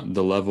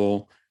the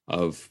level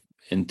of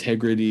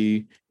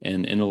integrity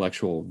and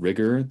intellectual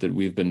rigor that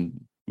we've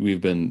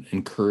been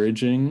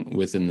encouraging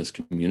within this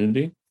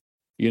community.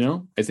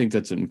 I think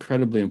that's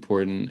incredibly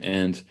important.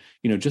 And,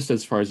 just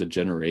as far as a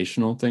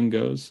generational thing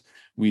goes,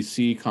 we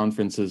see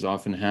conferences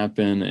often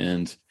happen,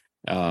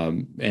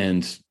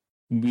 and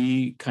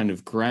we kind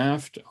of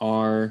graft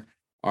our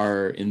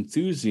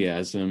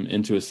enthusiasm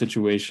into a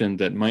situation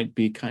that might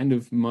be kind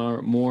of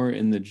more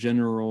in the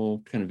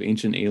general kind of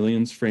Ancient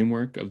Aliens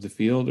framework of the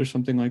field or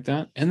something like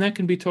that. And that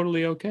can be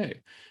totally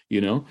okay.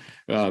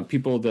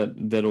 People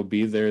that'll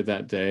be there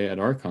that day at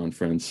our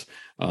conference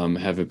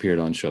have appeared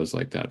on shows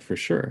like that for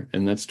sure.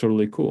 And that's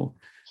totally cool.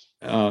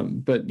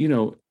 But,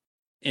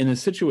 in a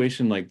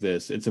situation like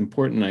this, it's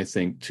important, I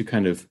think, to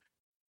kind of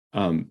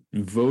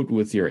vote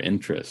with your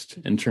interest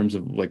in terms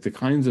of like the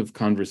kinds of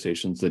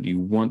conversations that you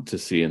want to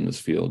see in this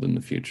field in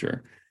the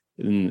future,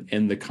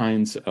 and the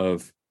kinds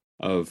of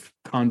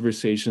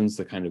conversations,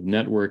 the kind of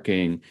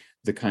networking,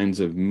 the kinds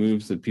of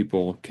moves that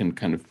people can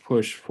kind of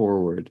push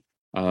forward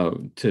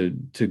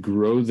to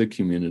grow the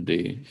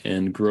community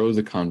and grow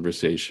the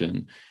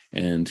conversation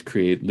and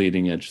create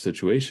leading edge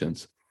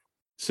situations.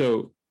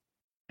 So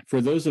for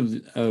those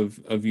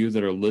of you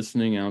that are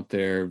listening out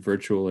there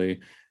virtually,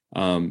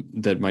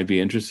 that might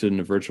be interested in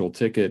a virtual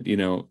ticket,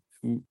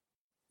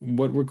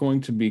 what we're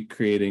going to be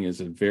creating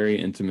is a very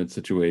intimate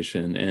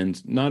situation.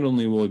 And not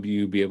only will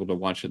you be able to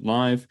watch it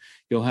live,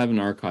 you'll have an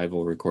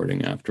archival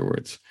recording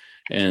afterwards.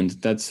 And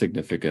that's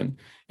significant.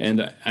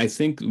 And I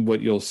think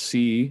what you'll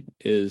see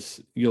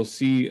is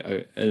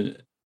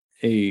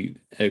a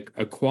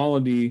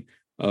quality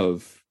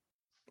of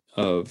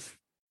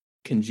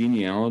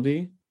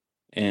congeniality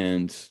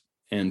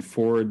and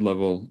forward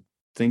level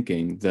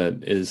thinking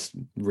that is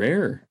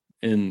rare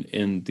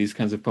in these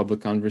kinds of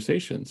public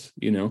conversations.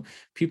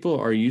 People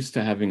are used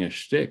to having a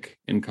shtick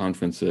in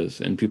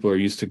conferences, and people are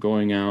used to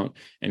going out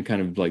and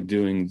kind of like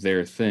doing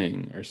their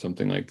thing or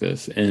something like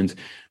this. And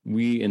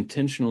we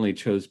intentionally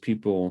chose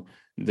people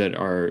that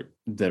are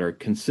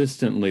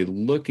consistently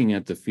looking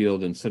at the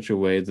field in such a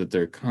way that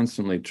they're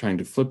constantly trying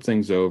to flip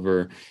things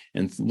over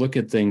and look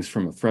at things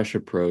from a fresh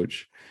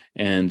approach.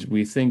 And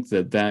we think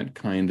that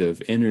kind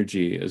of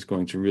energy is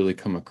going to really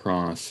come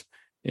across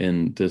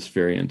in this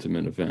very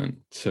intimate event.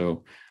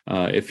 So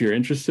if you're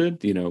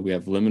interested, we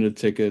have limited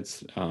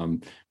tickets,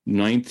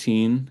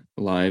 19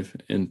 live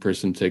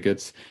in-person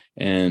tickets,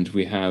 and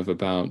we have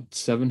about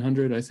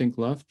 700, I think,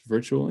 left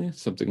virtually,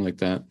 something like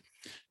that.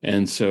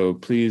 And so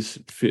please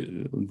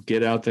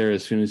get out there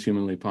as soon as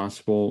humanly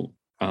possible.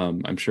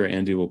 I'm sure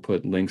Andy will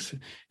put links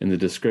in the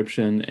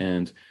description,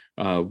 and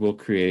we'll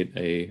create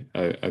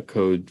a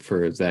code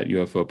for that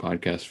UFO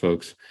podcast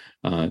folks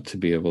to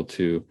be able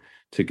to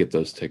get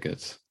those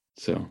tickets.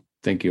 So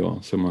thank you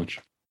all so much.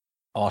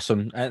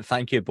 Awesome.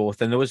 Thank you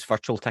both. And those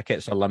virtual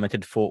tickets are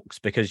limited, folks,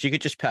 because you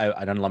could just put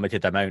out an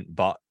unlimited amount,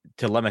 but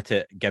to limit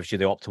it gives you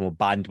the optimal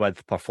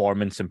bandwidth,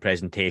 performance, and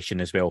presentation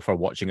as well for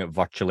watching it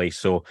virtually.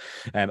 So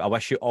I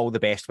wish you all the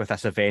best with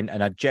this event,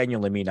 and I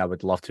genuinely mean I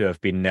would love to have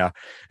been there.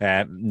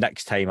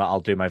 Next time I'll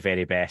do my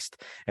very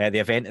best. The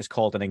event is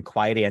called An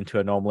Inquiry into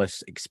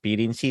Anomalous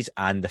Experiences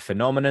and the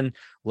Phenomenon.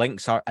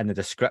 Links are in the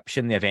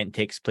description. The event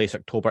takes place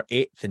October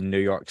 8th in New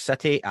York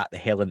City at the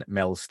Helen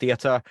Mills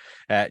Theatre.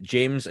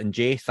 James and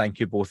Jay, thank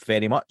you both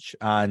very much,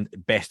 and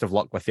best of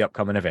luck with the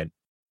upcoming event.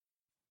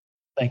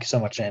 Thank you so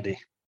much, Andy.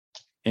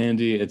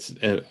 Andy, it's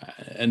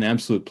an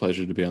absolute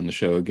pleasure to be on the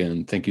show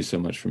again. Thank you so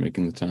much for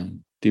making the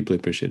time. Deeply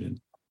appreciated.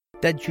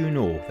 Did you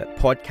know that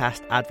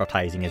podcast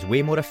advertising is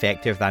way more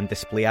effective than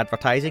display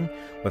advertising,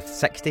 with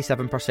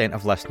 67%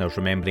 of listeners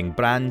remembering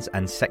brands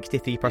and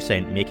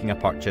 63% making a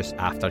purchase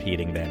after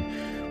hearing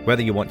them?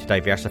 Whether you want to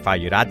diversify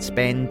your ad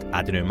spend,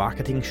 add a new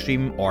marketing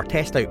stream, or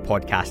test out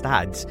podcast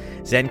ads,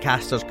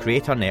 Zencastr's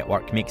Creator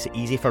Network makes it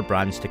easy for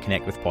brands to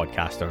connect with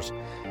podcasters.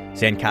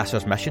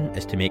 Zencastr's mission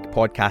is to make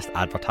podcast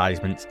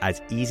advertisements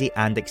as easy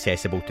and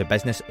accessible to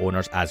business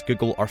owners as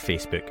Google or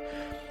Facebook.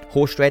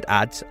 Host-read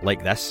ads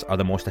like this are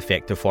the most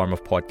effective form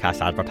of podcast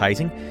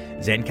advertising.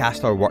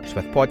 Zencastr works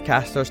with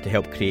podcasters to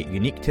help create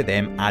unique to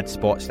them ad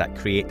spots that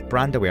create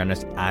brand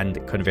awareness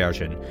and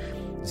conversion.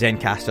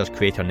 Zencastr's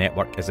Creator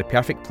Network is the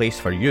perfect place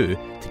for you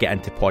to get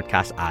into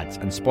podcast ads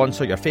and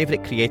sponsor your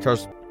favourite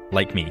creators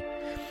like me.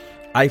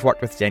 I've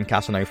worked with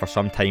Zencastr now for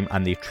some time,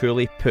 and they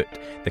truly put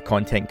the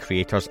content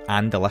creators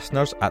and the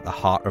listeners at the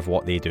heart of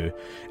what they do.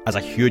 As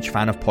a huge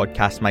fan of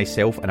podcasts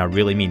myself, and I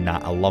really mean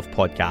that, I love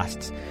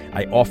podcasts,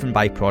 I often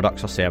buy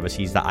products or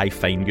services that I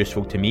find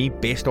useful to me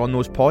based on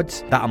those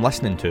pods that I'm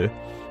listening to.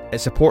 It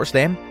supports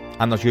them,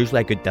 and there's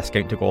usually a good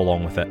discount to go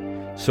along with it.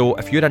 So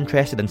if you're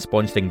interested in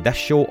sponsoring this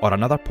show or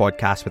another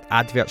podcast with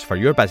adverts for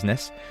your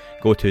business,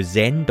 go to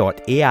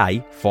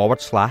zen.ai/that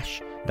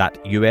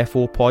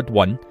UFO pod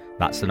 1,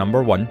 that's the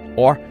number 1,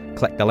 or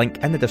click the link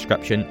in the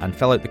description and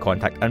fill out the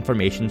contact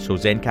information so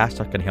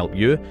Zencastr can help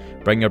you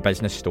bring your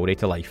business story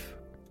to life.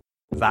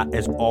 that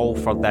is all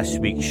for this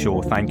week's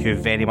show. Thank you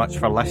very much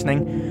for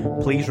listening.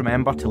 Please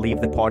remember to leave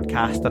the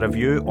podcast a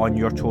review on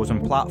your chosen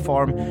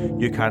platform.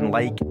 You can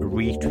like,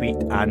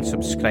 retweet and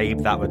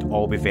subscribe. That would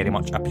all be very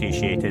much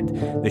appreciated.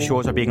 The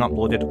shows are being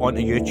uploaded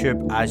onto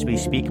YouTube as we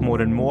speak more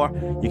and more.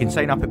 You can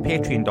sign up at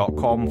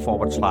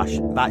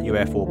patreon.com/That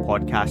UFO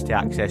podcast to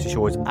access the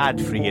shows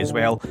ad-free as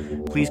well.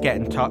 Please get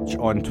in touch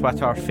on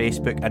Twitter,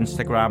 Facebook,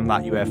 Instagram,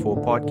 That UFO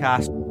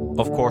podcast.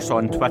 Of course,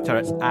 on Twitter,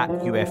 it's at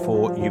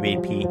UFO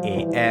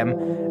UAPAM.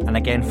 And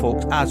again,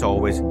 folks, as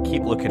always,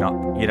 keep looking up.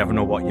 You never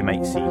know what you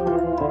might see.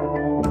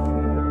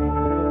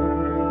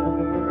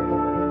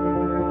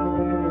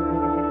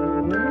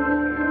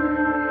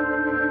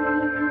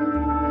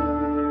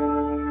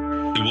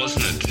 It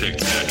wasn't a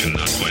tic-tac and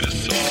not quite a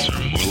saucer,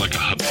 more like a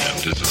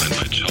hubcap designed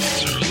by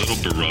Chaucer, a little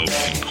Baroque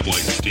and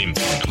quite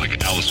steampunk,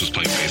 like Alice was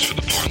playing bass for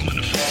the Parliament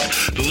of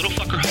Folk. The little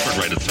fucker hovered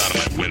right outside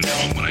of my window,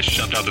 and when I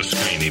shoved out the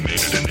screen, he made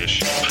it an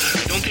issue.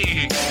 I don't think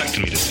he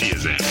expected me to see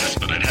his ass,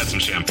 but I'd had some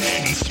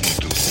champagne and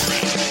smoked a little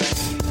around.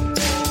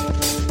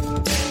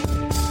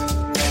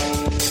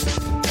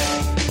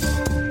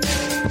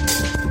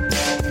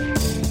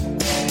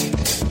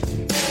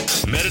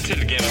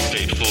 Meditative game of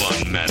Fateful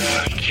on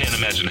Meta. I can't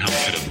imagine how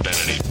it could have been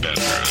any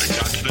better. I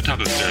got to the top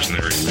of the stairs and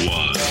there he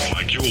was.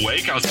 Like, you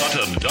awake? I was about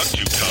to abduct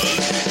you, cuz.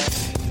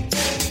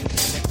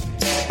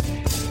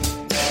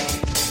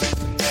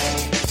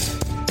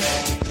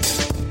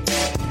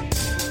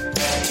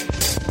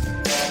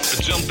 I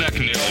jumped back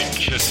and nearly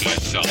kissed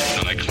myself,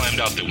 and I climbed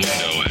out the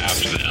window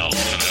after the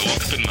elf, and I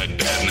woke up in my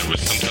bed and there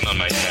was something on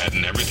my head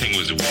and everything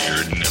was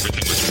weird and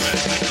everything was red.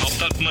 And I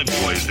called out to my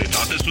boys. They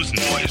thought this was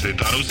noise. They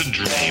thought it was a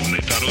dream. They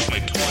thought it was my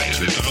toys.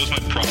 They thought it was my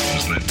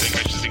problems, and they think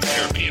I should seek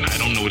therapy, and I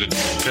don't know what to do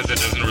because it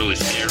doesn't really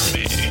scare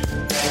me.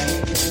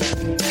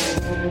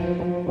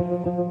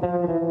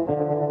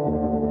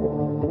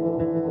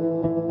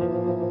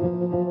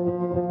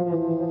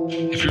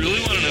 If you really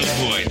want to know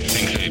who I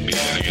think they'd be, I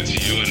think it's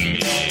you and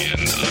me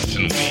and us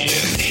and we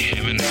and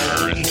him and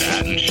her and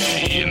that and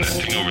she and that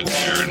thing over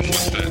there and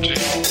what's that, Jake?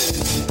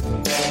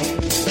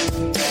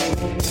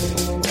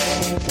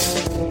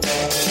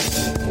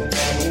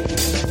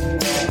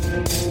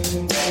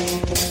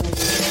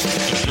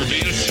 If we're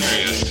being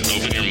serious,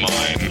 open your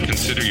mind,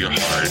 consider your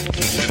heart,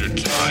 consider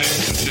time,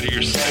 consider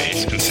your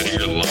space, consider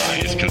your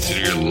lies,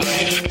 consider your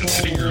life,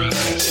 consider your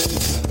eyes.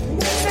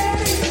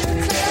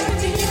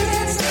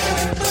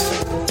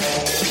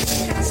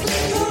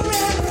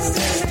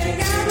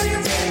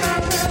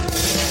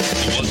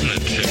 It wasn't a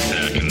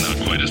tic-tac and not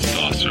quite a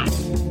saucer.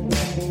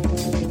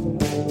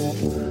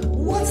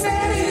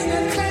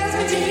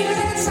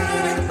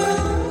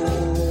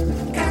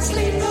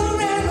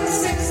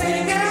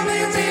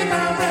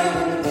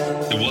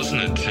 It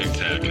wasn't a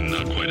tic-tac and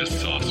not quite a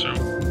saucer.